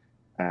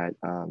at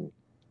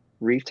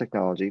Reef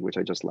Technology, which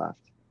I just left,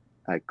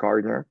 at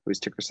Gardner, whose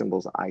ticker symbol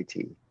is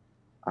IT,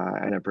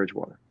 and at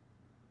Bridgewater.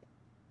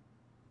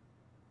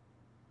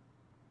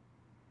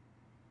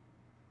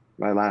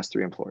 My last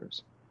three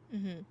employers.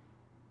 Mm-hmm.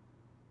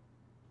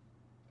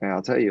 And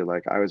I'll tell you,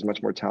 like, I was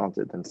much more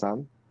talented than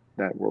some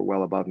that were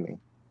well above me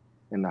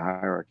in the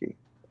hierarchy.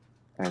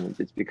 And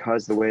it's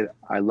because the way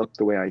I looked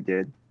the way I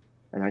did,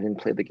 and I didn't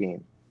play the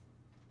game.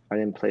 I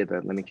didn't play the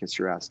let me kiss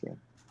your ass game.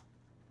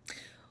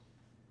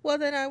 Well,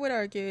 then I would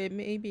argue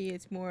maybe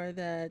it's more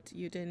that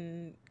you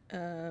didn't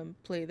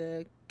play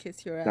the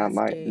kiss your ass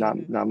game.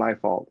 Not my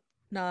fault.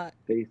 Not.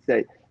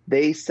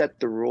 They set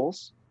the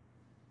rules.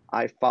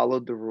 I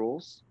followed the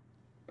rules,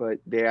 but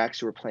they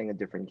actually were playing a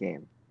different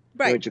game.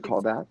 Right. What would you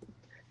call that?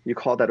 You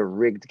call that a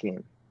rigged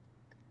game.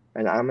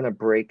 And I'm going to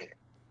break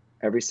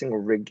every single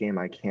rigged game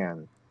I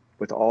can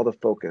with all the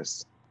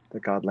focus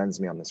that God lends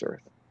me on this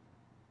earth.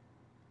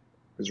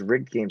 Because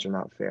rigged games are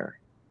not fair.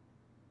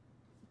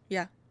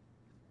 Yeah.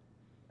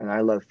 And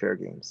I love fair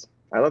games.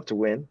 I love to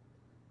win,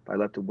 but I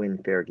love to win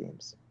fair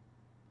games.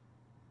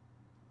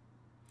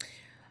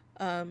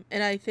 And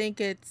I think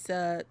it's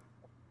the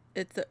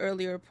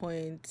earlier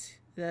point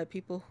that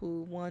people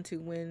who want to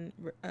win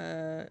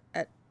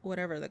at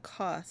whatever the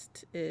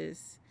cost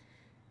is.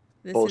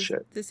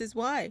 Bullshit. This is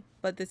why.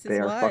 But this is They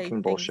are why fucking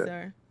things bullshit.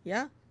 are.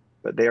 Yeah.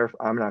 but they are.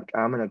 I'm not.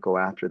 I'm gonna go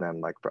after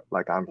them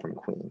like I'm from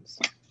Queens,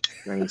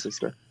 right,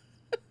 sister.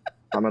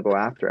 I'm gonna go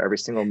after every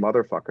single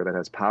motherfucker that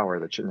has power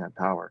that shouldn't have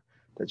power,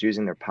 that's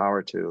using their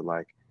power to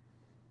like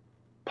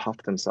puff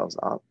themselves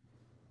up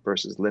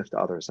versus lift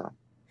others up.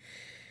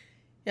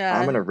 I'm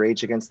Yeah. gonna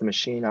rage against the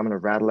machine. I'm gonna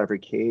rattle every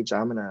cage.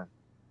 I'm gonna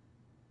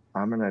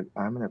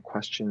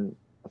question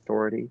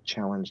authority,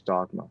 challenge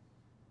dogma.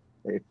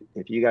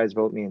 If you guys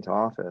vote me into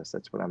office,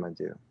 that's what I'm gonna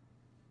do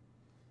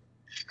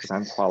because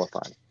I'm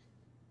qualified.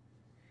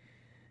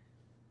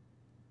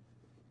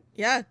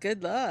 Yeah,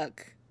 good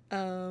luck.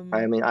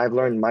 I mean, I've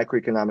learned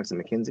microeconomics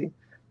at McKinsey.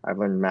 I've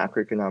learned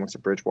macroeconomics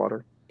at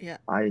Bridgewater. Yeah.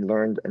 I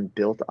learned and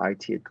built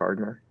IT at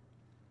Gardner.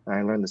 And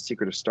I learned the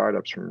secret of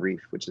startups from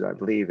Reef, which is, I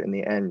believe, in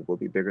the end will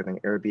be bigger than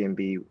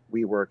Airbnb,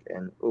 WeWork,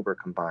 and Uber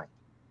combined.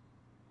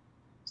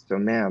 So,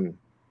 ma'am,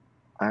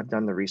 I've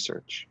done the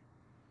research,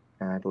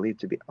 and I believe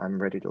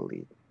I'm ready to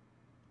lead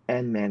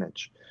and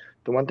manage.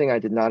 The one thing I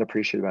did not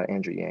appreciate about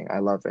Andrew Yang, I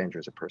love Andrew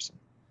as a person.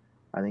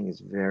 I think he's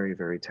very,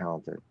 very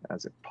talented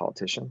as a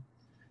politician,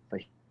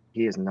 but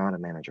he is not a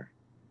manager.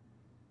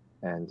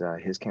 And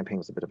his campaign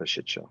was a bit of a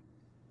shit show.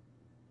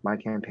 My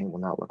campaign will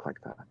not look like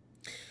that.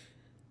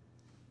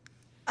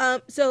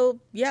 So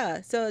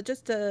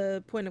just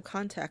a point of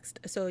context.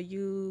 So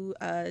you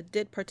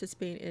did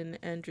participate in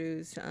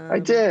Andrew's I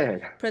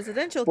did.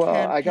 presidential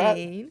Well,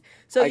 campaign.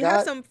 So I you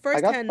have got, some I got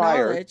firsthand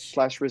fired knowledge.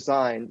 /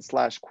 resigned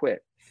 /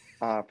 quit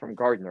from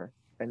Gardner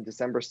on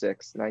December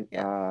 6th,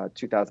 Yeah.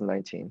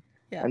 2019.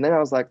 Yeah. And then I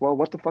was like, well,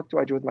 what the fuck do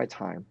I do with my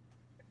time?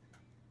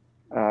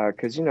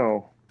 Because,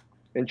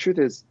 and truth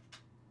is,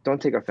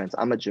 don't take offense.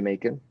 I'm a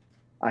Jamaican.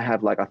 I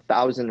have like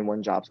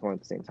 1,001 jobs going at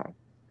the same time.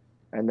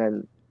 And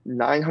then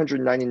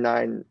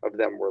 999 of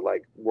them were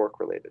like work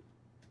related.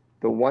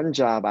 The one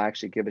job I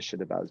actually give a shit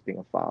about is being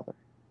a father.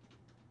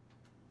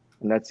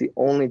 And that's the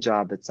only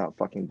job that's not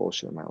fucking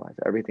bullshit in my life.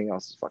 Everything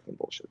else is fucking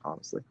bullshit,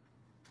 honestly.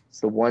 It's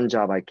the one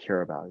job I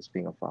care about is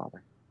being a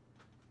father.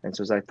 And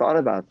so as I thought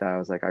about that, I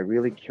was like, I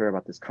really care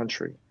about this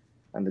country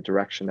and the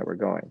direction that we're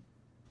going.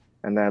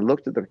 And then I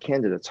looked at the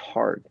candidates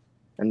hard.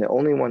 And the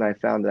only one I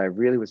found that I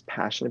really was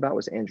passionate about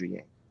was Andrew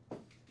Yang.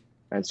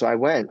 And so I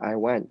went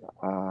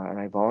and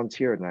I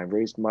volunteered and I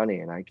raised money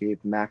and I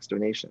gave max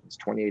donations,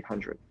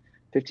 2,800,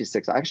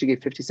 56. I actually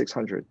gave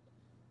 5,600,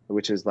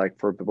 which is like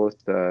for both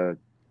the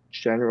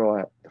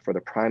general, for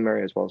the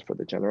primary as well as for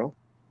the general.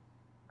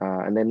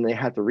 And then they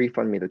had to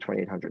refund me the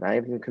 2,800. I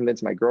even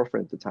convinced my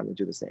girlfriend at the time to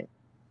do the same.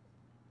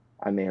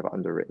 I may have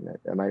underwritten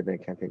it. It might have been a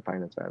campaign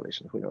finance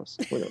violation. Who knows?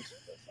 Who knows?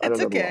 I don't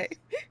It's know the okay.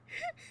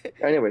 laws.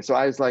 Anyway, so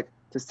I was like,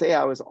 to say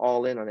I was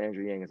all in on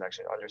Andrew Yang is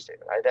actually an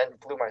understatement. I then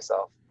flew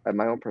myself at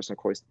my own personal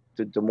course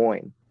to Des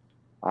Moines,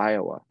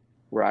 Iowa,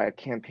 where I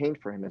campaigned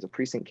for him as a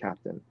precinct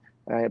captain.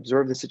 And I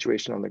observed the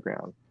situation on the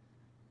ground.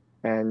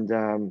 And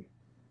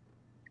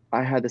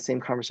I had the same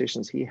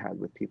conversations he had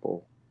with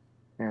people.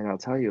 And I'll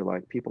tell you,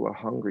 like, people are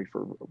hungry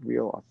for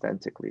real,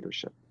 authentic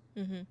leadership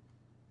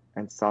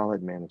and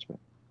solid management.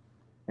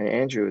 And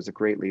Andrew is a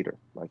great leader.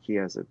 Like, he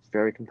has a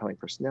very compelling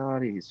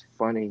personality. He's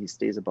funny. He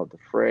stays above the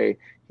fray.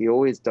 He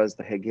always does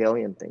the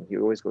Hegelian thing. He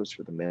always goes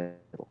for the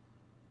middle,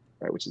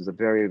 right? Which is a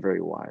very,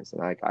 very wise.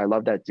 And I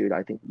love that dude.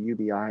 I think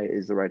UBI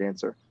is the right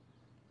answer.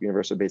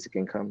 Universal basic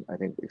income. I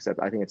think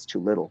it's too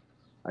little.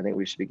 I think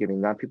we should be giving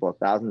not people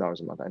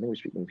 $1,000 a month. I think we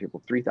should be giving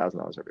people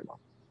 $3,000 every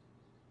month,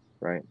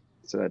 right?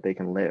 So that they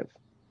can live.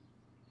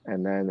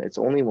 And then it's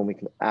only when we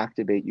can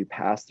activate you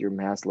past your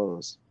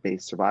Maslow's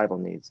base survival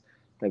needs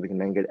that we can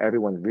then get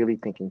everyone really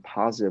thinking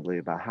positively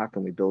about how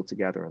can we build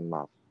together in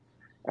love.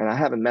 And I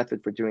have a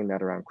method for doing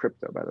that around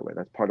crypto, by the way.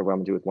 That's part of what I'm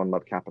gonna do with One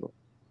Love Capital,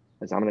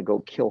 is I'm gonna go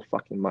kill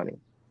fucking money,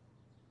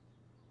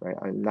 right?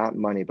 I'm not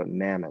money, but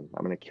mammon.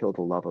 I'm gonna kill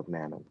the love of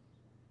mammon.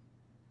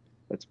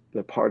 That's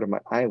the part of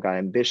I've got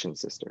ambition,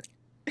 sister,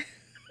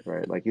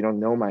 right? Like, you don't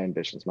know my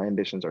ambitions. My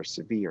ambitions are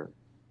severe.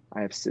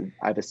 I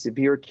have a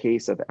severe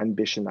case of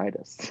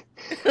ambitionitis.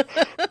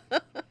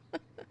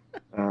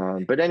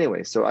 But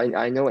anyway, so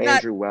I know not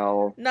Andrew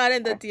well. not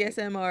in the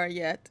DSMR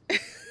yet.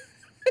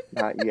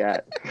 Not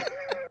yet.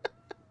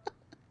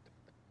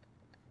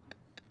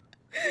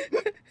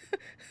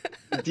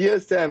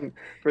 DSM,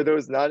 for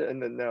those not in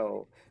the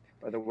know,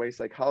 are the way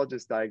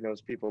psychologists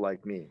diagnose people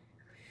like me.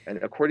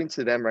 And according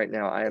to them right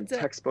now, I am It's a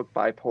textbook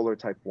bipolar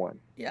type 1.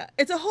 yeah.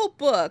 It's a whole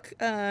book.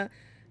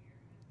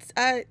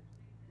 I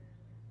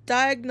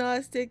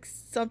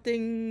diagnostics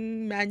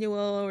something manual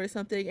or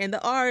something, and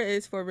the R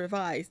is for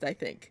revised, I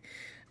think.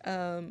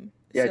 Yeah,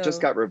 it just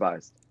So got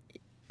revised.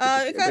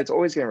 it got It's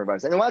always getting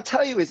revised. And what I'll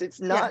tell you is it's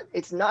yeah.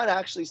 not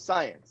actually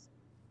science.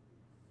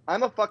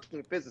 I'm a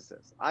fucking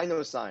physicist. I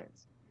know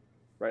science,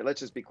 right?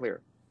 Let's just be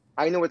clear.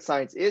 I know what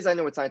science is. I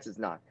know what science is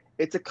not.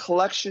 It's a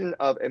collection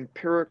of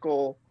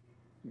empirical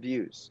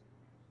views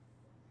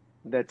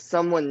that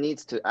someone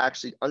needs to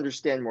actually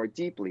understand more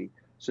deeply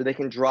so they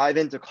can drive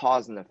into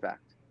cause and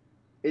effect.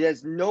 It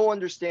has no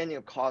understanding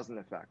of cause and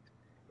effect.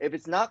 If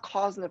it's not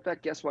cause and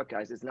effect, guess what,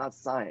 guys? It's not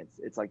science.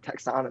 It's like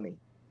taxonomy.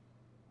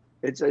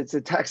 It's a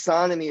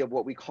taxonomy of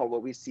what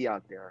we see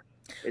out there.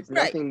 It's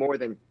Right. nothing more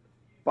than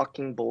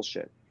fucking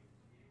bullshit.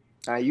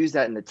 I use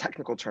that in the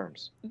technical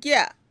terms.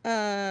 Yeah.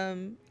 I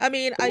mean, But I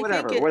think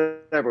whatever, it.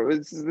 whatever.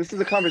 This is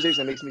a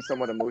conversation that makes me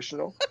somewhat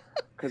emotional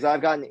because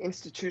I've gotten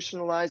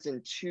institutionalized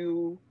in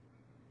two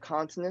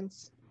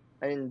continents.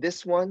 And in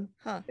this one,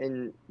 Huh.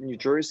 in New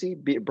Jersey,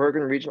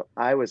 Bergen Regional,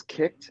 I was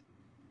kicked,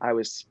 I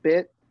was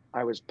spit,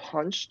 I was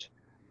punched,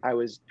 I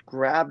was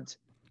grabbed,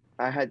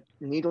 I had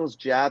needles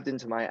jabbed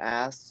into my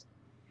ass.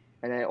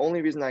 And the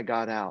only reason I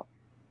got out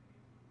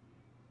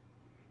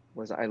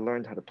was I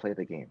learned how to play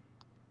the game,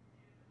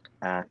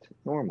 act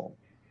normal.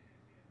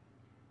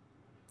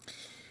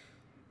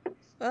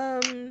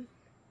 Um.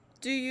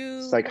 Do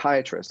you?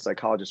 Psychiatrists,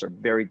 psychologists are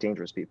very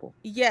dangerous people.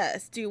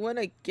 Yes. Do you want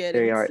to get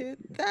They are. into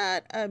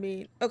that? I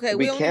mean, okay.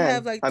 We We only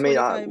have can. like I mean,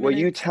 25 well, you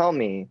minutes. tell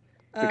me,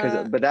 because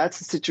Uh. but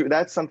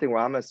that's something where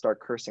I'm gonna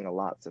start cursing a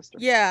lot, sister.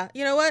 Yeah.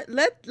 You know what?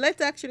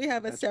 Let's actually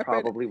have a That's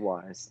separate. probably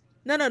wise.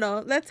 No, no,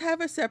 no. Let's have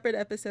a separate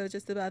episode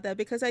just about that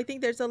because I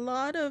think there's a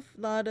lot of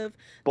not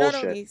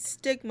Bullshit. only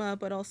stigma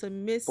but also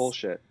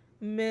Bullshit.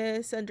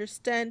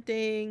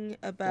 misunderstanding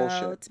Bullshit.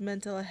 about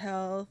mental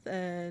health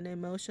and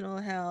emotional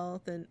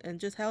health and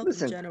just health in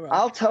Listen, general.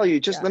 I'll tell you.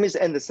 Just Yeah. let me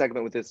just end the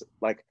segment with this.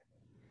 Like,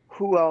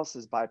 who else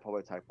is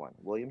bipolar type 1?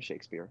 William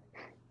Shakespeare,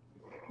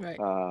 Right.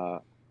 uh,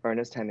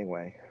 Ernest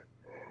Hemingway,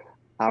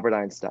 Albert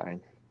Einstein,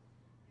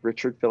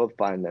 Richard Philip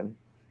Feynman,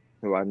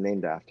 who I'm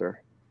named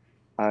after.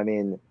 I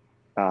mean,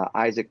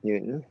 Isaac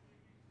Newton.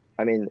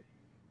 I mean,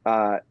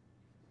 uh,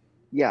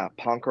 yeah,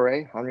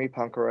 Poincaré, Henri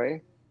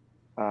Poincaré.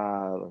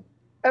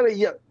 I mean,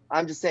 yeah,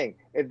 I'm just saying,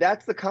 if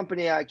that's the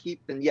company I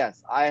keep, then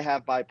yes, I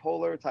have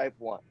bipolar type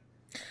 1.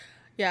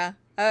 Yeah.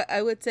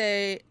 I would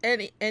say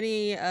any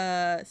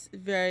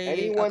very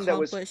Anyone that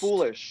was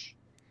accomplished.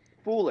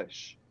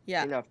 foolish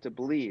Yeah. enough to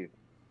believe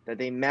that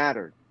they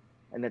mattered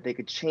and that they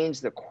could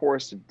change the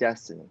course of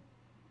destiny.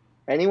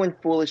 Anyone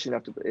foolish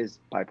enough to is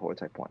bipolar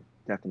type 1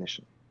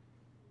 definition,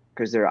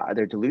 because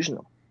they're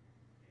delusional.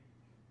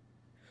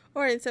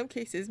 Or in some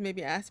cases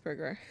maybe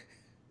Asperger.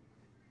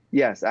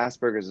 Yes,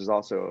 Asperger's is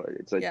also,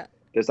 it's like Yeah.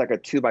 there's like a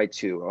 2 by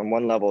 2. On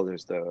one level,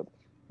 there's the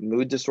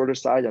mood disorder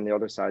side, on the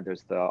other side,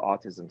 there's the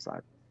autism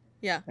side.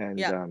 Yeah. And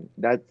Yeah.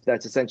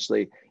 that's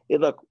essentially it.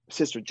 Look,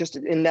 sister, just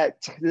in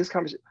this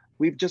conversation,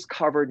 we've just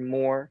covered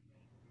more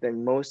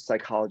than most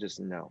psychologists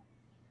know,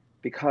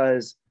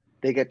 because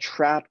they get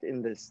trapped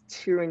in this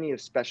tyranny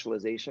of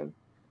specialization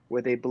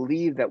where they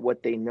believe that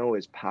what they know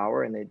is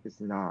power, and it's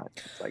not.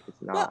 It's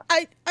Well, not.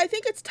 I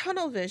think it's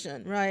tunnel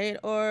vision, right?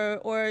 Or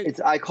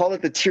I call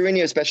it the tyranny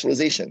of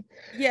specialization.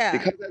 yeah.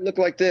 Because I look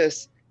like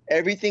this,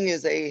 everything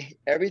is a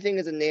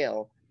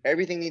nail.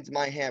 Everything needs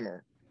my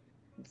hammer.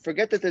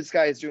 Forget that this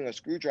guy is doing a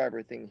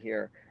screwdriver thing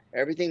here.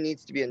 Everything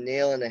needs to be a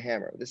nail and a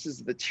hammer. This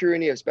is the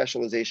tyranny of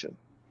specialization.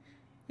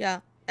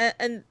 Yeah.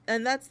 And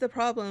that's the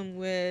problem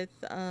with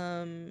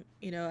having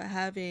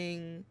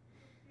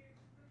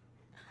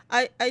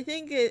I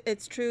think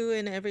it's true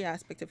in every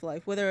aspect of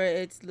life, whether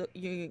it's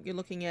you're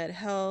looking at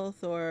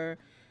health or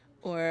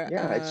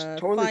Yeah, it's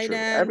totally true. It's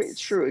finance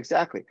true,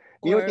 exactly.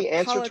 You know what or the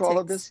answer to all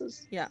of politics. this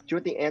is? Yeah. Do you know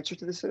what the answer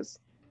to this is?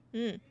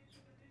 Mm.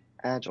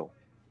 Agile,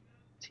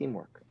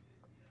 teamwork,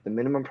 the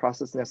minimum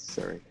process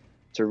necessary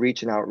to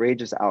reach an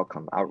outrageous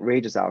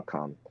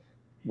outcome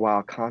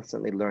while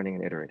constantly learning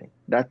and iterating.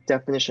 That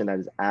definition, that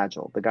is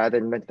agile. The guy that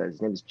invented that,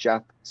 his name is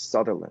Jeff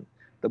Sutherland.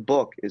 The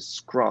book is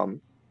Scrum.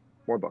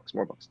 More books,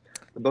 more books.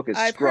 The book is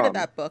I've heard of Scrum.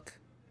 that book.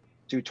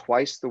 Do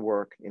twice the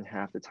work in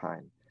half the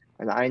time.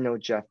 And I know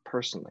Jeff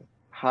personally.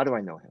 How do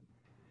I know him?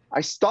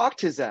 I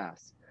stalked his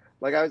ass.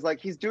 Like, I was like,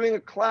 he's doing a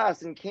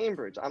class in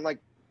Cambridge. I'm like,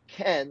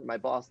 Ken, my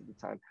boss at the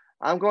time,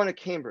 I'm going to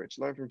Cambridge,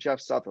 learn from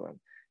Jeff Sutherland.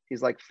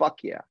 He's like,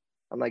 fuck yeah.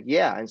 I'm like,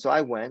 yeah. And so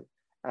I went,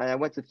 and I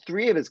went to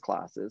 3 of his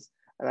classes,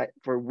 and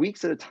for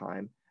weeks at a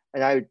time,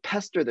 and I would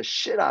pester the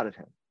shit out of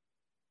him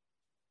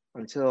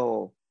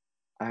until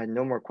I had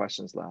no more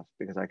questions left,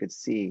 because I could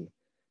see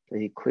that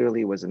he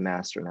clearly was a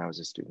master and I was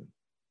a student.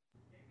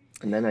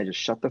 And then I just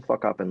shut the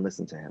fuck up and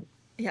listened to him.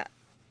 Yeah.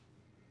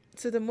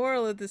 So the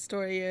moral of the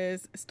story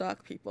is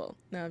stalk people.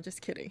 No, I'm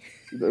just kidding.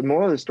 The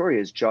moral of the story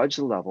is judge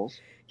the levels,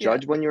 Yeah.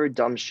 judge when you're a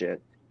dumb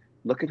shit,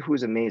 look at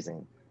who's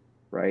amazing,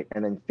 right?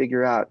 And then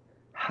figure out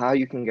how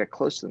you can get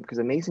close to them. Because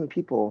amazing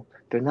people,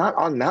 they're not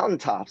on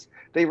mountaintops.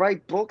 They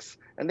write books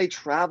and they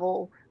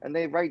travel and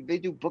they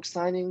do book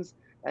signings,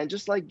 and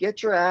just like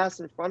get your ass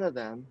in front of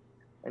them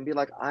and be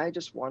like, I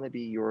just want to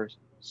be your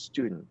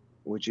student.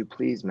 Would you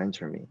please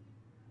mentor me?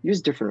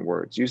 Use different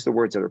words. Use the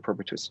words that are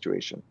appropriate to a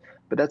situation.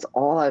 But that's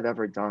all I've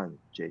ever done,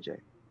 JJ,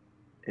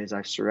 is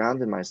I've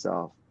surrounded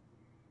myself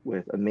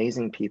with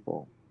amazing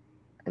people,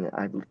 and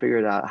I've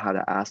figured out how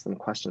to ask them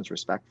questions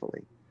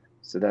respectfully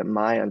so that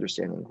my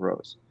understanding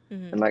grows.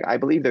 Mm-hmm. And like, I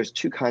believe there's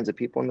 2 kinds of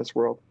people in this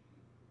world.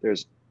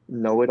 There's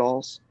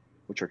know-it-alls,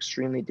 which are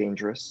extremely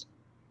dangerous,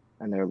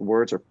 and their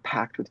words are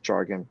packed with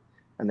jargon,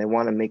 and they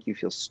want to make you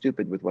feel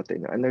stupid with what they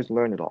know. And there's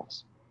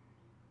learn-it-alls,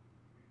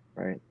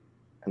 right?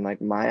 And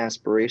like, my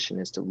aspiration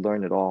is to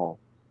learn it all,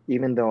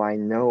 even though I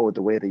know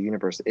the way the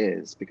universe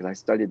is, because I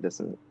studied this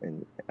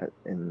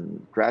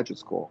in graduate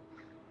school.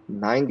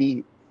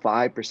 95%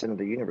 of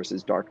the universe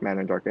is dark matter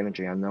and dark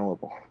energy,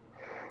 unknowable.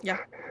 Yeah.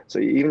 So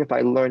even if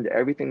I learned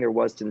everything there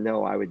was to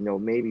know, I would know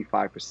maybe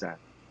 5%,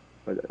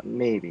 but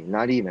maybe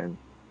not even.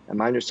 And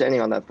my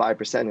understanding on that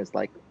 5% is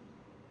like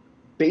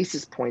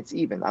basis points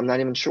even. I'm not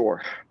even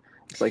sure.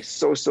 It's like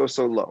so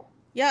low.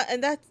 Yeah,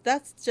 and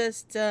that's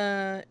just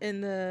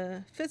in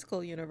the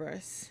physical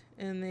universe.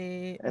 In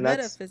the And that's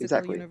metaphysical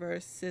exactly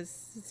universe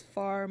is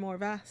far more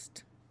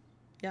vast.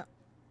 Yeah.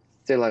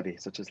 c'est la vie,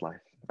 such is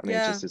life. I mean, it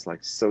Yeah. just is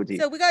like so So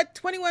deep. we got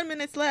 21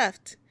 minutes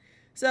left.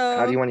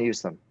 How do So you want to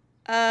use them?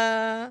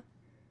 uh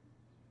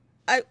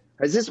I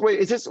Was this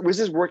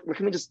work?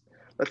 Can we just,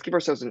 let's give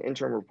ourselves an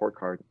interim report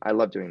card. I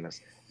love doing this.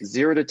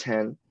 0 to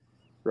 10,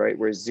 right?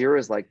 Where 0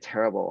 is like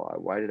terrible.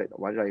 Why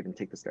did I even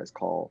take this guy's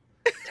call?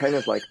 10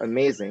 is like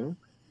amazing.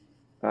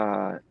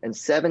 And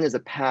 7 is a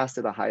pass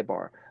at a high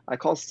bar. I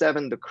call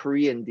 7 the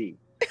Korean D.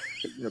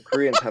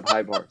 Koreans have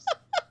high bars.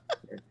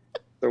 Okay?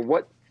 So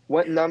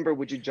what number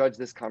would you judge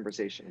this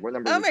conversation? What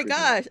number Oh would my you give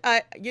me?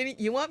 gosh.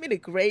 You want me to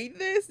grade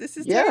this? This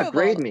is Yeah,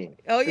 grade terrible. me.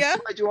 Oh This is yeah?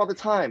 what I do all the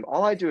time.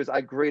 All I do is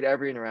I grade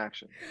every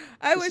interaction.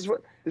 I This is was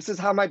what this is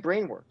how my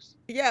brain works.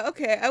 yeah,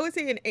 okay. I would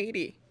say an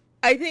 80.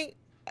 I think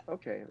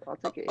Okay, I'll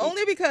take an 8.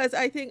 only because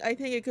I think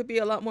it could be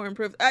a lot more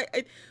improved.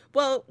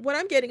 Well, what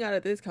I'm getting out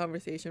of this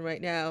conversation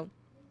right now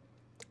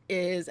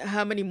is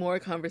how many more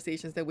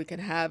conversations that we can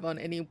have on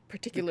any We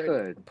particular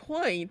could.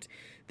 point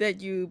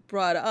that you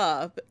brought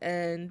up,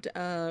 and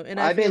I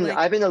I've feel been like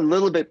I've been a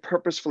little bit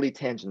purposefully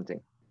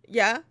tangenting.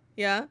 yeah,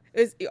 yeah.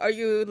 Are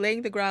you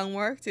laying the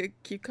groundwork to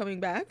keep coming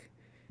back?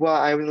 Well,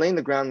 I'm laying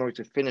the groundwork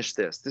to finish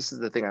this. This is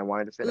the thing I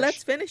wanted to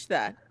Let's finish. finish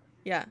that.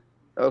 Yeah,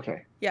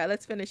 Okay. yeah.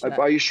 Let's finish that.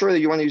 Are you sure that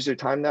you want to use your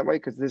time that way?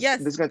 Because this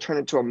Yes. is going to turn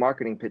into a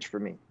marketing pitch for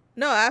me.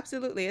 No,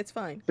 absolutely. It's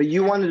fine. But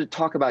you wanted to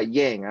talk about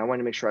Yang. I wanted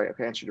to make sure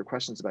I answered your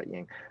questions about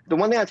Yang. The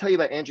one thing I tell you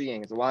about Andrew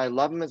Yang is while I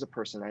love him as a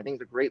person, I think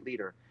he's a great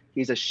leader.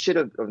 He's a shit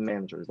of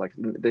managers. Like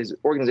his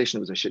organization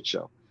was a shit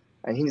show,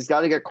 and he's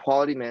got to get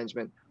quality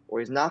management, or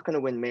he's not going to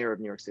win mayor of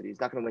New York City. He's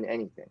not going to win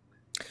anything.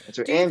 And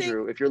so, Do you think?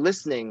 Andrew, if you're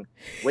listening,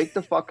 wake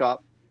the fuck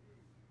up.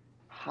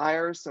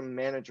 Hire some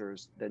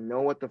managers that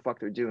know what the fuck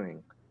they're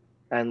doing,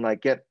 and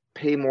like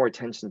pay more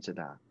attention to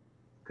that,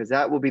 because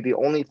that will be the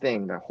only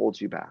thing that holds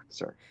you back,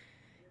 sir.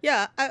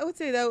 Yeah, I would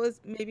say that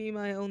was maybe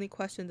my only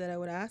question that I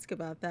would ask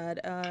about that,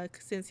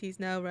 since he's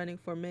now running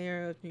for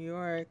mayor of New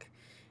York,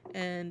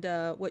 and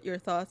what your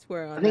thoughts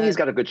were I on think he's that.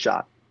 got a good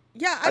shot.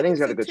 Yeah, I I think he's think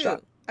got so a good too.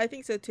 shot. I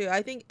think so too.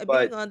 I think being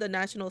But on the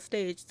national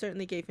stage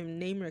certainly gave him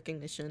name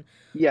recognition,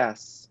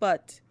 yes,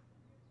 but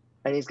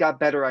and he's got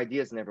better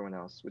ideas than everyone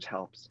else, which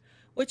helps.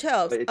 which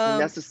helps. But it's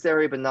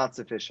necessary but not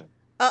sufficient.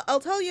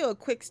 I'll tell you a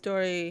quick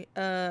story.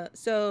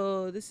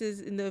 So this is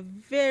in the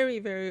very,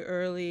 very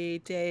early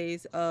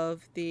days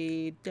of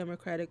the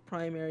Democratic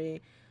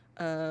primary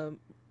um,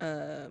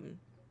 um,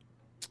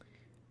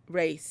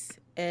 race,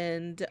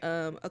 and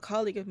a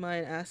colleague of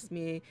mine asked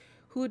me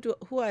who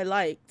I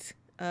liked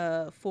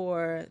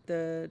for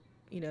the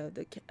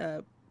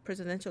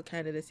presidential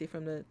candidacy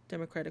from the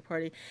Democratic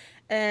Party,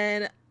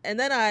 and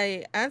then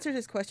I answered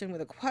his question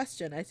with a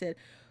question. I said,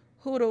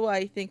 who do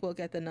I think will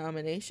get the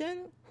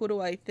nomination? Who do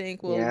I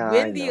think will Yeah, I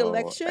win the know.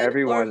 election? Or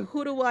Everyone,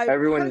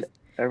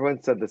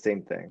 everyone said the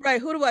same thing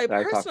right, who do I that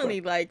I talked with.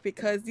 personally like?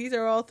 Because these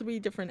are all three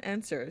different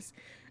answers.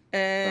 Oh.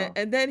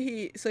 And then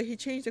he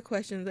changed the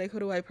questions like, who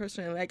do I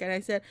personally like? And I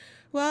said,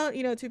 well,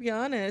 to be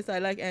honest, I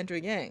like Andrew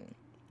Yang,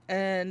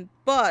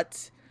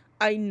 but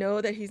I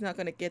know that he's not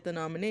going to get the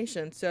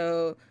nomination.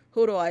 So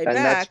who do I And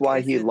that's back? why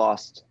Is he it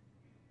lost.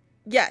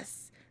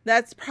 yes?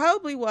 That's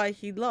probably why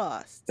he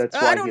lost. That's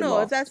I why don't he know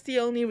if that's lost. the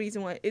only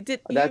reason why it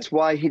did. That's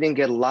why he didn't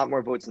get a lot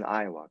more votes in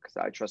Iowa.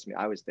 Because trust me,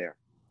 I was there.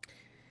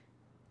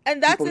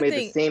 And that's People the made the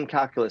thing. same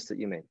calculus that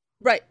you made.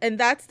 Right, and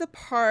that's the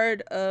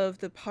part of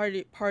the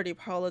party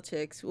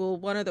politics. Well,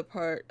 one of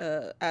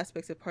the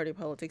aspects of party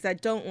politics I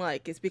don't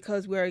like is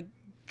because we're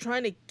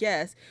trying to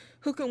guess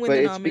who can win But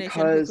the nomination,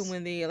 who can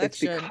win the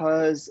it's election.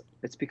 because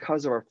it's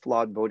because of our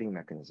flawed voting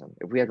mechanism.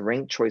 If we had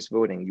ranked choice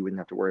voting, you wouldn't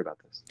have to worry about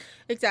this.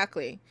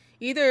 Exactly.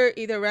 Either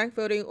rank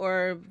voting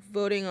or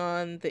voting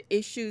on the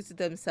issues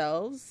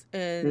themselves.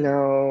 And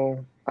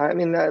No, I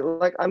mean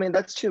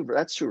that's too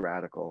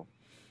radical.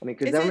 I mean,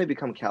 because is then we it?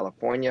 become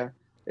California.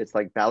 It's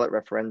like ballot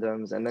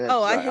referendums, and then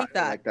Oh, it's I I hate don't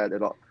that. like that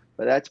at all.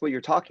 But that's what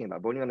you're talking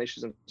about. Voting on the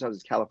issues themselves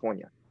is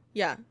California.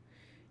 Yeah.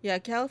 Yeah,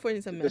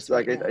 California's a It's just mess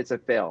like right now. it's a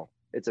fail.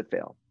 It's a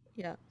fail.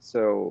 Yeah.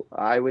 So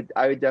I would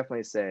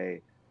definitely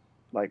say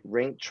like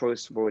ranked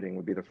choice voting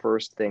would be the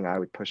first thing I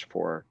would push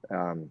for.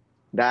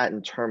 That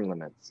and term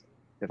limits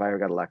if I ever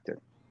got elected.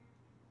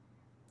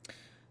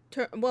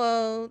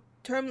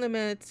 Term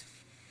limits.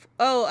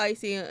 Oh, I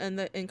see.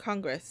 In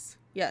Congress.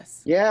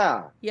 Yes.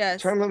 Yeah,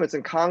 Yes. term limits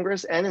in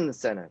Congress and in the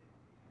Senate.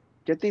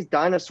 Get these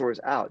dinosaurs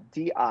out.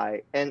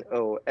 Dinosa.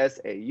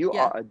 You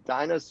Yeah. are a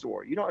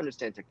dinosaur. You don't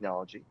understand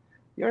technology.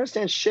 You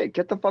understand shit.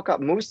 Get the fuck up.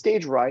 Move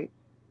stage right,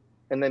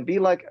 and then be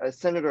like a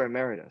senator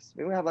emeritus.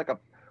 Maybe we'll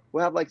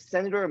have like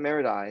senator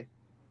emeriti,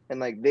 and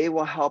like they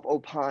will help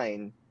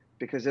opine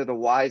because they're the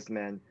wise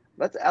men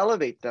Let's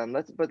elevate them.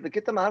 But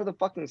get them out of the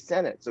fucking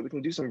Senate so we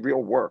can do some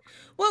real work.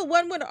 Well,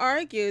 one would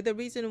argue the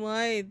reason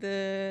why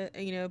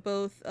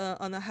both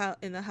on the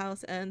in the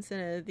House and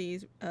Senate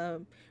these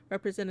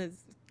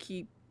representatives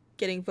keep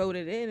getting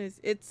voted in is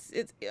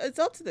it's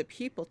up to the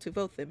people to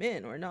vote them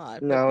in or not,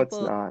 but No, it's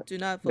people not. do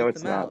not No, vote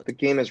it's them not. The out.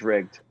 game is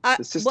rigged.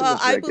 The system is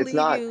I rigged. It's believe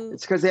not. you.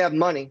 It's because they have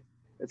money.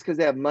 It's because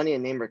they have money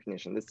and name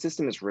recognition. The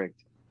system is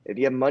rigged. If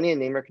you have money and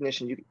name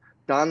recognition,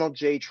 Donald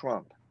J.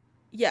 Trump.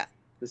 Yeah.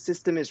 The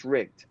system is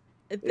rigged.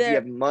 If you There.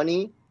 have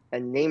money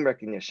and name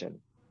recognition,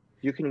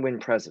 you can win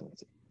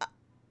presidency,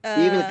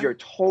 even if Uh, you're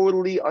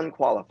totally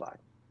unqualified.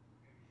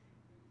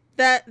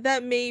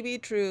 that may be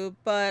true,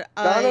 but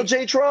Donald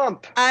J.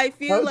 Trump. I How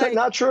feel is that like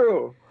not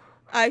true?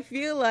 I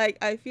feel like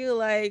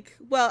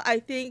well, I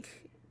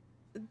think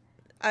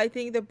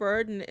the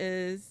burden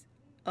is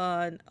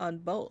on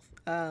both.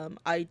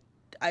 I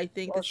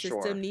think Well, the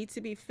system sure. needs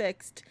to be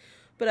fixed,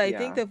 but I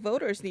think Yeah. the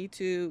voters need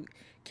to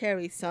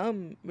carry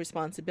some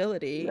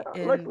responsibility No,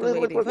 in the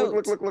way they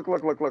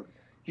vote. look.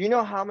 Do you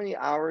know how many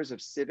hours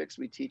of civics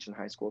we teach in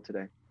high school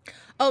today?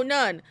 Oh,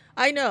 none.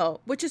 I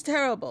know, which is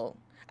terrible.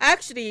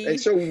 Actually, And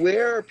so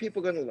where are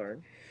people going to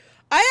learn?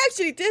 I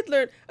actually did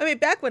learn. I mean,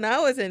 back when I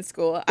was in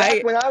school,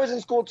 Back when I was in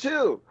school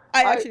too,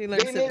 I actually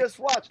learned they made civics. us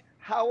watch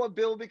how a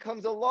bill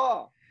becomes a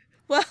law.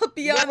 Well,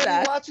 beyond Nobody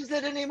that, watches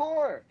it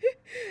anymore.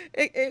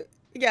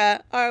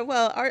 yeah.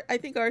 I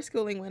think our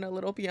schooling went a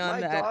little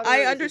beyond My that. daughter I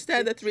is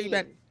understand the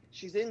 15.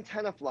 She's in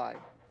Tenafly.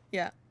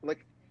 Yeah.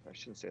 Like, I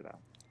shouldn't say that.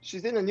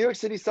 She's in a New York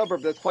City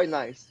suburb that's quite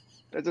nice.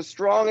 There's a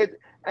strong,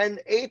 and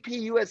AP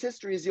US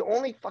history is the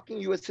only fucking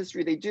US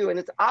history they do, and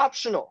it's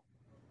optional.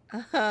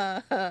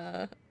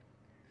 That's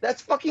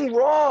fucking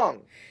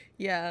wrong.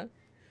 Yeah.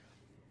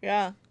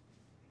 Yeah.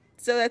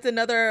 So that's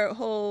another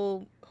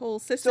whole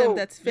system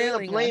that's failing you're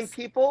gonna blame us.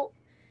 people?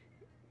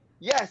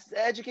 Yes,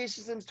 the education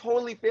system is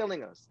totally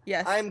failing us.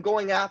 Yes. I'm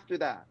going after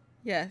that.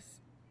 Yes.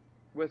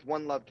 With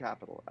One Love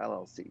Capital,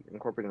 LLC,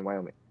 incorporated in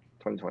Wyoming,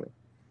 2020.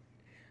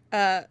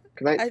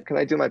 Can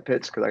I do my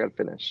pitch? Because I got to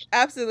finish.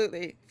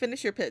 Absolutely.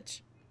 Finish your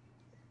pitch.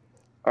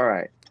 All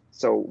right.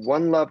 So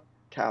One Love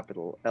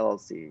Capital,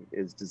 LLC,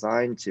 is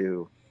designed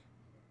to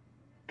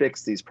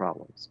fix these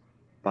problems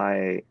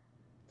by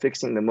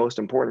fixing the most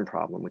important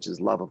problem, which is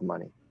love of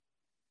money.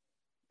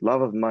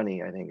 Love of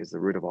money, I think, is the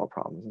root of all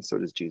problems. And so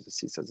does Jesus.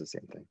 He says the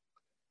same thing.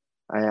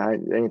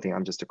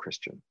 I'm just a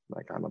Christian.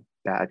 Like, I'm a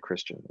bad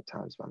Christian at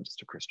times, but I'm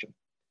just a Christian.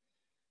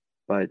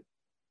 But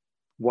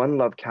One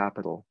Love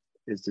Capital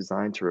is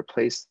designed to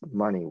replace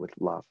money with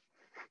love.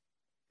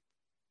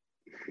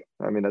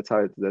 I mean, that's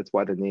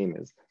why the name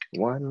is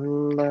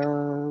One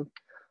Love,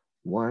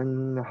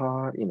 One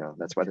Heart.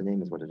 That's why the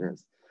name is what it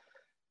is.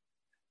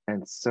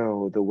 And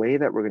so the way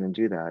that we're going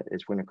to do that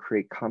is we're going to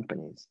create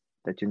companies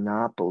that do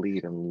not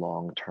believe in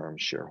long-term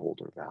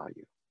shareholder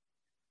value.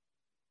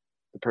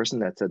 The person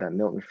that said that,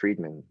 Milton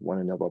Friedman, won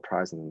a Nobel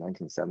Prize in the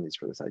 1970s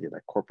for this idea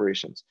that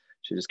corporations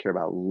should just care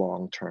about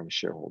long-term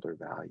shareholder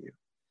value,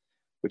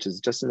 which is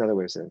just another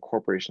way of saying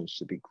corporations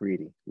should be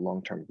greedy,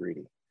 long-term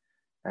greedy.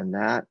 And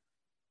that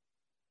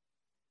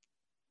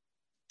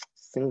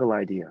single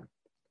idea,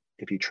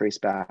 if you trace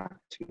back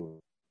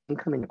to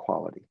income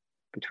inequality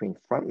between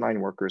frontline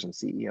workers and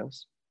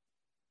CEOs,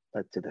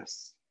 led to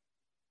this.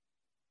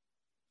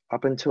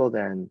 Up until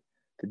then,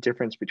 the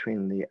difference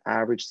between the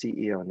average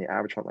CEO and the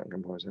average frontline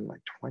employee is in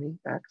like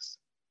 20x.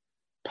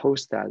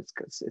 Post that,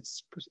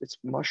 it's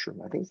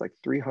mushroom. I think it's like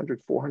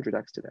 300,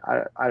 400x today.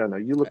 I don't know.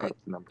 You look up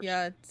the numbers.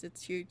 Yeah,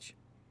 it's huge.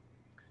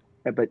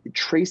 But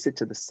trace it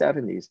to the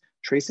 70s.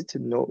 Trace it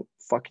to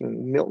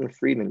fucking Milton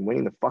Friedman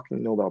winning the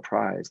fucking Nobel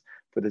Prize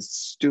for this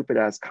stupid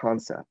ass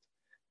concept,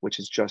 which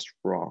is just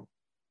wrong.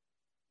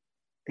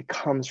 It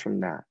comes from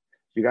that.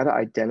 You got to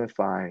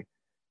identify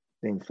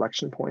the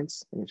inflection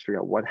points and you figure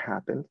out what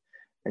happened.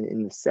 And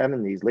in the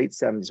 70s, late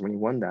 70s, when he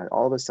won that,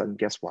 all of a sudden,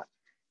 guess what?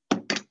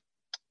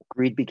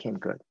 Greed became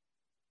good.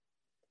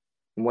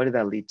 And what did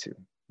that lead to?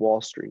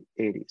 Wall Street,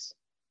 80s.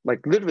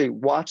 Like, literally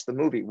watch the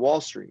movie Wall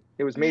Street.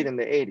 It was made in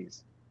the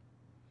 80s.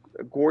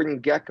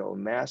 Gordon Gekko,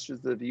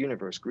 Masters of the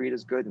Universe, Greed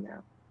is Good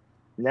now.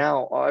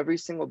 Now, every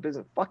single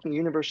business, fucking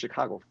University of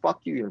Chicago,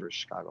 fuck you, University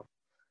of Chicago.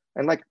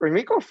 And like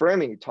Enrico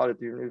Fermi taught at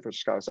the University of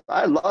Chicago. So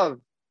I love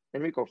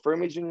Enrico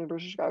Fermi's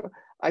University of Chicago.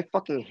 I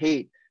fucking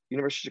hate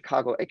University of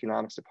Chicago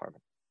economics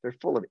department. They're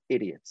full of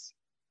idiots.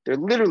 They're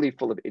literally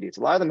full of idiots.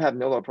 A lot of them have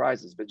Nobel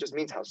Prizes, but it just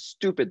means how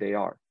stupid they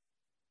are.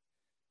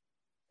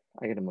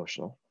 I get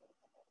emotional.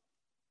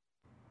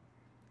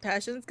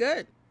 Passion's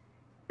good.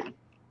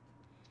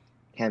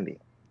 Can be.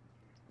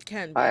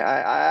 Can be.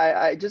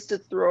 I just to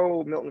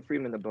throw Milton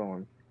Friedman the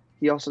bone,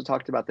 he also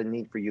talked about the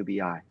need for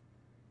UBI.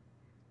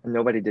 And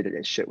nobody did it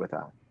as shit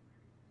without.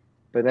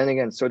 But then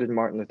again, so did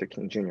Martin Luther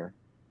King Jr.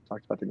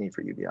 Talked about the need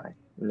for UBI.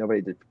 And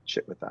nobody did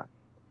shit with that.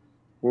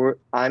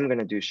 I'm going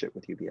to do shit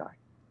with UBI.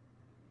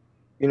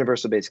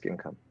 Universal Basic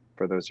Income,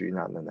 for those of you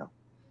not in the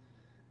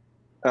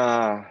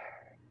know.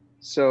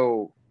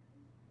 So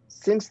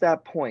since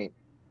that point,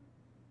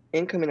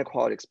 income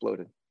inequality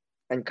exploded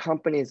and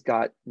companies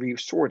got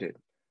resorted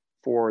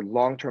for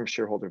long-term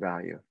shareholder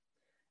value.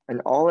 And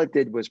all it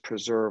did was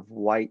preserve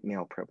white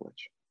male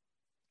privilege.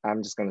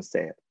 I'm just going to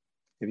say it.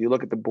 If you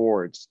look at the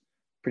boards,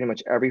 pretty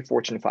much every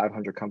Fortune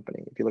 500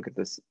 company, if you look at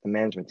this, the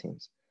management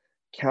teams,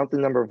 count the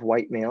number of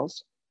white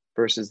males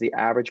versus the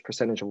average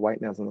percentage of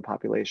white males in the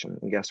population.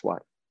 And guess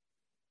what?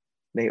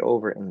 They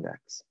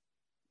over-index.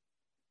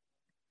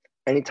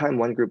 Anytime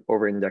one group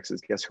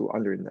over-indexes, guess who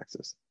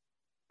under-indexes?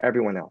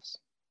 Everyone else.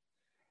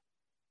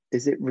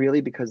 Is it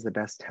really because the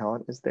best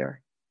talent is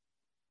there?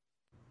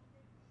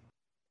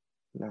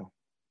 No,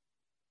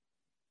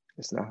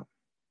 it's not.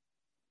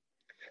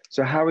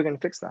 So how are we going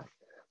to fix that?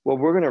 Well,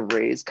 we're going to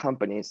raise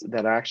companies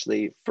that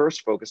actually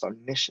first focus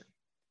on mission,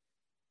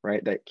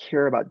 right? That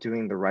care about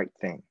doing the right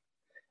thing.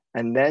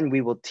 And then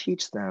we will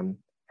teach them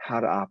how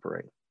to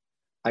operate.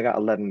 I got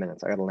 11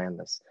 minutes. I got to land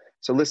this.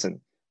 So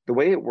listen, the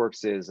way it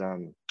works is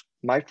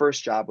my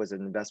first job was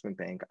an investment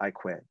bank. I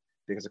quit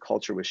because the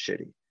culture was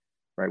shitty,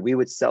 right? We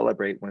would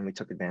celebrate when we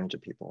took advantage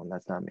of people, and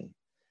that's not me.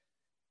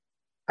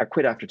 I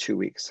quit after 2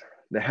 weeks.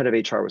 The head of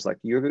HR was like,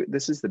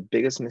 this is the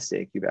biggest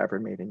mistake you've ever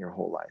made in your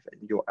whole life,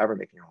 and you'll ever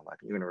make in your whole life.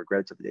 And you're going to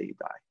regret it till the day you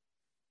die.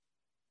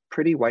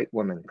 Pretty white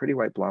woman, pretty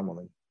white blonde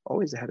woman,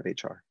 always the head of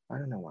HR. I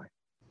don't know why.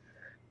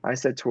 I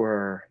said to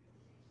her,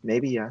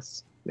 maybe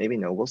yes, maybe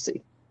no, we'll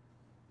see.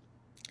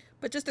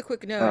 But just a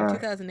quick note, in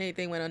 2008,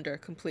 they went under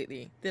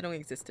completely. They don't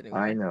exist anymore.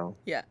 I know.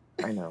 Yeah.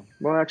 I know.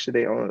 Well,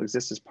 actually, they only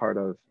exist as part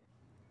of...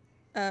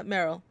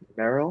 Merrill.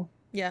 Merrill?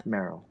 Yeah.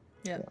 Merrill.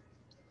 Yeah.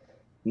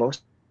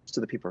 Most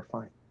of the people are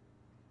fine.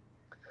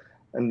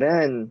 And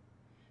then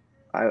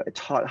I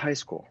taught high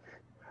school.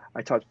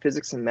 I taught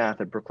physics and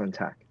math at Brooklyn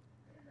Tech.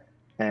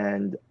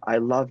 And I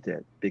loved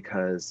it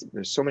because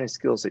there's so many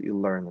skills that you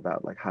learn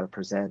about, like how to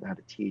present, how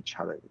to teach,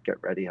 how to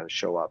get ready, how to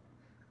show up.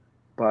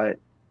 But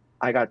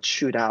I got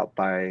chewed out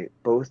by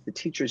both the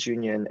teachers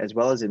union as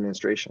well as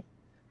administration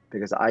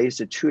because I used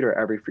to tutor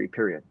every free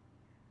period.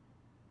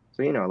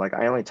 So, like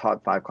I only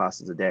taught 5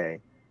 classes a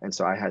day. And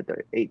so I had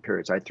 8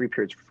 periods. I had 3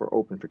 periods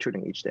open for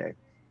tutoring each day.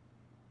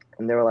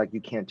 And they were like, you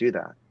can't do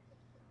that.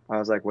 I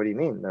was like, what do you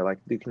mean? They're like,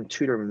 you can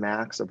tutor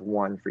max of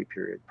 1 free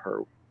period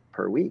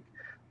per week.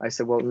 I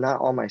said, well,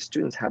 not all my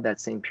students have that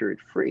same period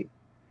free.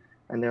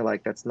 And they're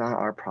like, that's not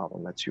our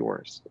problem. That's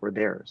yours or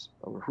theirs.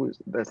 Or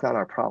that's not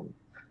our problem.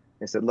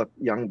 They said, look,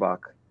 young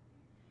buck,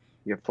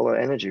 you're full of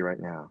energy right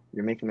now.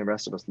 You're making the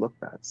rest of us look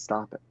bad.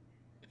 Stop it.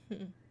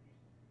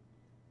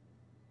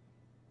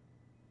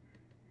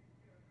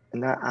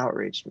 And that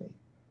outraged me,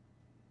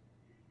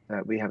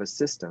 that we have a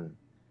system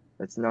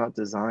that's not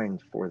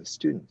designed for the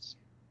students.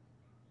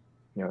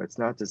 It's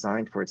not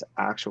designed for its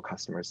actual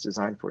customers. It's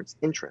designed for its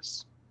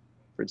interests.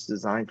 It's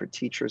designed for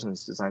teachers and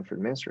it's designed for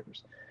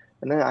administrators.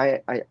 And then I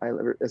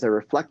as I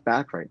reflect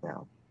back right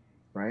now,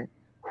 right,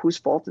 whose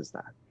fault is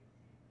that?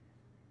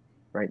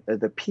 Right?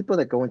 The people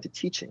that go into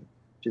teaching,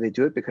 do they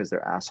do it because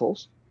they're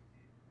assholes?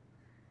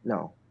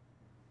 No.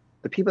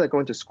 The people that go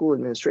into school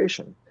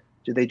administration,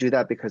 do they do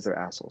that because they're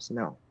assholes?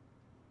 No.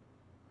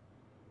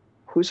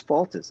 Whose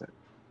fault is it?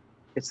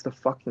 It's the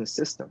fucking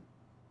system.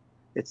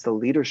 It's the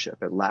leadership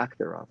and lack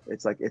thereof.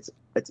 It's like, it's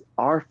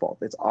our fault.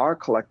 It's our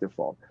collective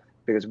fault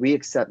because we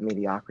accept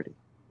mediocrity,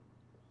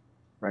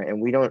 right?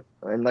 And we don't,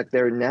 and like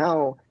there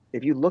now,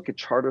 if you look at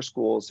charter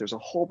schools, there's a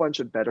whole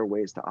bunch of better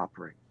ways to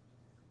operate,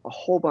 a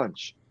whole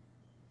bunch.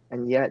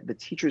 And yet the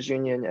teachers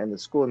union and the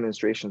school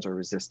administrations are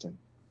resistant.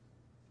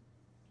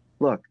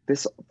 Look,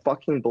 this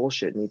fucking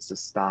bullshit needs to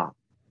stop,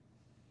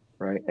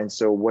 right? And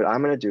so what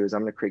I'm going to do is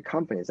I'm going to create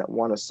companies that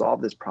want to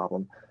solve this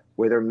problem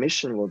where their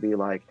mission will be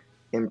like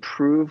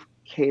improve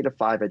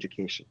K-5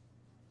 education.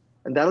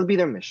 And that'll be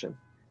their mission.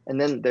 And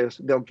then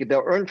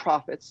they'll earn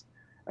profits,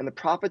 and the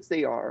profits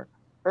they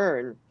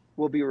earn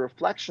will be a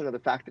reflection of the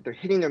fact that they're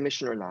hitting their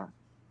mission or not.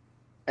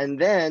 And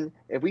then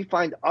if we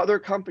find other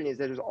companies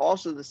that is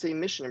also the same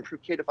mission,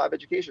 improve K-5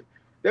 education,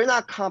 they're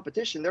not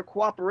competition, they're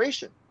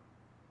cooperation.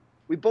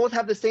 We both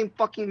have the same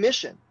fucking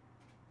mission,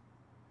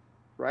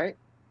 right?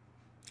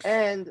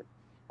 And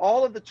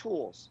all of the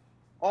tools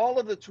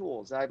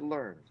I've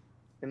learned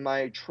in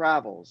my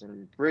travels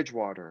in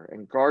Bridgewater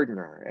and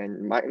Gardner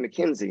and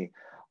McKinsey,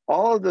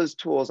 all of those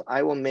tools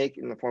I will make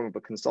in the form of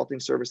a consulting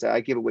service that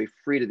I give away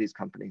free to these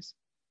companies,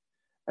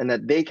 and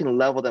that they can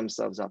level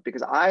themselves up.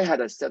 Because I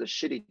had a set of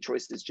shitty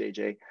choices,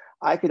 JJ.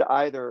 I could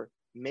either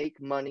make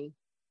money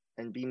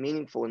and be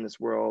meaningful in this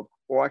world,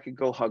 or I could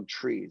go hug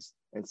trees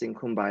and sing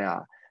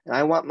Kumbaya. And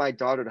I want my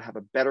daughter to have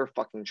a better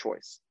fucking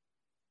choice,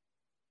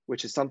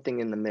 which is something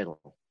in the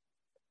middle,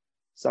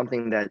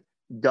 something that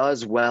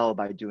does well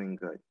by doing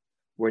good,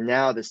 where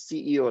now the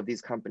CEO of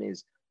these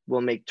companies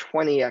will make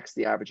 20x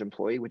the average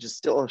employee, which is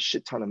still a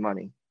shit ton of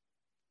money,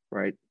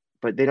 right?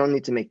 But they don't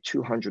need to make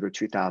 200 or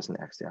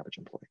 2000x the average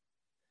employee.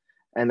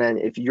 And then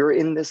if you're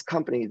in this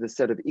company, this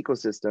set of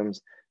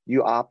ecosystems,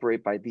 you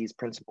operate by these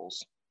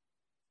principles,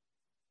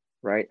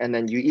 right? And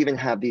then you even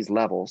have these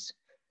levels,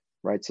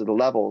 right? So the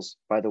levels,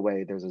 by the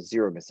way, there's a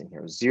 0 missing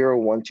here. 0,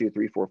 1, 2,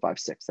 3, 4, 5,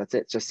 6. That's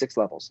it, just 6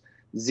 levels.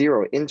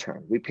 0,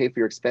 intern. We pay for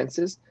your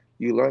expenses.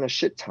 You learn a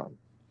shit ton.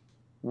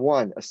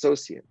 1,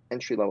 associate,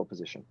 entry-level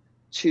position.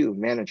 2,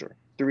 manager.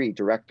 3,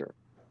 director.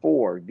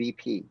 4,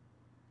 VP.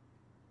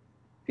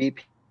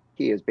 VP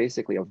is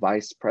basically a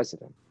vice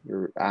president.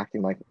 You're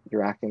acting like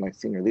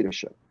senior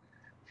leadership.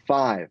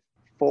 5,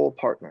 full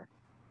partner.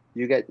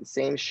 You get the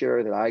same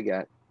share that I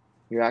get.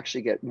 You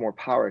actually get more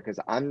power because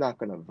I'm not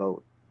going to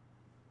vote,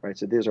 right?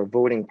 So these are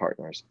voting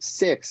partners.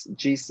 6,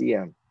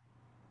 GCM. And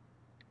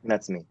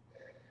that's me.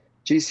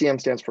 GCM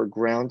stands for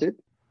grounded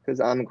because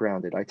I'm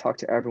grounded. I talk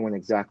to everyone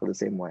exactly the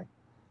same way.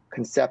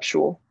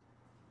 Conceptual.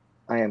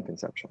 I am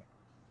conceptual.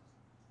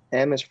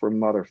 M is for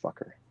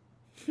motherfucker.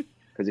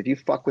 Because if you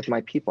fuck with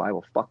my people, I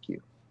will fuck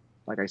you.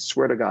 Like, I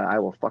swear to God, I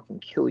will fucking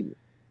kill you,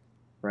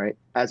 right?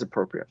 As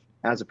appropriate.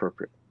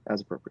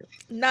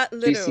 Not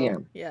literal.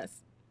 GCM.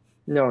 Yes.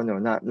 No,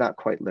 not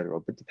quite literal,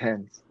 but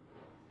depends.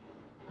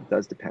 It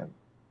does depend.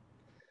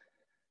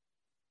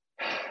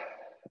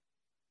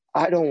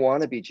 I don't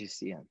want to be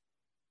GCM.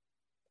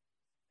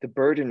 The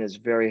burden is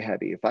very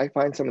heavy. If I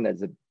find someone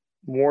that's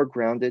more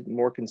grounded,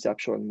 more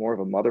conceptual, and more of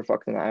a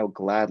motherfucker, then I will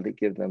gladly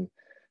give them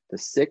the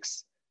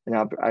 6, and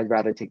I'd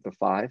rather take the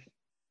 5,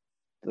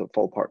 the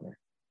full partner,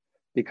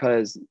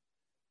 because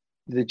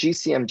the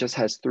GCM just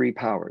has 3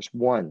 powers.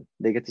 1,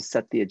 they get to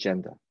set the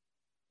agenda.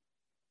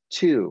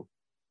 2,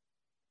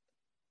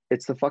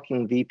 it's the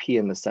fucking VP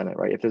in the Senate,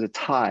 right? If there's a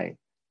tie,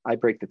 I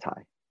break the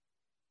tie,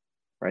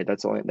 right?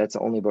 That's the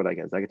only vote I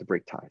get. I get to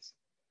break ties.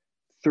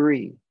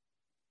 3,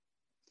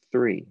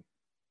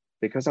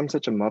 because I'm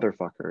such a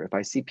motherfucker, if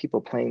I see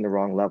people playing the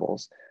wrong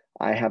levels,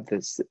 I have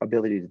this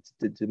ability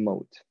to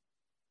demote.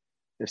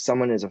 If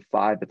someone is a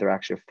 5, but they're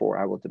actually a 4,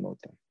 I will demote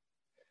them.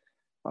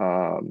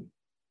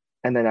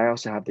 And then I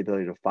also have the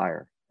ability to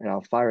fire, and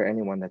I'll fire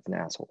anyone that's an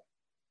asshole.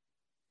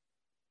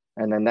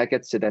 And then that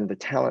gets to then the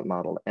talent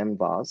model,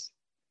 MVAS.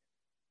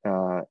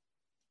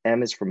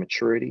 M is for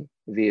maturity,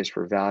 V is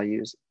for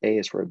values, A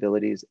is for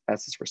abilities,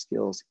 S is for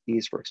skills, E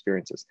is for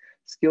experiences.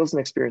 Skills and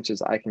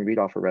experiences I can read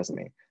off a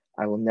resume.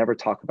 I will never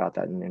talk about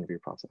that in an interview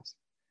process.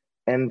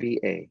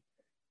 MVA,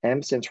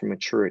 M stands for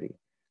maturity.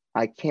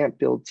 I can't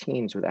build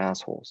teams with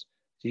assholes.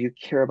 Do you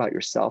care about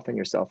yourself and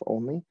yourself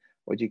only,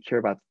 or do you care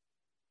about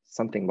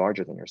something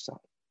larger than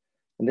yourself?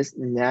 And this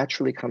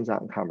naturally comes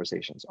out in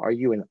conversations. Are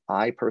you an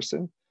I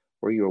person,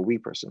 or are you a we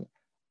person?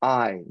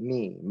 I,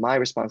 me, my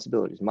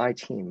responsibilities, my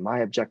team, my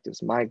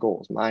objectives, my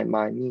goals, me,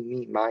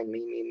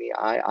 me.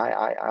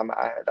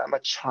 I'm a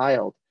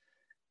child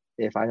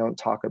if I don't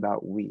talk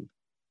about we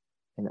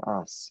and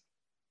us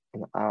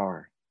and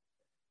our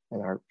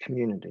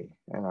community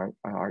and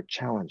our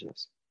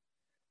challenges.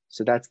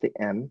 So that's the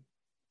M,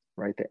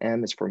 right? The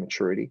M is for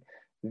maturity.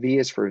 V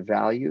is for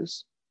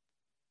values.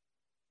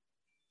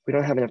 We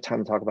don't have enough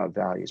time to talk about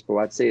values, but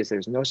what I'd say is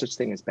there's no such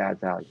thing as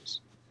bad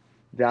values.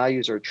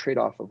 Values are a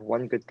trade-off of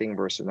one good thing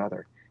versus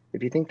another.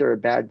 If you think there are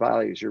bad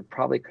values, you're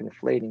probably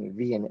conflating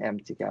V and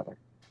M together.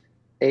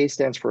 A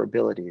stands for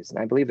abilities, and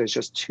I believe there's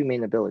just 2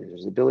 main abilities.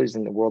 There's abilities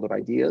in the world of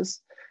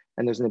ideas,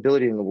 and there's an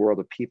ability in the world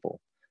of people.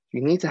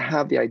 You need to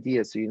have the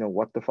ideas so you know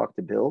what the fuck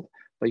to build,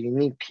 but you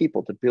need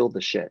people to build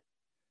the shit.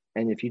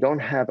 And if you don't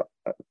have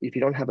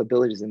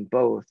abilities in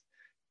both,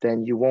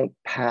 then you won't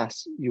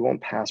pass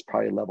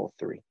probably level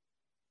 3,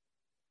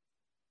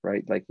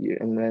 right?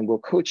 And then we'll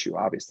coach you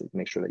obviously to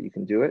make sure that you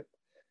can do it.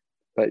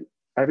 But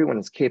everyone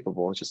is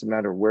capable. It's just a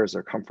matter of where's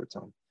their comfort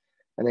zone.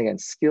 And again,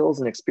 skills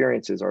and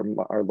experiences are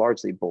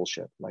largely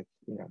bullshit. Like,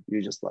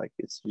 you just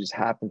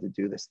happen to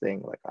do this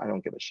thing. Like, I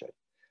don't give a shit.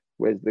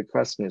 Where the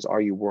question is,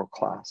 are you world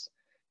class?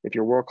 If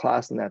you're world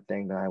class in that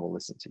thing, then I will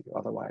listen to you.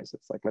 Otherwise,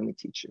 it's like, let me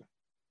teach you.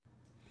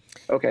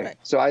 Okay, right.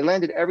 So I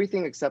landed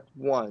everything except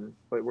 1,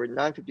 but we're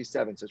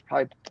 9:57, so it's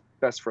probably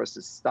best for us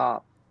to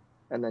stop.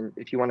 And then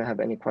if you want to have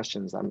any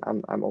questions,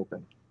 I'm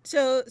open.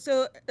 So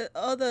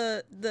all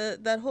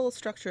that whole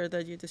structure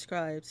that you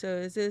described. So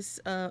is this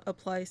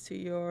applies to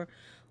your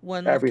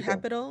One Love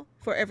Capital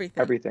for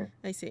everything? Everything.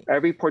 I see.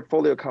 Every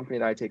portfolio company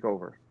that I take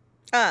over.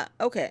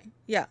 Okay,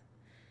 yeah.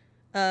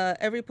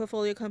 Every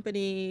portfolio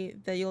company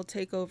that you'll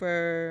take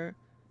over.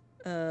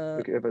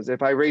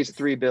 If I raise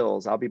 3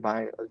 bills, I'll be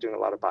doing a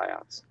lot of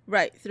buyouts.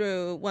 Right,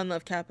 through One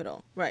Love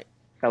Capital. Right.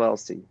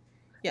 LLC.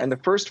 Yes. And the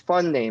first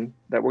fund name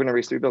that we're going to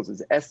raise 3 bills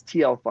is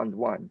STL Fund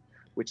 1,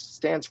 which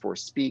stands for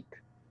Speak,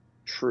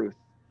 Truth,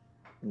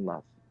 and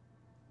Love.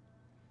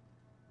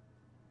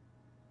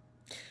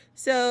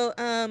 So,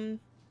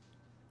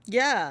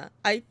 yeah,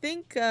 I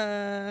think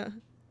I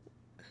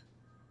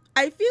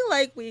feel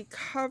like we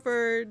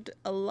covered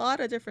a lot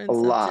of different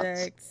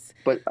subjects.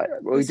 But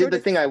we did the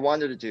thing I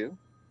wanted to do.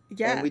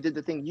 Yeah. And we did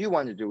the thing you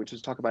wanted to do, which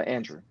was talk about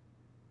Andrew.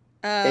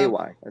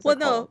 AY. Well,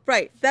 no,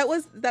 right. That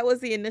was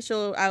the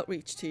initial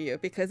outreach to you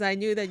because I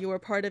knew that you were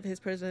part of his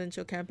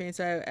presidential campaign.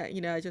 So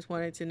I just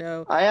wanted to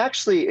know. I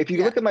actually, if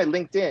you look at my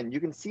LinkedIn,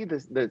 you can see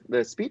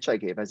the speech I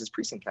gave as his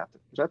precinct captain,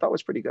 which I thought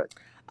was pretty good.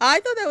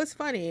 I thought that was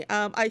funny.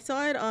 I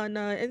saw it on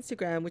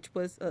Instagram, which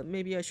was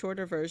maybe a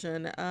shorter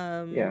version.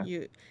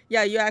 You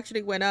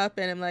actually went up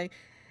and I'm like,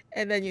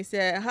 and then you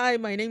said, "Hi,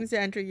 my name is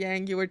Andrew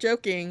Yang." You were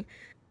joking.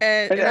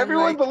 And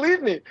everyone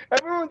believed me.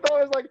 Everyone thought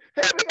I was like,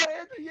 "Hey, we got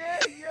Andrew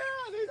Yang, yeah."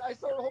 I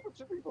saw a whole bunch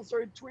of people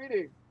started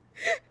tweeting.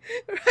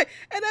 Right.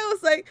 And I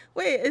was like,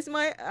 wait,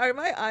 are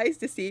my eyes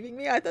deceiving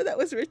me? I thought that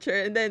was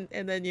Richard. And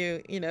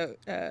then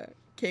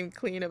came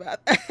clean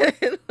about that.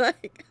 And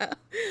like,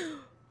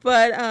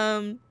 but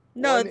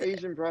no, One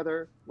Asian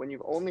brother, when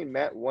you've only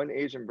met one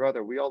Asian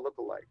brother, we all look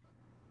alike.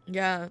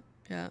 yeah,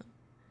 yeah.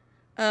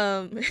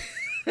 Um,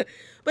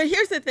 but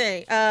here's the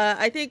thing.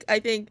 I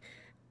think,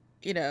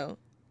 you know,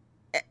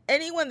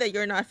 anyone that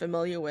you're not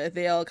familiar with,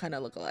 they all kind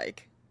of look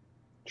alike.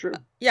 True.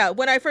 Yeah,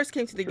 when I first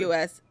came to the True.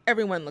 US,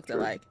 everyone looked True.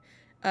 alike.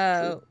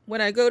 True.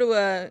 When I go to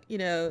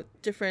a,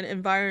 different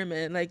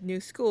environment, like new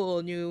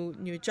school,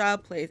 new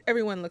job place,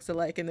 everyone looks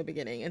alike in the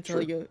beginning until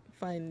True. you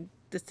find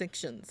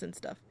distinctions and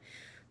stuff.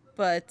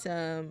 But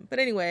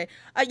anyway,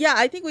 yeah,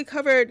 I think we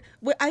covered.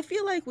 I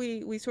feel like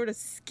we sort of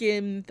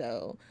skimmed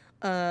though,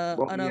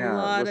 Well, on a yeah,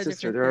 lot well, of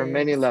sister, different there are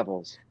many things.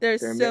 levels.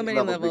 There's There are so many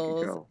many levels we could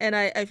levels, go. and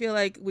I feel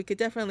like we could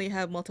definitely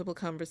have multiple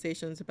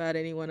conversations about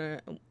any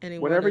one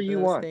Whatever of you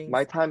those want. things.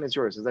 My time is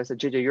yours. As I said,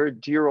 JJ, you're a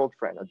dear old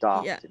friend.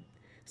 Adopt. Yeah.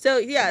 So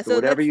yeah, And so so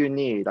whatever you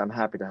need, I'm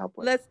happy to help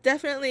with. let's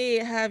definitely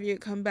have you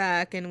come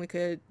back and we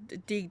could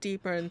dig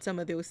deeper in some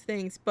of those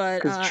things.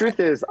 But Because truth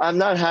is, I'm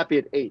not happy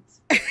at 8s.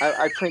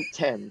 I print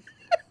 10s.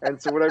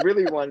 And so what I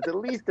really want is at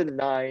least a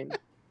 9.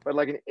 But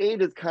like an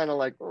 8 is kind of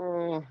like,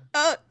 oh.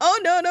 Oh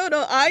no!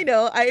 I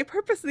know. I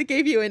purposely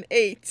gave you an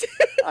 8.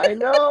 I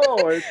know.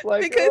 It's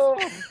like, because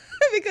oh.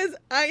 because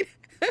I.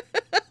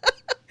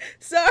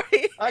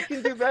 Sorry. I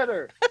can do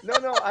better. No,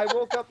 I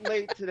woke up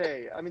late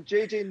today. I mean,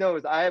 JJ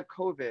knows I have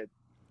COVID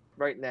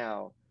right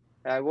now.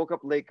 And I woke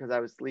up late because I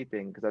was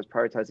sleeping, because I was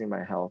prioritizing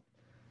my health.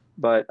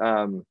 But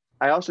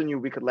I also knew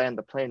we could land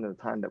the plane at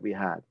the time that we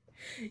had.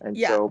 And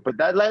Yeah. so, but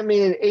that landed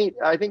me an 8.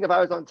 I think if I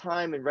was on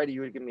time and ready,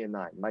 you would give me a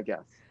 9, my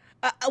guess.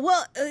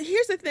 Well,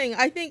 here's the thing.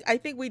 I think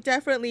we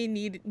definitely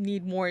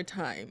need more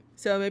time.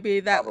 So maybe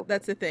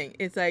that's the thing.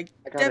 It's like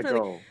I gotta definitely.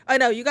 go. I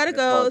know you gotta I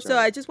go. So apologize.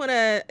 I just want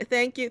to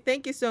thank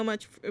you so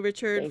much,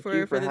 Richard, Thank for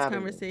you for this having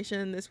me.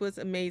 conversation. This was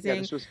Yeah,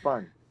 amazing. this was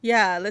fun.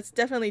 Yeah, let's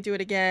definitely do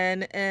it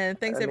again. And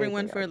thanks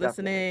everyone Amazing, for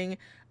definitely.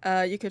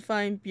 listening. You can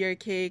find Beer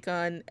Cake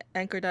on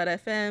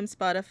Anchor.fm,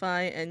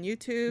 Spotify, and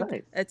YouTube.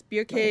 Nice. It's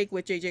Beer Cake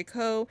with JJ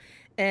Co.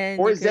 And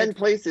Or you Zen could,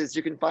 Places,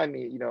 you can find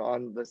me,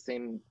 on the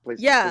same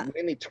places. Yeah. But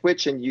mainly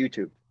Twitch and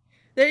YouTube.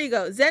 there you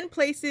go. Zen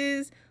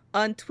Places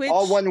on Twitch.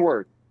 All one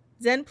word.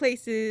 Zen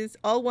Places,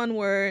 all one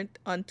word,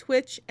 on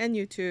Twitch and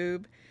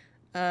YouTube.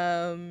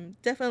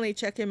 Definitely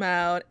check him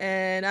out,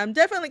 and I'm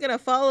definitely gonna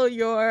follow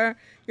your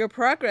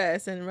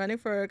progress and running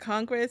for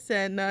Congress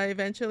and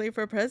eventually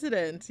for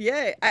president.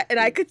 Yay!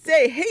 I could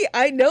say, hey,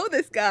 I know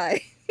this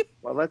guy.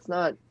 Well, let's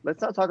not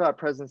talk about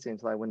presidency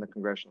until I win the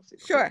congressional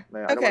seat. Sure.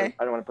 Okay.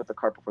 I don't want to put the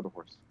cart before the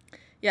horse.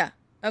 Yeah.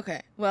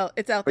 Okay. Well,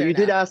 it's out But there you now.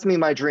 did ask me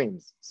my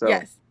dreams, so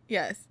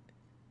Yes.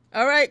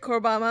 All right,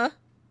 Corbama.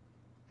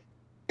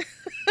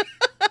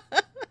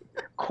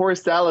 Cor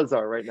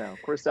Salazar right now.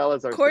 Cor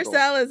Salazar. Cor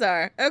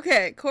Salazar.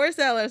 Okay, Cor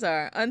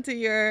Salazar. Onto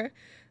your.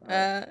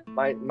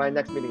 My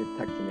next meeting is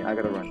texting me. I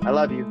gotta run. I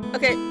love you.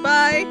 Okay.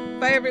 Bye.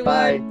 Bye, everyone.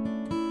 Bye.